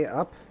cargo bay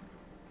up?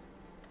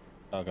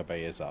 Cargo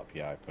bay is up,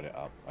 yeah, I put it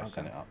up. I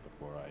sent Okay. it up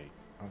before I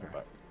went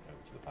back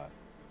over to the pad.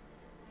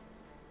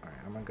 Alright,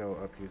 I'm gonna go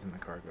up using the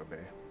cargo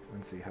bay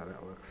and see how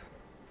that looks.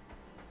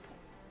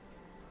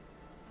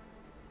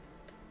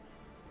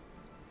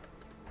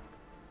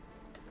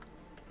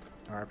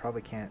 Or I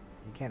probably can't,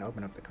 you can't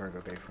open up the cargo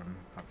bay from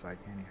outside,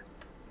 can you?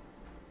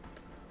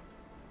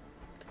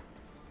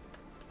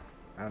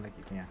 I don't think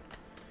you can.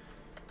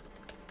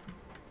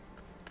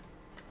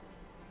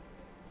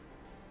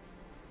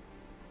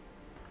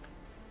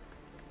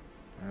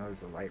 I know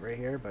there's a light right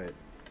here, but it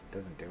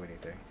doesn't do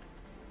anything.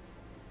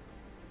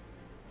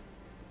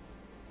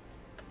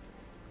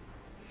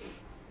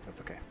 That's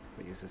okay.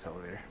 We'll use this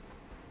elevator.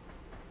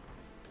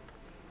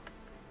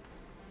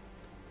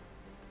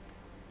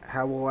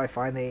 How will I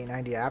find the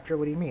 890 after?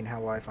 What do you mean, how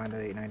will I find the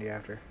 890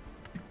 after?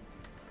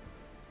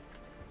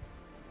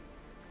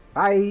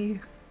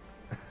 Bye!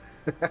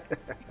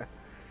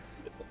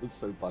 It was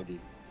so buggy.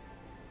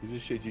 He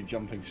just showed you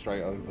jumping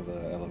straight over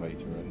the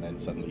elevator and then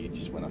suddenly you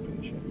just went up in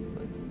the ship.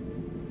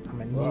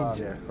 I'm a Ah,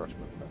 ninja. crushed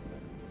my phone there.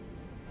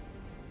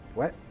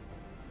 What?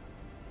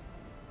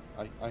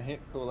 I hit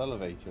call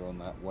elevator on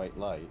that white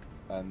light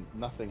and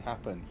nothing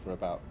happened for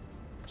about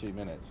 2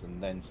 minutes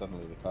and then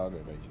suddenly the cargo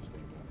bay just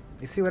came down.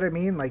 You see what I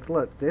mean? Like,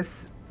 look,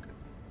 this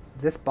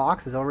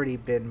box has already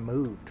been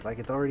moved. Like,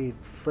 it's already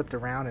flipped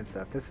around and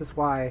stuff. This is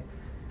why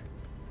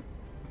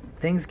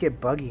things get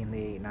buggy in the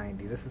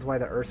 890. This is why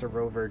the Ursa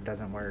rover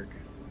doesn't work.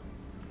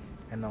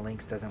 And the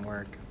Lynx doesn't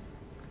work.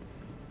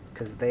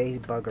 Because they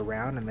bug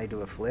around and they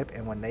do a flip.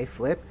 And when they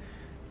flip,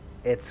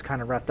 it's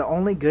kind of rough. The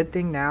only good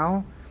thing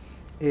now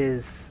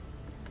is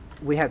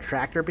we have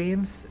tractor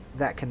beams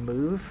that can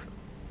move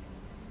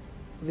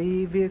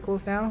the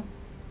vehicles now,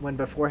 when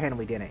beforehand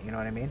we didn't. You know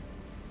what I mean?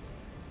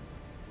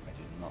 I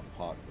did not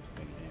park this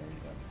thing here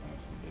either.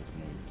 It's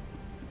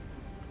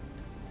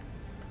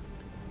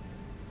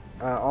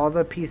moved. All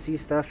the PC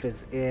stuff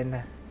is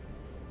in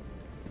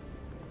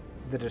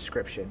the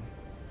description.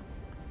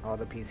 All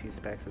the PC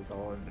specs is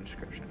all in the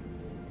description.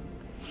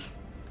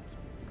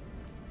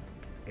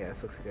 Yeah,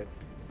 this looks good.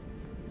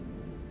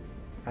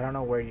 I don't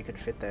know where you could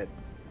fit that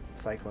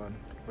Cyclone.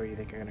 Where you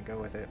think you're gonna go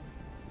with it?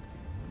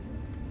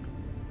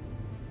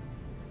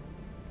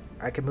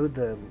 I can move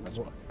the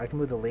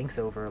links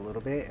over a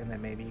little bit, and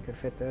then maybe you could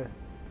fit the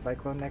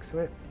Cyclone next to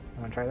it.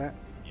 You wanna try that?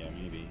 Yeah,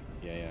 maybe.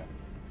 Yeah.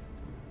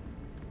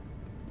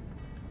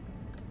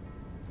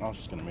 I was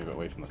just going to move it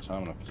away from the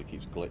terminal because it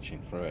keeps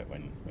glitching through it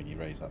when you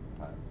raise up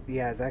the pan.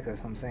 Yeah, exactly.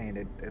 That's what I'm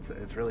saying.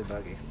 It's really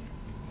buggy.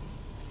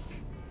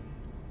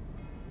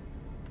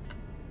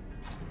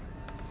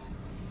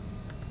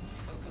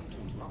 Welcome to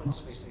Robin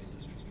Space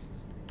Industries.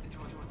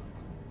 Enjoy.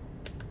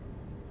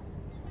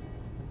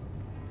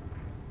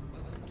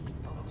 Welcome to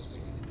Robin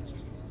Space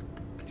Industries.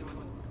 Enjoy.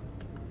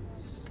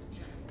 System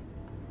check.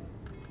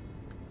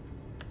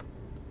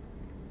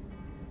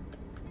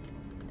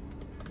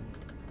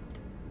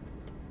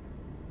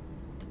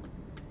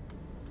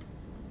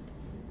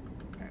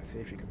 See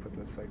if you can put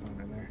the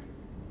Cyclone in there.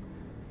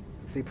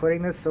 See,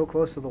 putting this so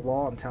close to the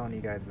wall, I'm telling you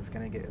guys, it's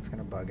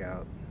gonna bug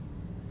out.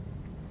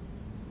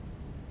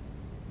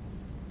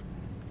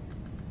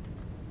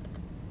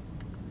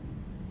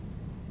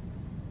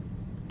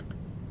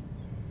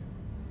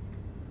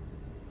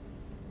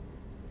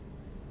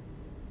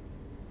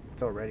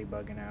 It's already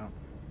bugging out.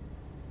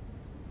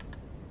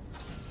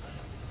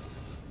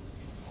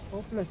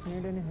 Hopeless,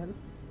 need any help?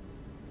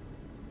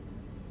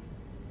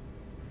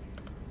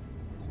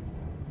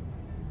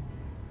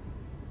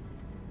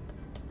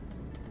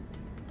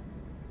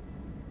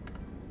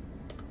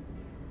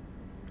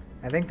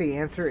 I think the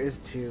answer is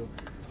to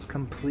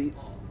completely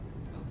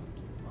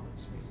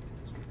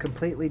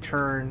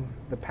turn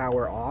the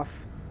power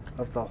off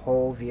of the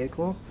whole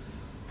vehicle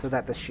so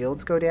that the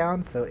shields go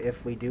down, so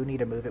if we do need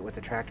to move it with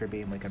the tractor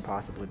beam, we can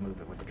possibly move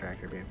it with the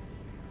tractor beam.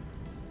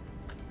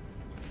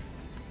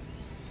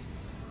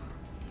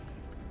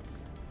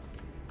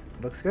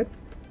 Looks good?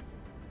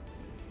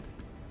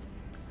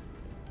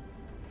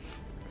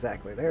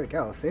 Exactly, there we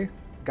go, see?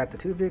 Got the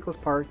two vehicles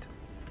parked,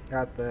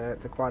 got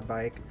the quad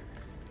bike,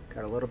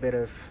 got a little bit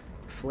of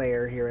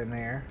flare here and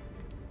there.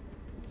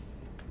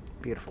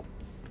 Beautiful.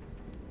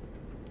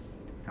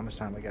 How much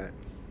time we got?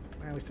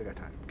 Well, we still got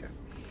time. Okay.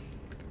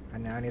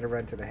 And now I need to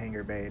run to the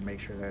hangar bay and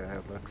make sure that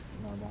that looks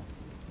normal.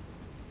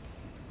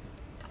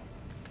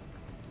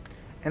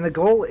 And the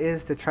goal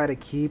is to try to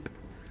keep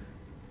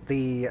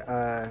the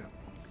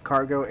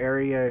cargo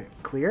area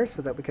clear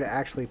so that we could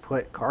actually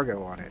put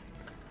cargo on it.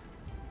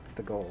 That's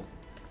the goal.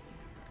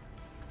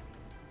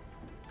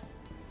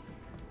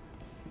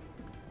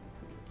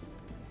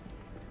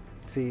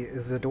 See,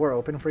 is the door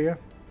open for you?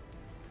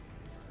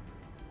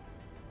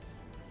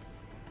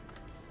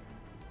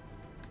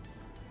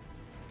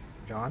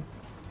 John?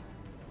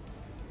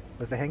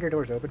 Was the hangar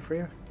doors open for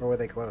you, or were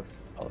they closed?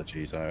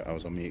 Apologies, I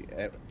was on mute.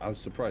 I was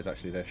surprised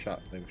actually, they're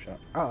shut. They were shut.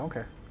 Oh,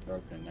 okay. They're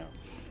opening now.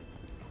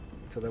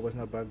 So there was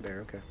no bug there,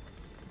 okay.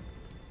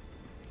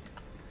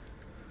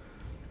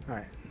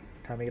 Alright,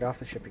 time to get off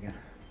the ship again.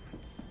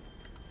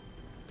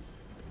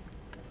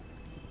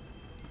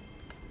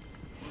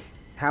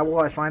 How will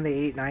I find the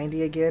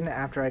 890 again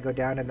after I go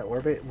down in the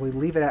orbit? We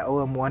leave it at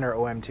OM1 or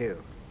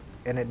OM2,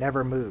 and it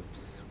never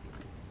moves.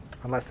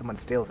 Unless someone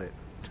steals it.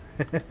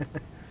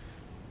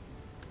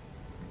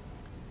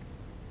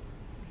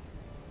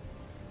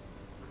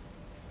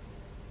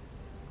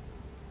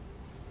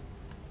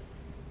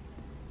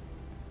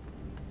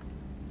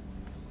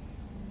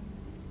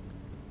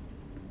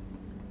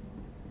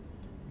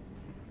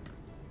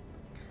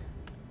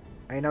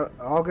 I know,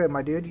 all good,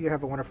 my dude. You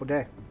have a wonderful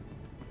day.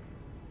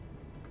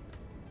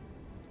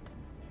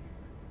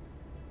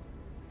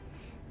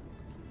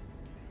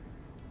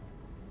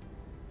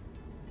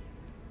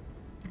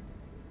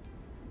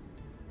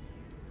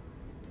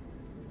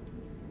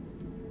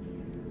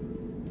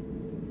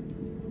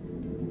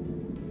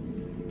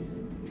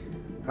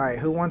 Alright,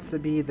 who wants to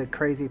be the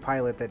crazy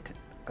pilot that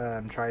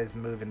tries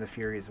moving the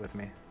Furies with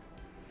me?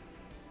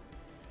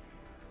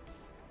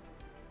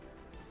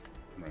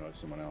 I'm gonna let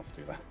someone else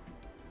do that.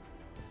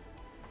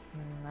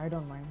 I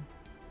don't mind.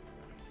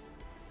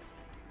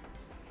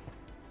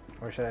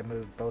 Or should I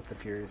move both the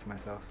Furies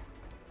myself?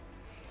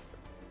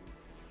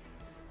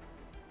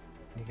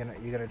 You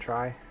gonna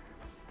try,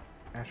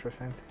 Astro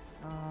Synth?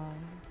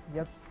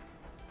 Yep.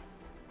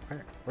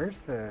 Where's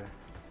the...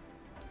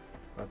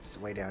 Well, it's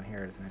way down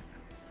here, isn't it?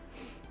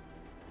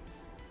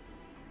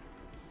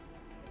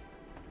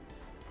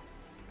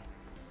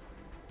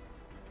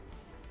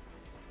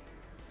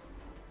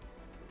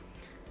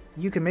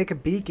 You can make a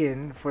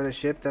beacon for the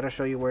ship that'll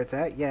show you where it's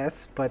at,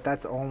 yes, but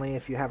that's only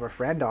if you have a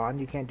friend on.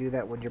 You can't do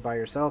that when you're by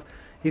yourself.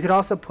 You could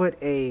also put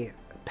a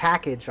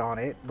package on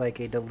it, like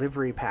a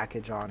delivery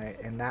package on it,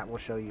 and that will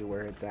show you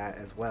where it's at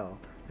as well.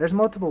 There's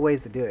multiple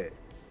ways to do it.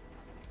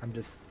 I'm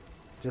just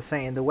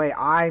saying the way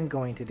I'm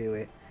going to do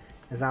it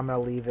is I'm going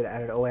to leave it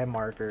at an OM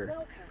marker,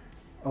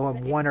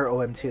 OM1 or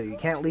OM2. You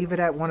can't leave it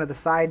at one of the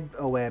side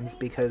OMs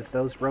because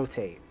those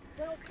rotate.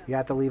 You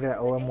have to leave it at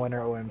OM1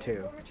 or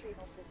OM2.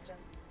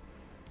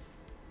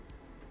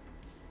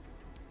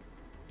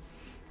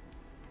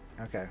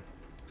 Okay,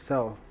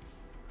 so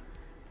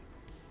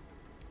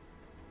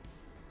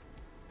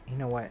you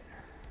know what?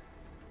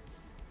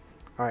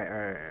 All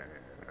right.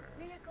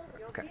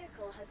 Okay.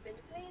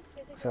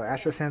 So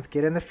AstroSense,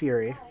 get in the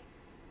Fury.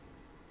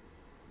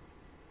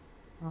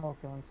 Oh,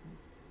 okay, one second.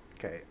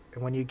 Okay,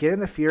 and when you get in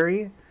the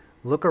Fury,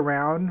 look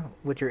around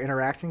with your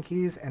interaction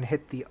keys and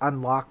hit the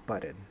unlock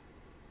button.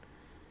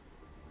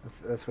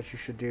 That's what you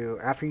should do.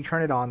 After you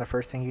turn it on, the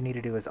first thing you need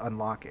to do is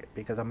unlock it,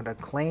 because I'm going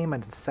to claim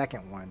a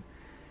second one.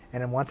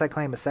 And then once I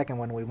claim a second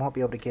one, we won't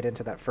be able to get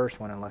into that first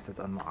one unless it's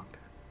unlocked.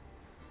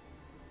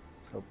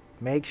 So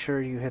make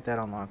sure you hit that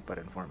unlock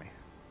button for me.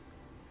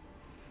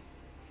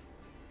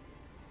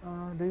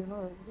 Do you know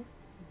where is it?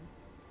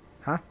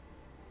 Huh?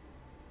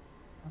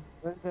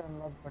 Where's the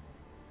unlock button?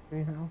 Do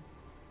you know?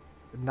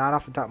 Not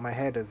off the top of my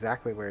head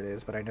exactly where it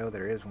is, but I know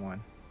there is one.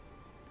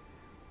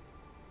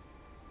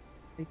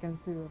 You can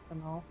see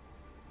weapon off.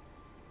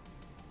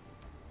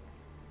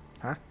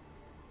 Huh?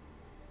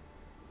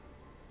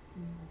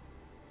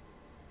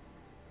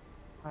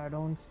 I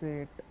don't see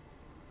it.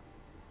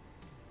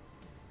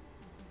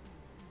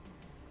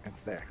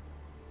 It's there.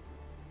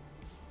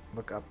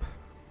 Look up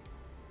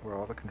where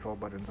all the control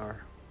buttons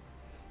are.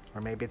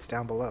 Or maybe it's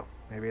down below.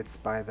 Maybe it's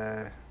by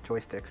the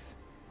joysticks.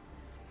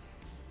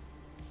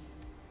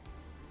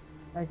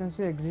 I can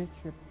see exit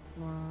ship.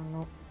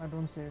 No, I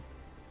don't see it.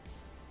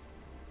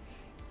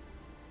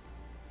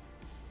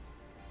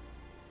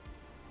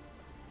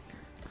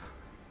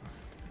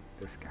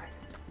 This guy.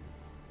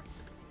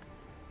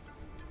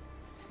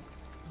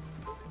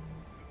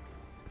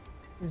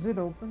 Is it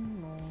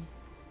open? No.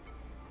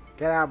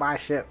 Get out of my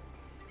ship.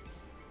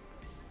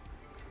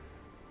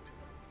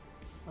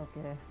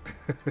 Okay.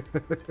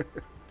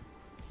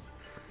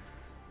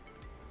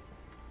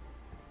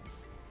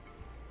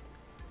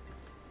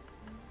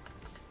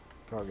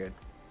 It's all good.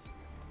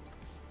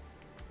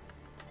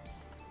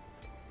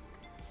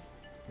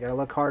 You gotta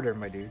look harder,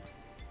 my dude.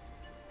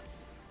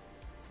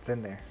 It's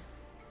in there.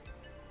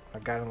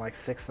 I've gotten like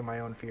 6 of my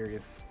own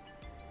Furious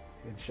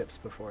in ships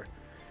before.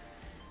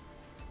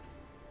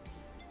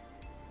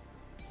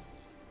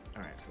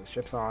 Alright, so the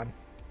ship's on,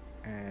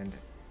 and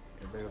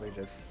you literally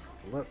just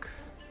look.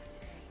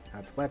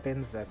 That's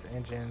weapons, that's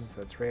engines,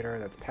 that's radar,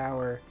 that's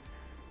power,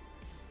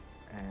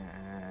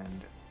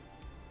 and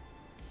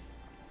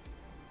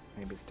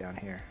maybe it's down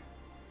here.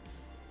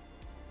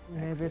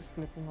 Maybe Exit. it's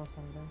clicking or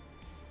something.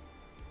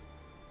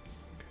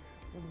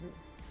 Could be.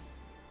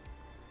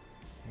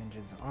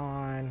 Engines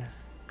on,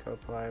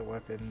 co-apply,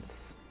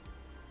 weapons,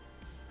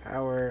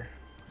 power,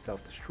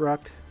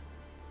 self-destruct.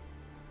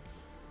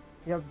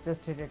 Yep,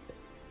 just hit it.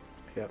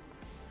 Yep.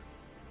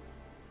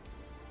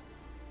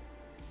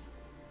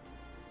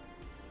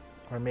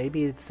 Or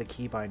maybe it's the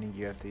key binding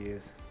you have to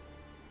use.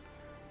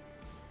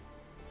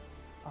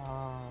 Then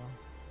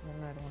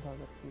I don't have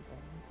the key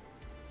button.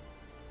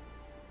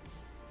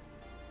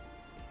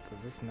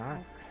 Does this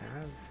not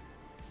have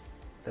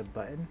the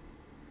button?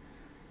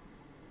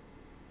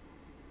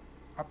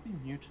 I've been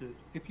muted.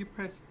 If you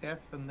press F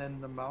and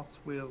then the mouse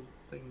wheel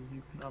thing,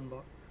 you can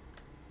unlock.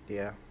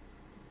 Yeah.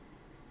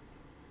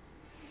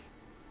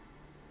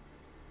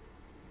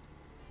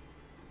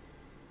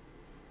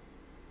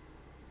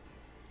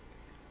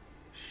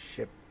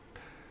 Ship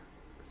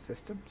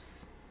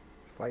systems?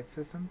 Flight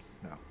systems?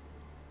 No.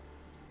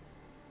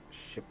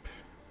 Ship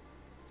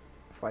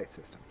flight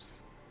systems.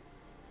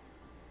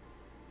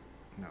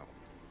 No.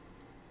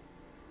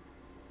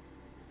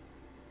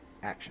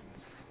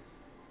 Actions.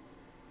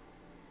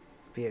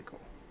 Vehicle.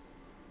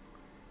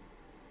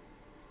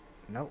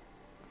 Nope.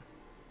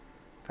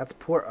 That's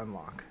port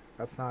unlock.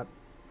 That's not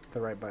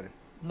the right button.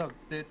 No,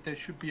 there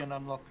should be an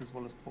unlock as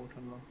well as port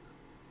unlock.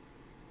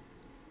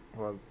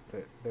 Well,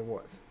 there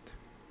wasn't.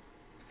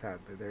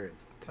 Sadly, there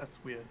isn't. That's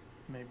weird.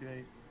 Maybe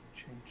they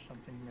changed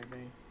something.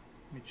 Maybe.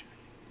 Let me check.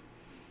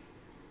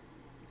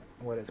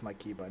 What is my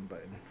key button?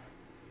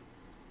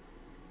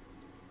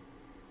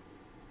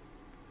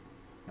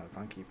 No, it's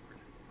on keyboard.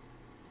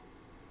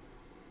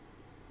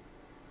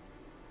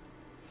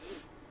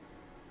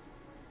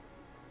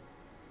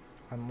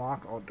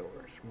 Unlock all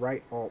doors.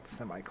 Right alt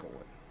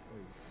semicolon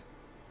is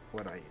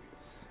what I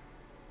use.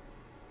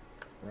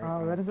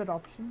 Right Where alt. is that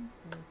option?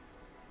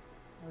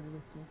 Where did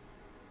I see?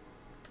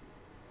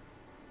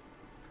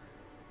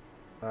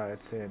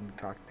 It's in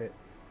cockpit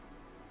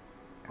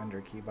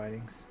under key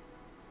bindings.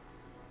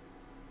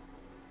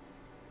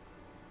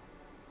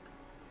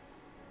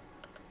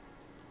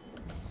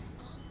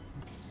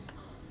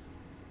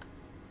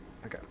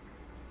 Okay.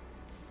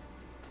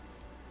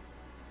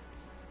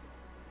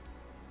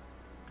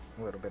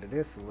 A little bit of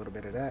this, a little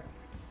bit of that.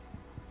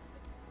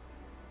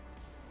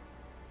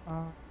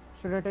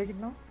 Should I take it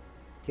now?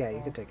 Yeah,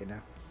 you can take it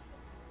now.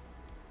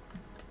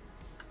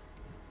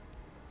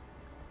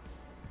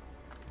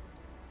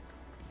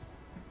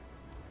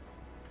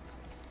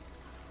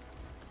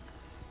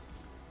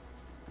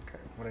 Okay,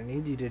 what I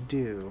need you to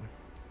do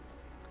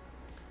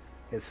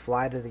is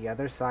fly to the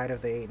other side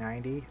of the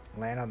 890,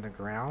 land on the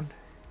ground,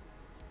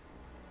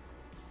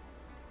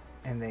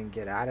 and then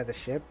get out of the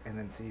ship, and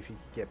then see if you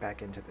can get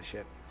back into the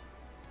ship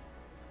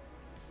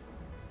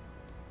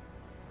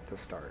to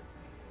start.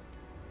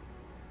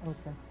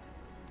 Okay.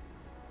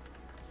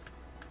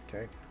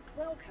 Okay.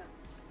 Welcome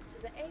to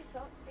the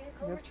ASOC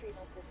Vehicle Yep.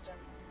 Retrieval System.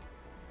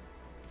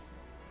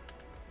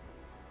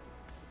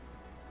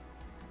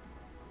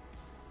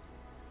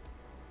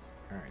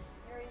 All right.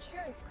 Your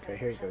insurance Okay, claim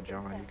here you go, has been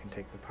John. You sent. can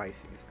take the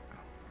Pisces now.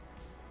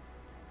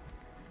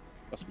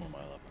 That's more my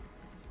level.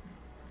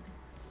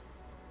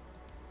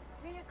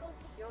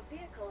 Vehicles. Your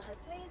vehicle has.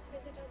 Please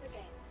visit us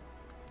again.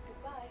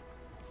 Goodbye.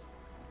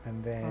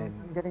 And then,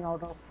 I'm getting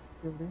out of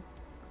building.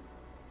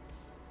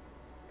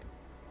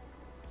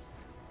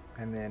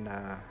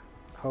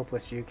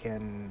 Hopeless, you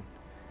can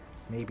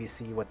maybe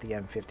see what the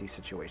M50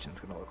 situation is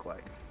going to look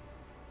like.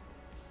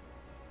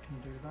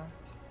 Can do that.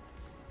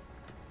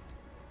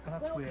 And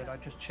that's Welcome weird, I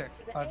just checked.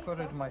 to the I've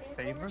got it in my ASOC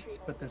vehicle favorites,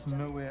 retrieval but there's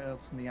system. nowhere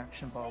else in the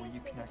action bar where Please you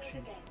can visit us actually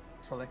again.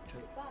 select it.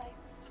 Goodbye.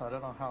 So I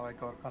don't know how I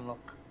got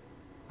unlock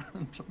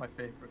to my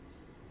favorites.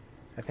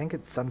 I think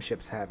some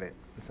ships have it,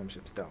 and some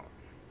ships don't.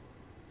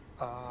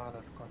 Ah,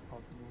 that's quite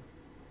possible.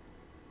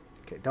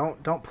 Okay,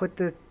 don't put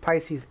the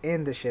Pisces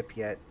in the ship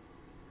yet,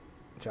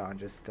 John.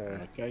 Just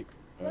Okay.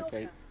 Welcome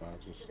Okay. I'll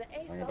to just the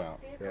hang ASOC about.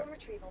 Vehicle Yeah.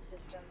 Retrieval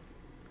System.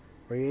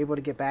 were you able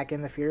to get back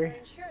in the Your Fury?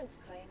 insurance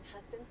claim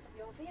has been.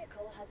 Your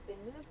vehicle has been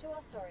moved to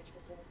our storage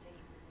facility.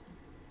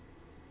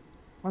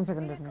 1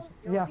 second, let me. Vehicles,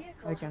 your Yeah,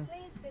 vehicle I can.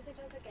 Please visit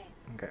us again.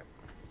 Okay.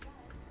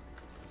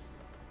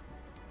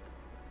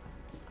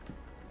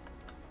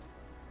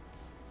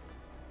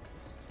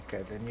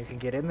 Okay, then you can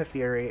get in the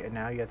Fury, and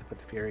now you have to put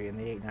the Fury in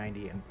the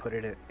 890 and put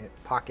it in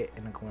pocket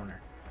in the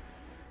corner.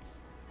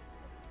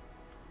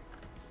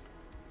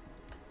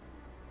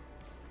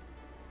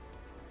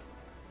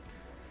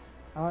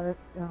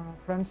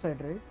 Front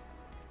side, right?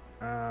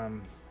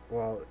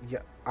 Well, yeah,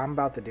 I'm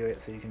about to do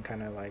it, so you can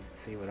kind of like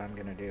see what I'm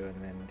gonna do,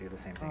 and then do the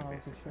same thing, Okay,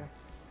 basically. sure.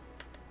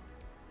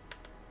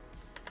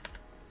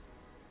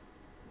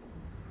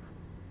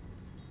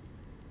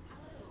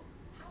 Hello,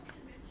 how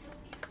can Miss help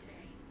you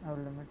today? I will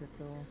limit it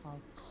to half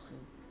speed.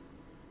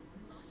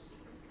 Launch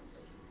sequence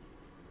complete.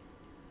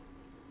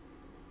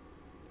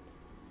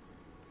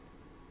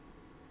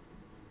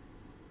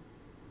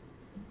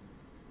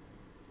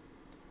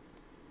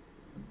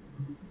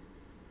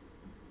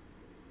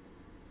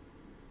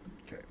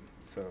 Okay,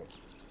 so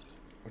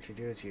what you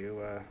do is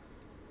you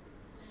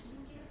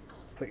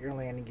put your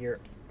landing gear.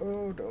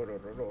 Oh,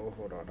 no,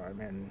 hold on. I'm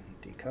in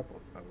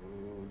decoupled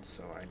mode,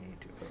 so I need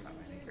to put my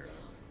landing gear up.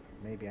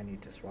 Maybe I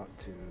need to swap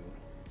to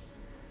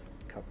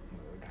coupled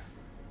mode.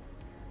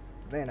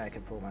 Then I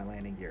can pull my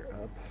landing gear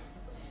up.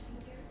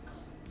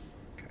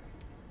 Okay,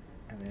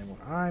 and then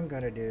what I'm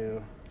gonna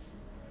do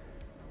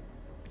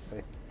is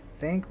I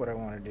think what I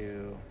want to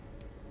do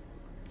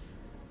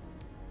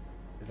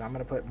is I'm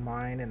gonna put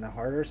mine in the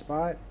harder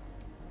spot,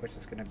 which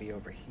is gonna be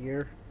over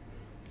here.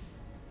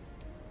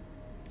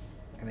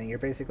 And then you're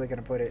basically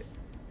going to put it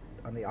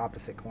on the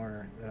opposite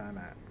corner that I'm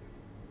at.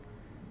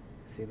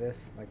 See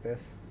this? Like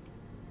this?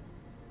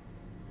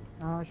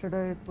 Should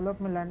I pull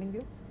up my landing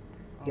gear?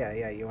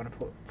 Yeah, you want to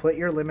put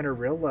your limiter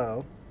real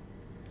low.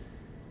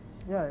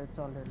 Yeah, it's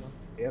already low.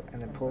 Yep,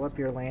 and then pull up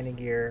your landing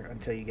gear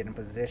until you get in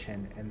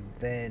position, and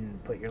then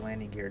put your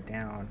landing gear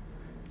down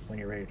when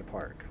you're ready to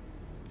park.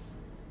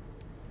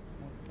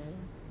 Okay.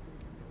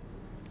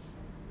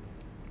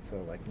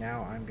 So like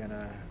now I'm going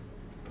to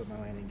put my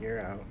landing gear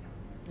out.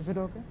 Is it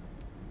okay?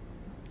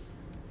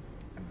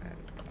 And then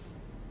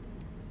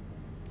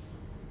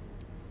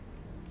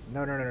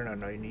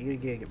no, you need to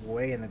get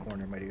way in the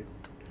corner, my dude.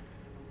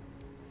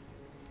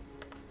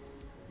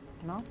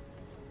 No?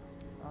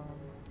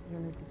 You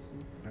need to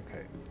see.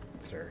 Okay,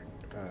 sir.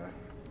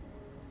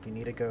 You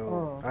need to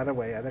go other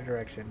way, other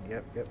direction.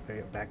 Yep, there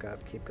you go. Back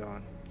up, keep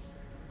going.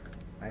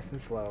 Nice and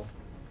slow.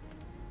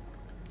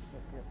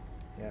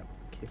 Yep,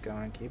 keep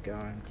going.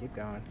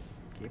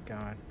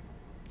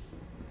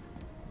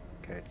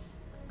 Okay.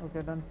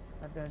 Okay, done.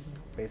 Okay.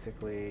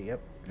 Basically, yep.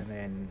 And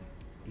then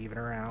even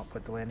her out,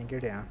 put the landing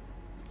gear down.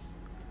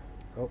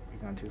 Oh,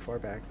 you're going too far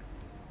back.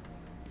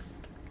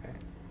 Okay,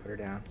 put her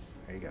down.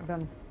 There you go.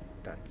 Done.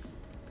 Done.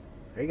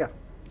 There you go.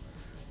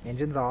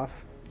 Engine's off.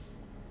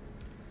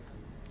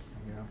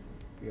 There you go.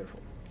 Beautiful.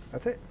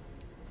 That's it.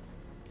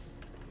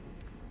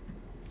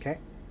 Okay.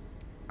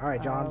 All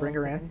right, John, bring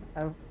her in.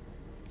 I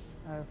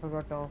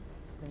forgot off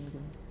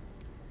engines.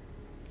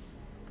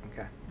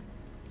 Okay.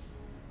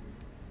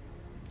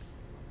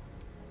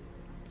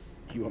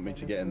 You want me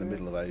to get in the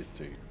middle of those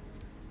two?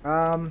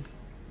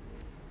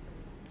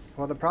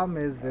 Well, the problem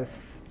is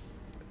this.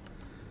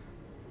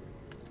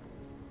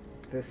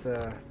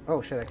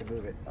 Oh shit! I can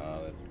move it.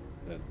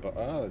 There's box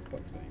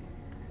seat.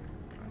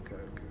 Okay.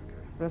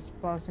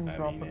 trespassing I mean,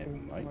 property.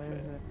 it might Why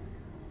is fit. it?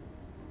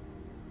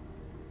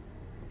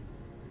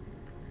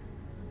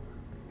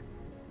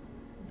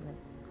 Like,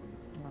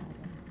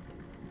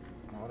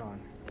 no. Hold on.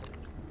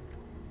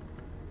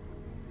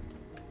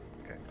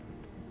 Okay.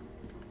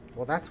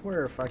 Well, that's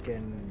where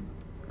fucking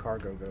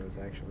cargo goes,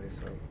 actually,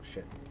 so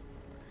shit.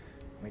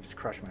 Let me just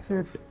crush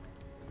myself. Shit.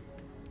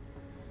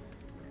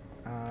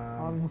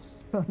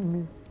 Almost on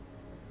me.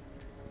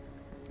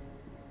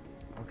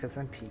 Well, because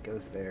then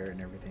Pico's there and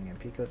everything, and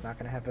Pico's not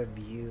going to have a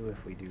view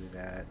if we do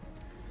that.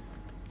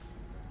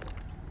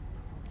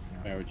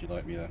 Where would you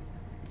like me then?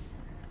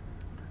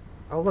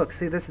 Oh, look,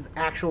 see, this is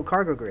actual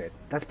cargo grid.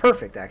 That's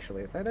perfect,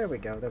 actually. There we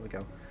go, there we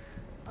go.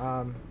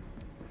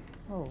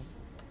 Oh,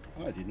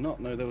 I did not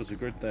know there was a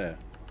grid there.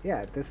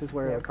 Yeah, this is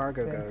where Yeah, the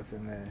cargo same. goes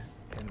in the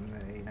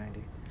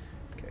A90.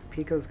 Okay,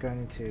 Pico's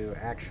going to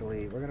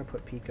actually, we're going to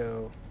put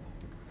Pico.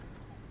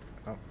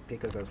 Oh,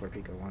 Pico goes where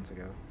Pico wants to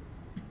go.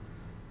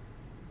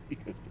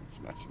 Pico's been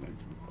smashing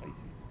into the places.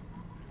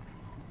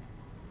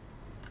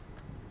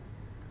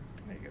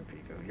 There you go,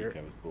 Pico.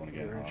 Pico was born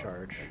again. You're in hard.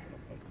 charge. Open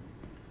up places.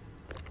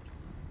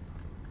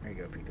 There you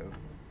go, Pico.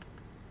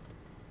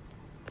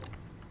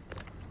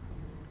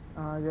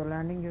 your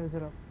landing gears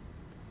are up.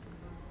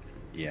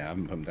 Yeah, I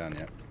haven't put them down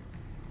yet.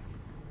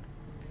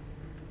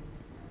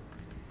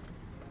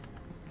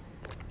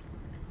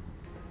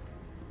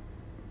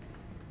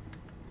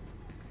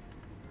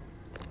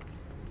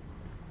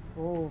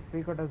 Oh,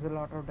 Pico does a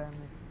lot of damage.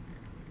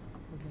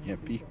 Doesn't Yeah,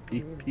 Pico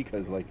really?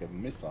 Pico's like a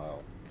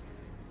missile.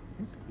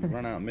 You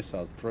run out of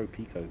missiles, throw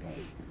Picos at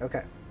it.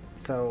 Okay,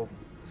 so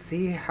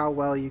see how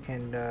well you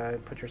can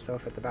put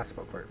yourself at the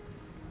basketball court.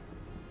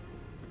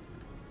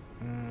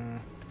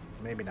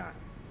 Maybe not.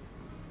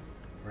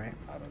 Right?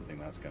 I don't think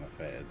that's gonna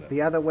fit, is it?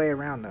 The other way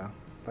around, though.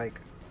 Like,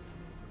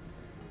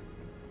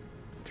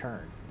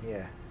 turn.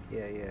 Yeah,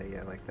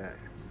 like that.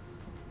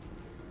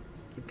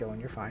 Keep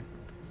going, you're fine.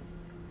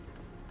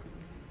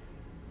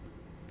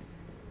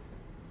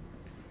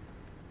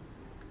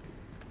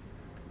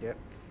 Yep,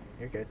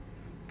 you're good.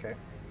 Okay.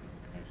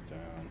 Goes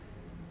down.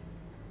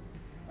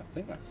 I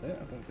think that's it.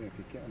 I don't think I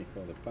could get any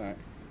further back.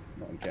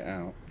 Not and get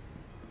out.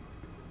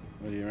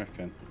 What do you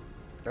reckon?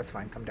 That's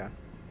fine, come down.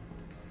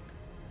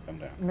 Come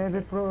down.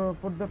 Maybe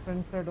put the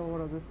front side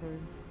over other side.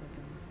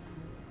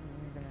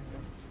 We can end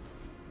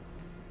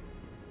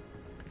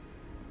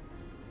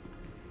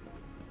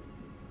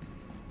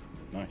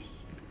up. Nice.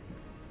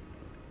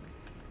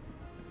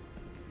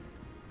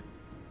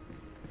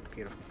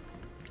 Beautiful.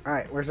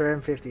 Alright, where's our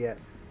M50 at?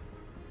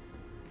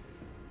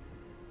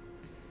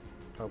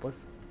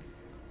 Hopeless?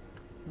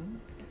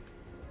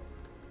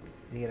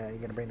 You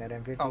gonna bring that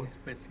M50? I was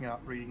spacing out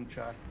reading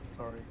chat.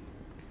 Sorry.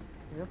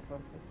 Yep,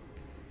 perfect.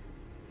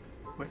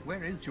 Wait,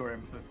 where is your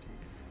M50?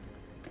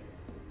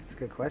 That's a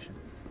good question.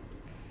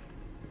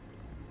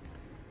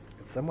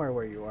 It's somewhere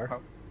where you are.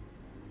 Oh.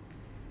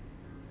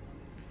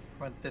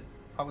 Right,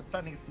 I was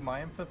standing next to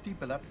my M50,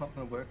 but that's not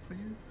going to work for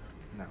you?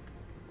 No.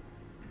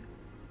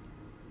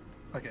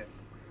 Okay.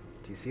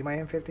 Do you see my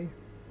M50?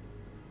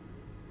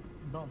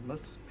 Not in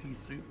this pea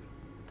soup.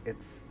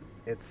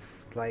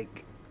 It's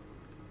like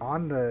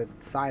on the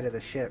side of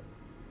the ship.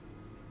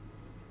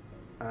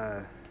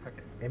 Okay.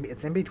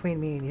 It's in between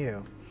me and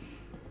you,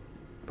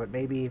 but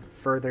maybe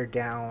further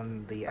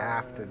down the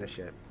aft of the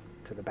ship,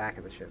 to the back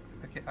of the ship.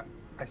 Okay,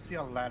 I see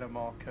a ladder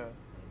marker,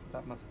 so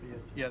that must be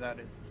it. Yeah, that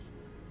is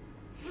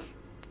it.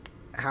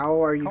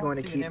 How are you Can't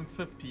going to see keep? an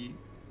M50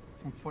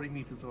 from 40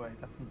 meters away.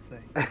 That's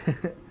insane.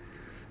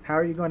 How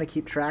are you going to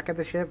keep track of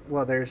the ship?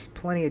 Well, there's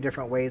plenty of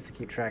different ways to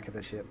keep track of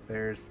the ship.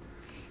 There's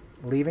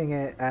leaving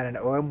it at an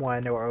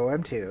OM1 or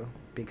OM2,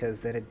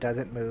 because then it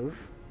doesn't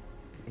move.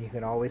 You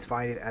can always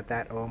find it at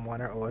that OM1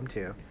 or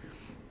OM2.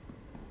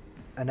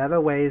 Another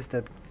way is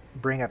to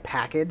bring a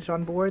package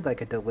on board,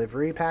 like a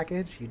delivery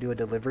package. You do a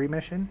delivery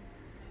mission,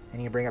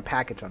 and you bring a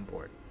package on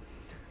board.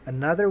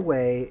 Another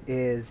way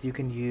is you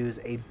can use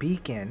a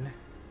beacon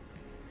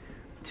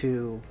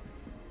to,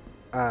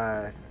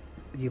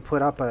 you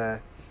put up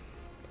a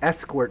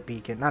escort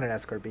beacon, not an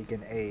escort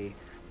beacon, a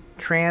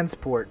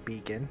transport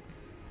beacon,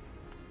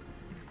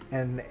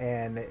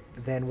 and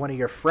then one of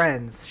your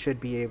friends should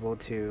be able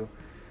to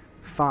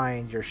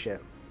find your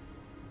ship.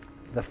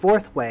 The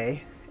fourth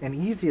way, and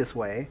easiest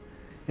way,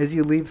 is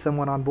you leave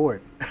someone on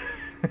board.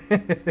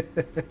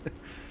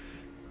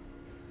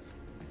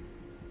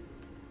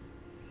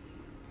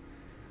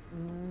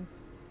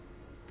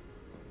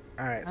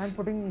 All right. I'm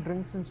putting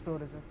drinks in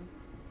storage,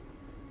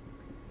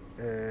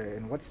 okay?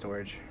 In what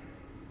storage?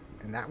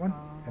 In that one?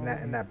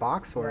 In that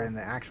box, or yeah. in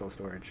the actual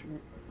storage?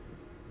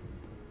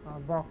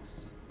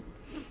 Box.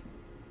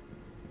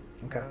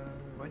 Okay.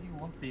 Where do you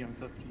want the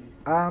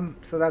M50?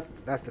 So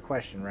that's the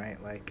question,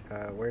 right? Like,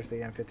 where's the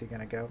M50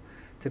 gonna go?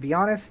 To be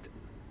honest,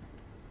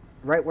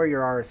 right where you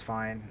are is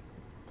fine.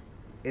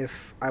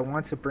 If I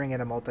want to bring in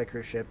a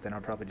multi-crew ship, then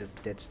I'll probably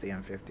just ditch the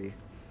M50.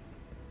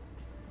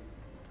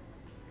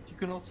 You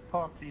can also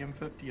park the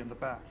M50 in the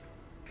back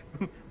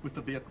with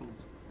the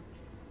vehicles.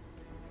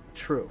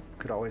 True.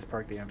 Could always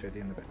park the M50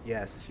 in the back.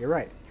 Yes, you're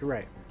right. You're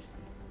right.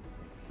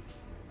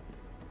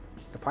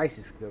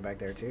 Pisces could go back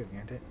there too,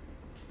 can't it?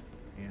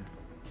 Yeah.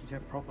 Yeah,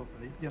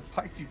 probably. Yeah,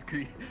 Pisces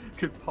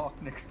could park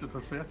next to the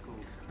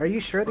vehicles. Are you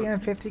sure the So-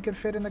 M50 could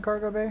fit in the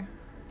cargo bay?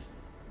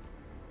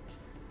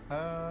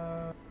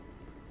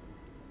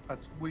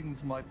 Its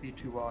wings might be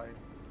too wide.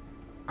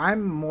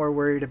 I'm more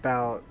worried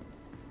about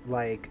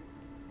like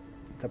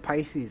the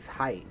Pisces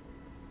height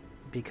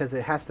because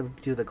it has to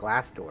do the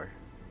glass door.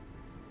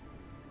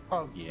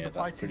 Oh, Yeah, the that's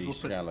Pisces pretty will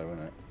fit shallow,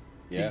 isn't it?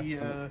 Yeah.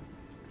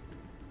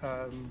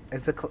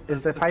 Is the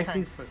tank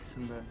Pisces? fits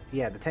in there.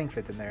 Yeah, the tank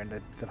fits in there, and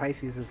the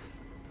Pisces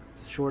is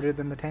shorter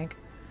than the tank.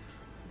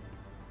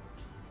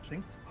 I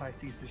think the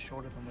Pisces is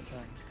shorter than the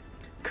tank.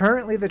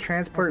 Currently, the I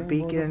transport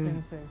think both the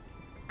beacon. same size.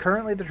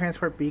 Currently, the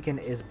transport beacon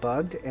is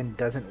bugged and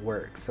doesn't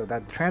work, so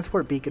that the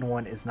transport beacon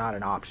one is not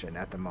an option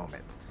at the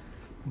moment.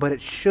 But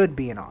it should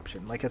be an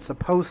option, like it's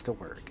supposed to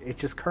work. It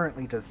just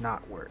currently does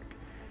not work.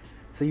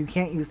 So you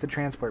can't use the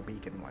transport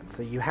beacon one.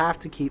 So you have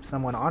to keep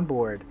someone on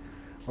board,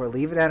 or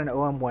leave it at an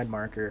OM1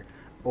 marker,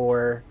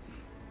 or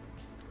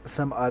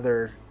some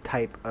other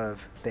type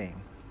of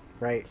thing,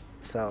 right?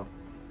 So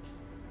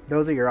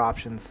those are your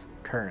options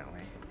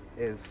currently.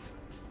 Is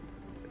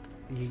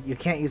you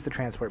can't use the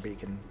transport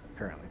beacon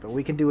currently, but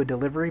we can do a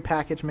delivery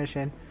package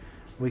mission.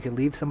 We can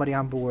leave somebody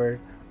on board,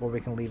 or we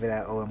can leave it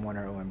at OM1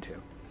 or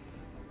OM2.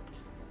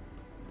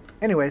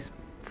 Anyways,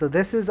 so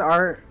this is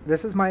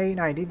my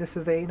 890. This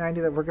is the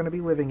 890 that we're going to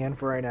be living in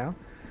for right now.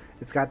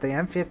 It's got the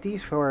M50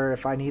 for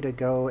if I need to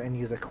go and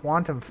use a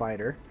quantum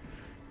fighter,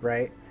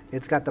 right?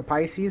 It's got the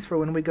Pisces for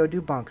when we go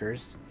do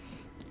bunkers.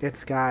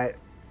 It's got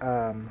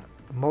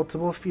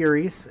multiple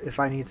Furies if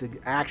I need to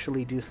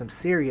actually do some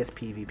serious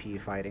PvP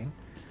fighting,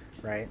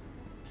 right?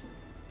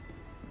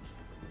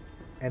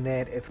 And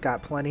then it's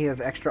got plenty of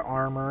extra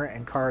armor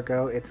and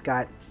cargo. It's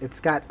got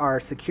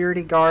our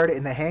security guard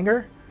in the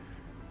hangar,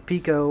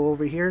 Pico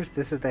over here.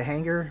 This is the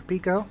hangar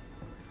Pico.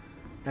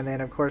 And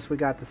then of course we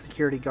got the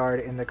security guard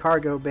in the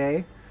cargo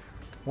bay,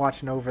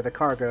 watching over the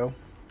cargo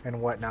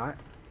and whatnot.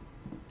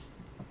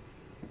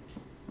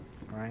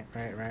 Right.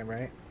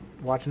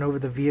 Watching over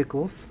the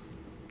vehicles,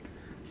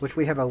 which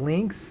we have a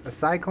Lynx, a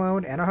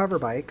Cyclone, and a hover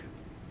bike.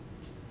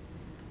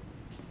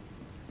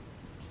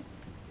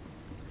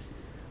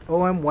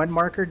 OM1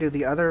 marker, do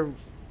the other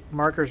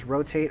markers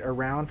rotate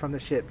around from the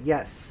ship?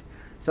 Yes.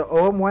 So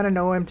OM1 and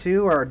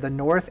OM2 are the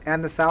north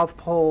and the south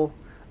pole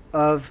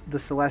of the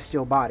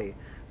celestial body,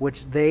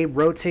 which they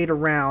rotate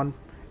around,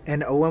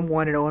 and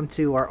OM1 and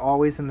OM2 are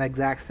always in the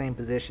exact same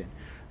position.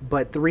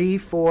 But 3,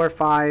 4,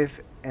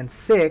 5, and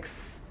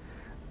 6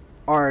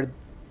 are,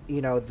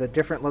 you know, the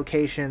different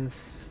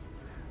locations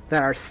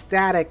that are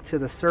static to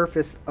the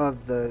surface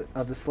of the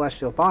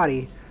celestial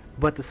body,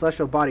 but the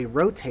celestial body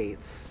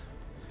rotates.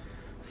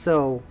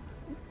 So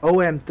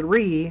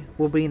OM3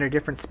 will be in a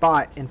different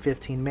spot in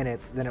 15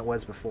 minutes than it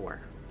was before,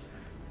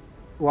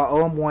 while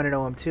OM1 and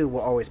OM2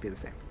 will always be the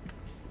same.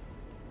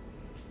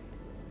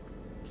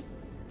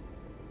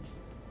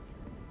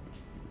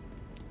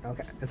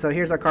 Okay, and so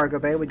here's our cargo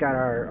bay. We got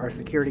our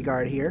security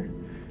guard here,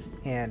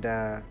 and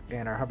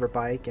our hover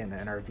bike,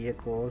 and our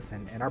vehicles,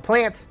 and our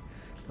plant.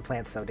 The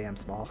plant's so damn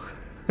small.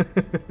 Is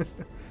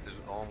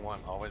OM1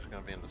 always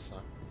going to be in the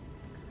sun?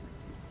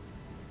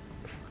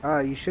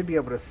 You should be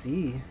able to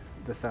see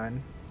the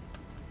sun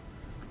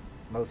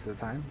most of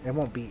the time. It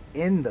won't be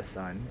in the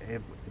sun,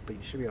 but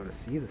you should be able to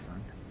see the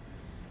sun.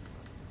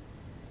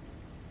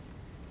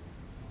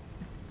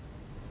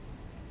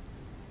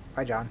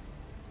 Bye, John.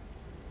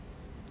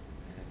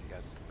 And you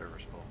guys are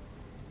serviceable.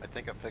 I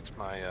think I fixed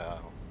my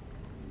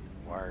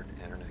wired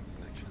internet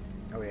connection.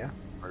 Oh yeah.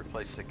 I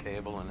replaced the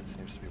cable and it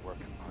seems to be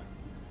working fine.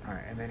 All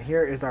right, and then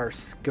here is our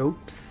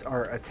scopes,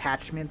 our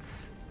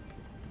attachments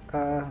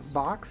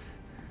box.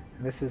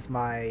 And this is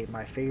my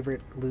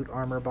favorite loot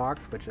armor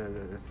box, which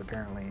is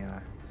apparently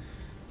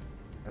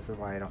this is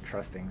why I don't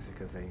trust things,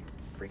 because they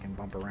freaking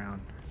bump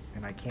around,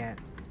 and I can't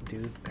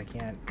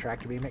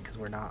tractor beam it because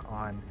we're not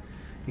on.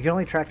 You can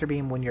only tractor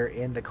beam when you're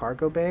in the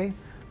cargo bay,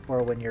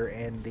 or when you're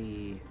in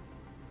the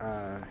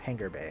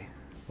hangar bay,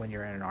 when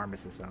you're in an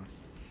armistice zone.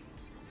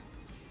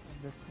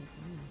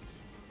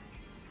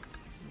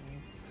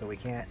 So we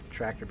can't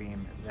tractor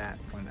beam that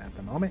one at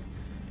the moment.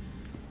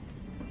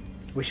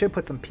 We should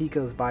put some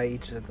Picos by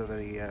each of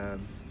the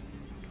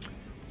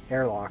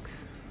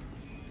airlocks,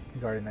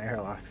 guarding the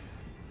airlocks.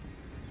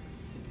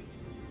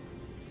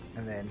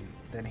 And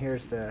then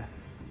here's the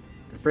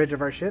bridge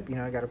of our ship. You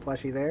know, I got a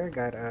plushie there,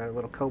 got a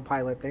little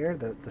co-pilot there,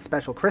 the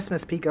special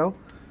Christmas Pico,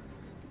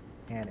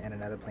 and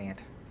another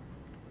plant.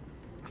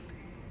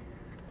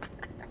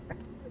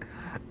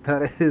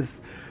 That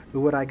is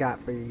what I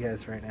got for you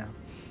guys right now.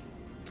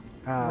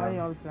 Why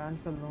all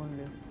plants are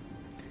lonely?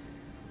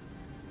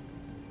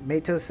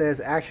 Mato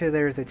says, actually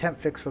there is a temp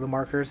fix for the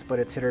markers, but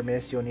it's hit or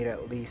miss. You'll need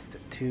at least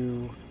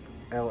 2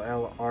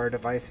 LLR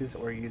devices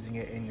or using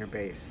it in your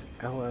base.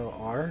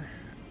 LLR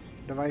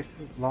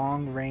devices?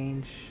 Long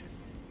range?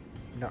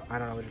 No, I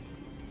don't know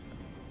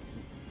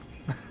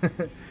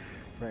what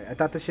Right, I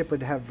thought the ship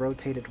would have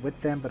rotated with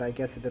them, but I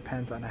guess it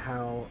depends on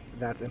how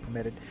that's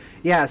implemented.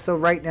 Yeah, so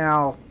right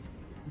now,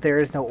 there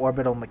is no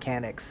orbital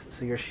mechanics,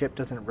 so your ship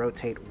doesn't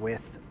rotate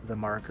with the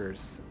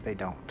markers. They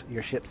don't.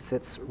 Your ship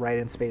sits right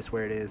in space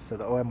where it is, so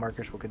the OM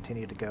markers will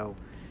continue to go,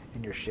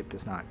 and your ship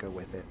does not go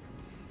with it.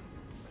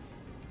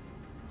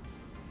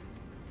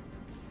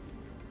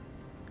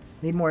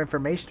 Need more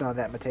information on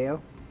that,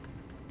 Mateo?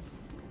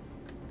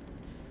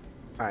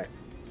 Alright,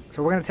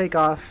 so we're going to take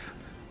off,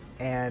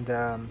 and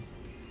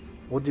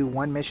we'll do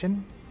one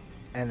mission,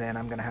 and then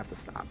I'm going to have to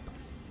stop.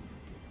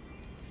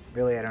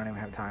 Really, I don't even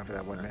have time for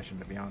that one mission,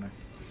 to be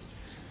honest.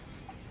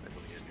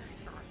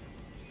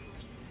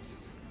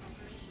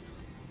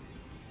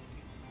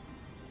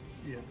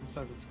 Yeah, the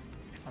service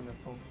kind of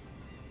full.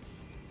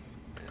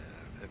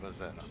 Yeah, it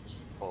was at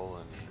full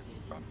and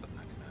it dropped to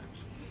 99.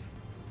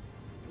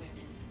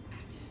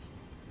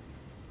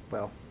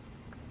 Well,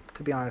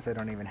 to be honest, I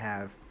don't even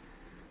have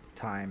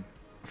time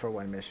for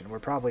one mission. We're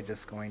probably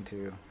just going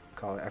to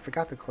call it. I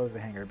forgot to close the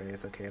hangar bay.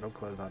 It's okay. It'll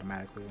close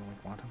automatically when we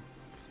quantum.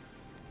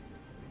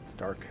 It's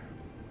dark.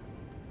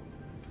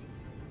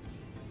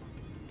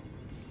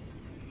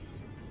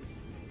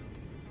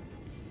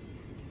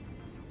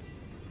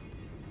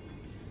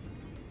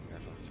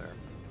 That's on Sarah.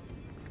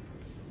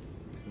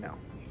 No.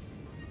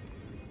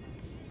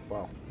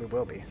 Well, we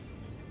will be.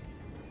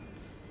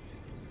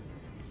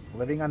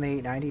 Living on the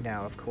 890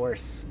 now, of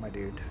course, my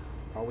dude.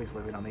 Always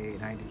living on the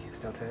 890,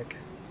 Steltech.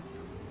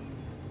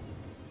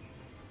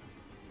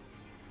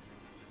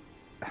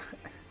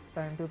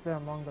 Time to play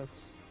Among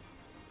Us.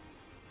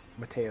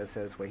 Mateo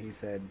says what he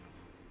said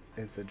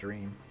is a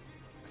dream.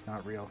 It's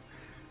not real.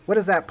 What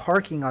is that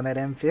parking on that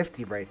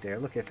M50 right there?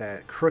 Look at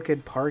that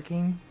crooked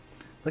parking.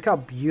 Look how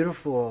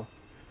beautiful.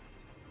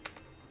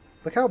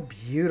 Look how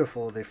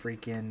beautiful the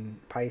freaking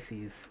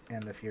Pisces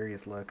and the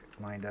Furies look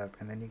lined up.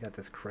 And then you got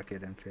this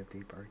crooked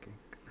M50 parking.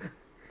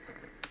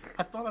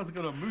 I thought I was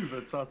gonna move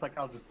it, so I was like,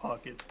 I'll just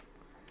park it.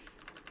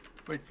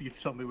 Wait for you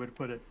to tell me where to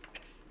put it.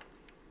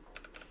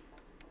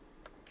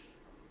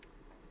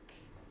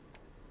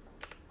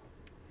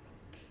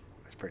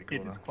 That's pretty cool,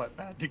 It is though. quite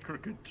badly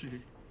crooked too.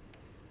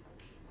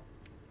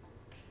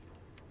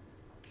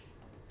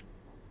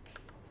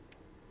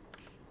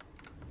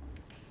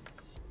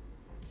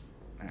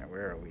 Alright,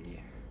 where are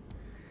we?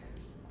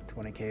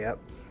 20k up.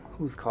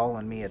 Who's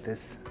calling me at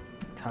this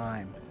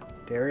time?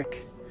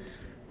 Derek?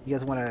 You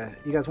guys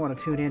wanna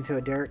tune into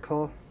a Derek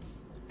call?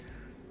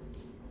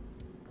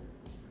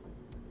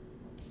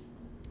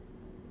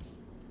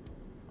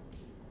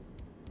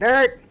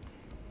 Derek!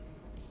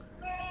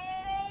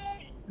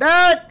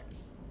 Derek!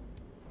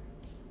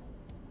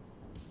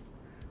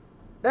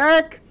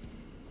 Derek!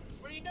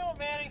 What are you doing,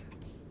 Manny?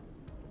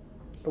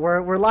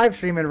 We're live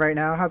streaming right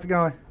now. How's it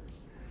going?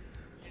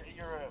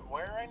 You're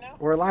where right now?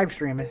 We're live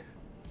streaming.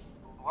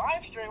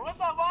 Live stream? What's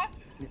up, bud?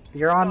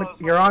 You're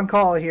on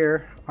call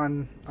here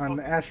on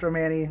the Astro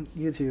Manny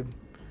YouTube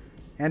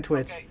and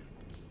Twitch.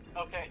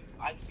 Okay.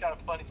 I just got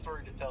a funny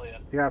story to tell you.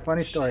 You got a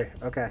funny story.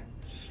 Okay.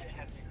 Shit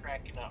had me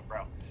cracking up,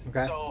 bro.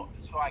 Okay. So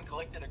I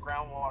collected a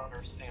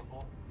groundwater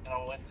sample and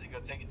I went to go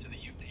take it to the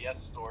UPS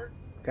store.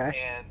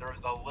 Okay. And there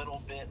was a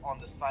little bit on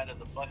the side of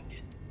the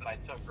bucket that I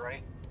took,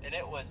 right? And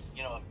it was,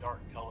 a dark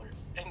color.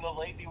 And the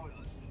lady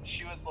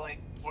she was like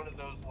one of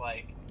those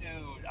like,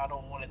 dude, I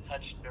don't want to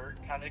touch dirt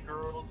kind of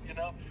girls,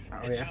 Oh,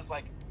 and yeah. she was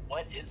like,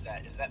 what is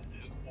that? Is that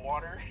poop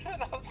water?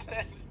 And I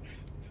said,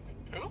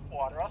 poop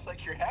water? I was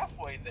like, you're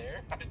halfway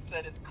there. I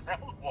said, it's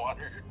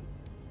groundwater.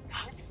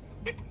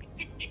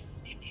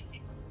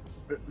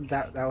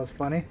 That was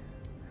funny.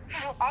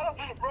 I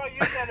don't, bro, you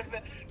gotta be,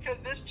 because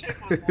this chick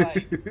was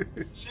like,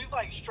 she's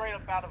like straight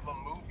up out of a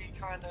movie,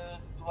 kind of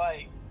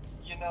like,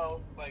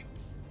 like,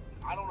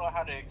 I don't know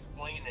how to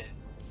explain it,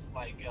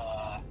 like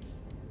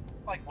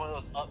one of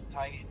those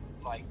uptight,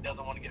 like,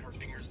 doesn't want to get her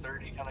fingers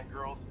dirty kind of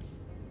girls,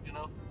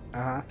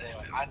 Uh-huh.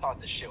 Anyway, I thought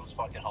this shit was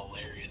fucking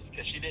hilarious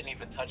because she didn't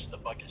even touch the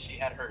bucket. She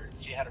had her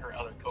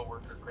other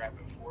coworker grab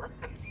it for her.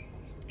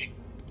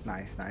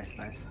 Nice.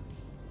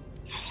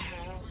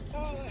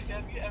 Oh,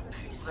 have you ever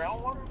seen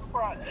groundwater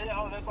before?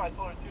 That's why I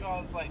told her too.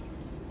 I was like,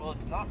 well,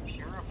 it's not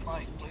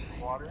purified clean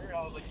water. I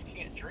was like, you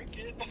can't drink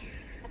it.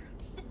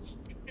 She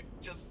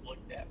just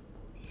looked at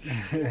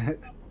me.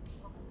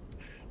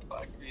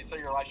 Fuck me. So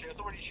you're live streaming.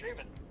 So what are you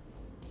streaming?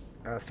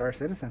 Star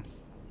Citizen.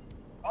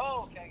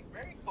 Oh, okay.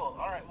 Very cool.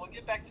 All right, well,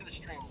 get back to the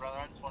stream, brother.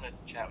 I just wanted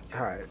to chat with you.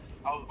 All right.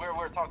 We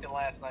were talking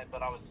last night,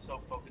 but I was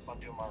so focused on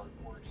doing my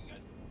recording.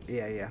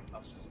 Yeah. I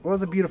was just Well, it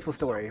was a beautiful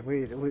story.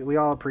 We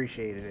all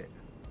appreciated it.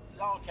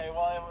 Okay,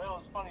 well, it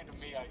was funny to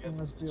me, I guess. You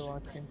must be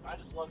watching. I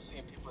just love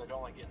seeing people that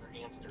don't like getting their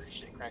hands dirty.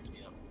 Shit cracks me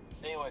up.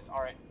 Anyways,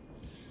 all right.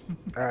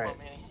 All right. Well,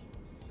 Manny,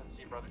 good to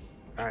see you, brother.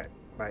 All right.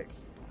 Bye.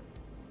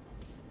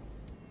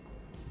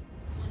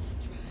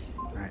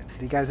 All right.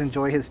 Do you guys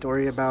enjoy his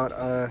story about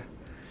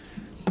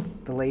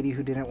the lady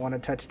who didn't want to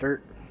touch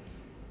dirt?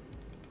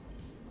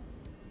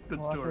 Good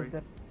What story. if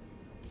that-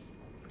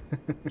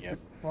 Yep.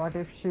 What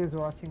if she's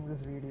watching this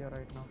video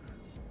right now?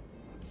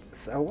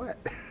 So what?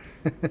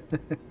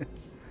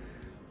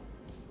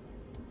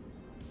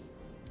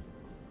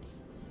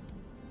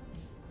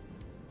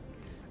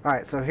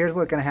 Alright, so here's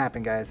what's going to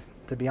happen, guys.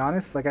 To be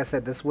honest, like I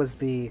said, this was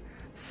the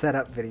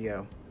setup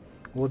video.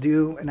 We'll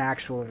do an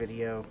actual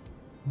video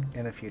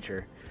in the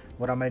future.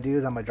 What I'm going to do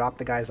is I'm going to drop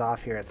the guys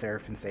off here at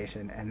Seraphim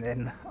Station, and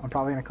then I'm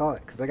probably going to call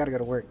it, because I got to go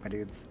to work, my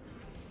dudes.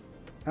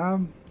 I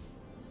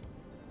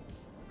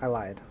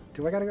lied.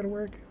 Do I got to go to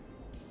work?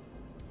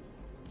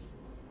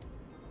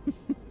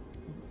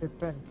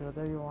 Depends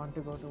whether you want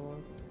to go to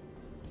work.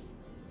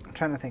 I'm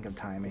trying to think of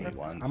timing. He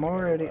wants I'm to go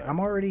to already work. I'm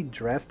already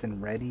dressed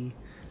and ready.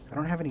 I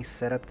don't have any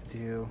setup to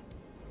do.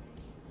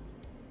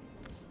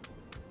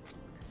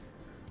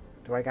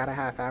 Do I got a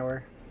half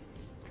hour?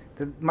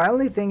 My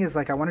only thing is,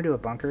 like, I want to do a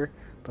bunker,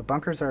 but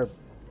bunkers are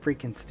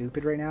freaking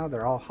stupid right now.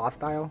 They're all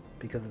hostile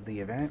because of the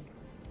event.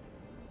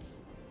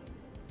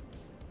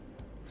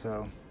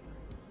 So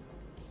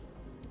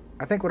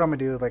I think what I'm gonna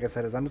do, like I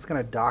said, is I'm just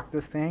gonna dock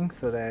this thing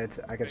so that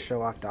I can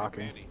show off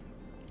docking. Manny,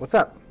 What's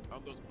up?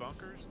 on those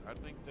bunkers, I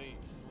think they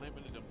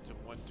limited them to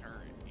 1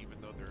 turn, even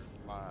though they're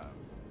live.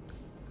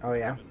 Oh I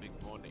yeah, haven't been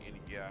going to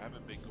any. Yeah, I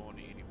haven't been going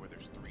to any where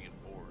there's 3 and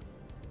 4.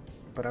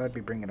 but I would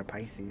be bringing a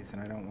Pisces,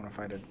 and I don't want to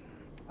fight it.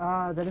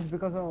 That is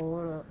because of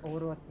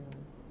overworking.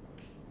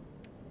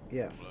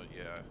 Yeah. Well,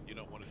 yeah, you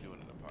don't want to do it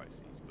in a Pisces,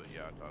 but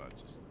yeah, I thought I'd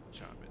just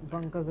chime in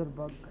there. Bunkers are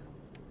bug.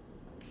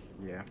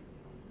 Yeah.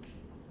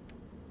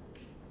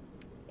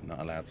 We're not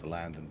allowed to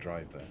land and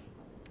drive there.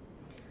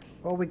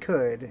 Well, we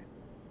could.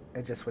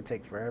 It just would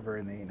take forever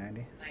in the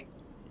 890.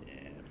 Yeah,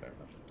 fair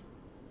enough.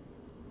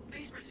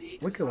 Please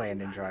proceed We to could site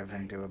land and drive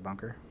 999. into a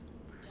bunker.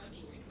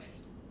 Docking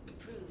request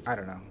approved. I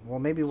don't know. Well,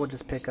 maybe we'll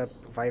just pick up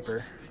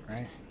Viper,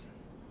 right?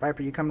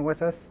 Viper, you coming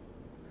with us?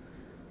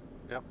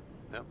 Yep,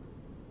 yep.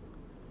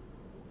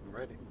 I'm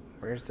ready.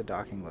 Where's the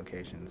docking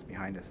locations?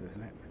 Behind us,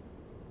 isn't it?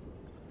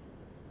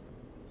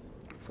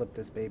 Flip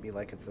this baby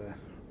like it's a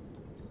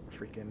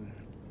freaking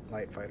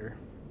light fighter.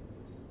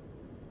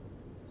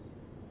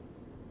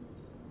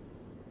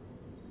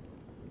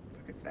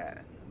 Look at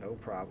that. No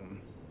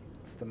problem.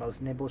 It's the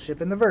most nimble ship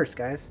in the verse,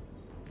 guys.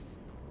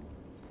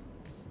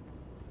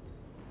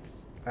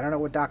 I don't know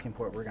what docking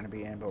port we're going to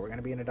be in, but we're going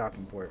to be in a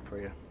docking port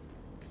for you.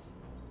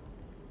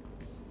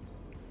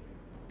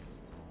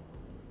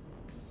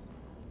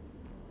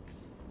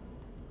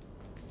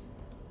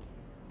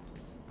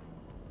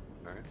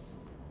 Alright.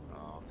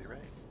 I'll be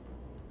ready.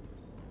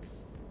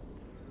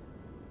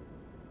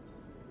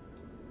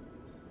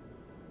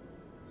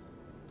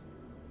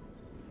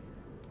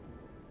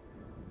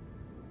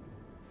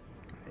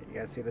 You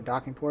guys see the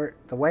docking port?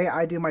 The way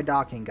I do my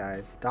docking,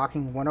 guys,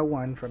 docking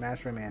 101 from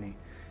Astro Manny,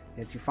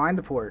 is you find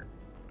the port,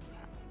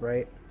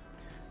 right?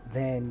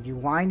 Then you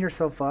line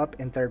yourself up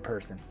in third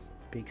person,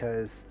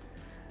 because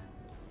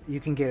you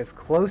can get as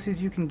close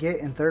as you can get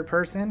in third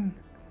person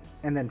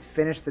and then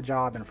finish the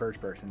job in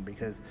first person,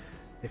 because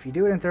if you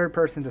do it in third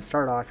person to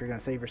start off, you're going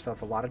to save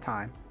yourself a lot of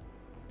time.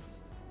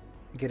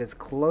 Get as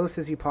close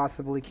as you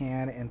possibly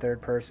can in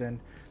third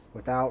person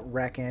without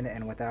wrecking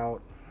and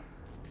without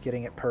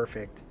getting it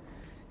perfect,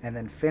 and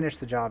then finish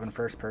the job in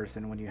first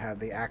person when you have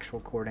the actual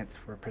coordinates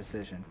for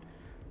precision,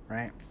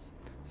 right?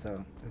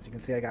 So as you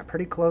can see, I got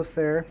pretty close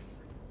there.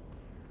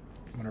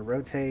 I'm going to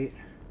rotate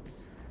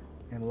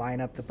and line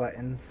up the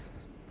buttons.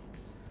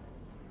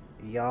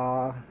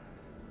 Yaw,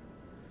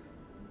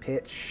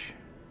 pitch.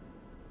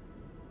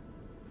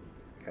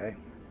 Okay.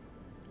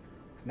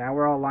 So now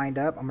we're all lined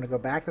up. I'm going to go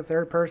back to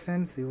third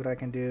person, see what I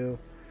can do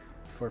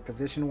for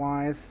position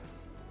wise.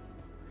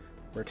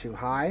 We're too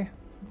high.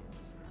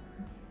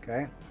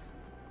 Okay.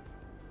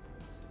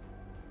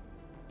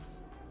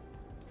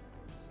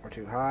 We're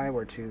too high.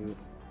 We're too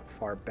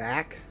far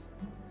back.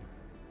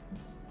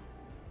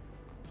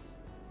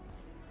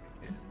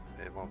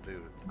 It won't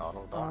do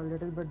auto A dock.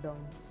 little bit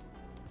down.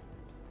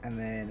 And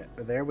then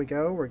there we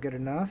go. We're good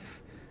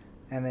enough.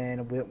 And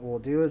then what we'll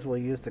do is we'll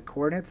use the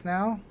coordinates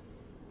now.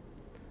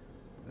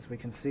 As we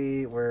can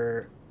see,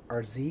 where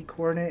our Z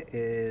coordinate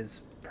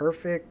is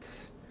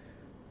perfect.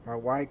 Our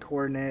Y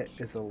coordinate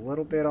is a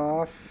little bit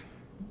off.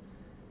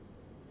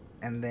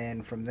 And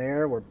then from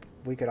there,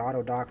 we could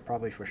auto dock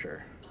probably for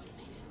sure.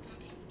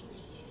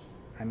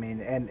 I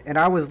mean, and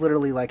I was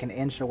literally like an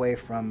inch away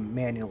from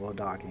manual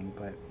docking,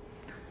 but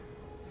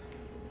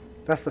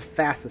that's the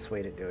fastest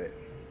way to do it.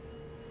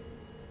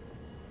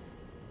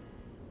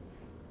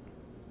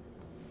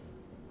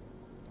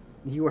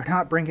 You are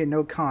not bringing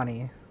no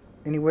Connie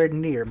anywhere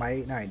near my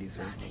 890,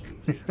 sir.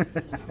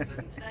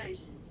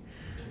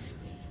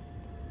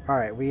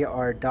 Alright, we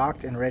are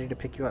docked and ready to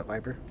pick you up,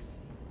 Viper.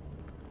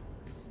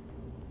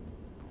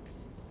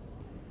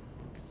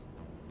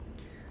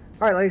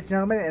 Alright, ladies and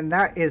gentlemen, and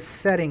that is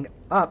setting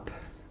up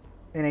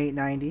an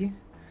 890.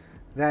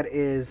 That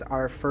is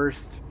our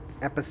first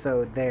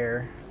episode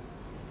there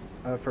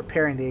of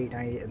preparing the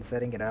 890 and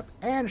setting it up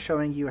and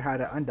showing you how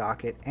to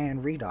undock it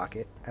and redock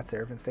it at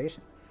Seraphim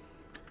Station.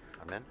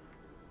 I'm in.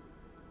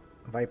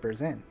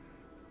 Viper's in.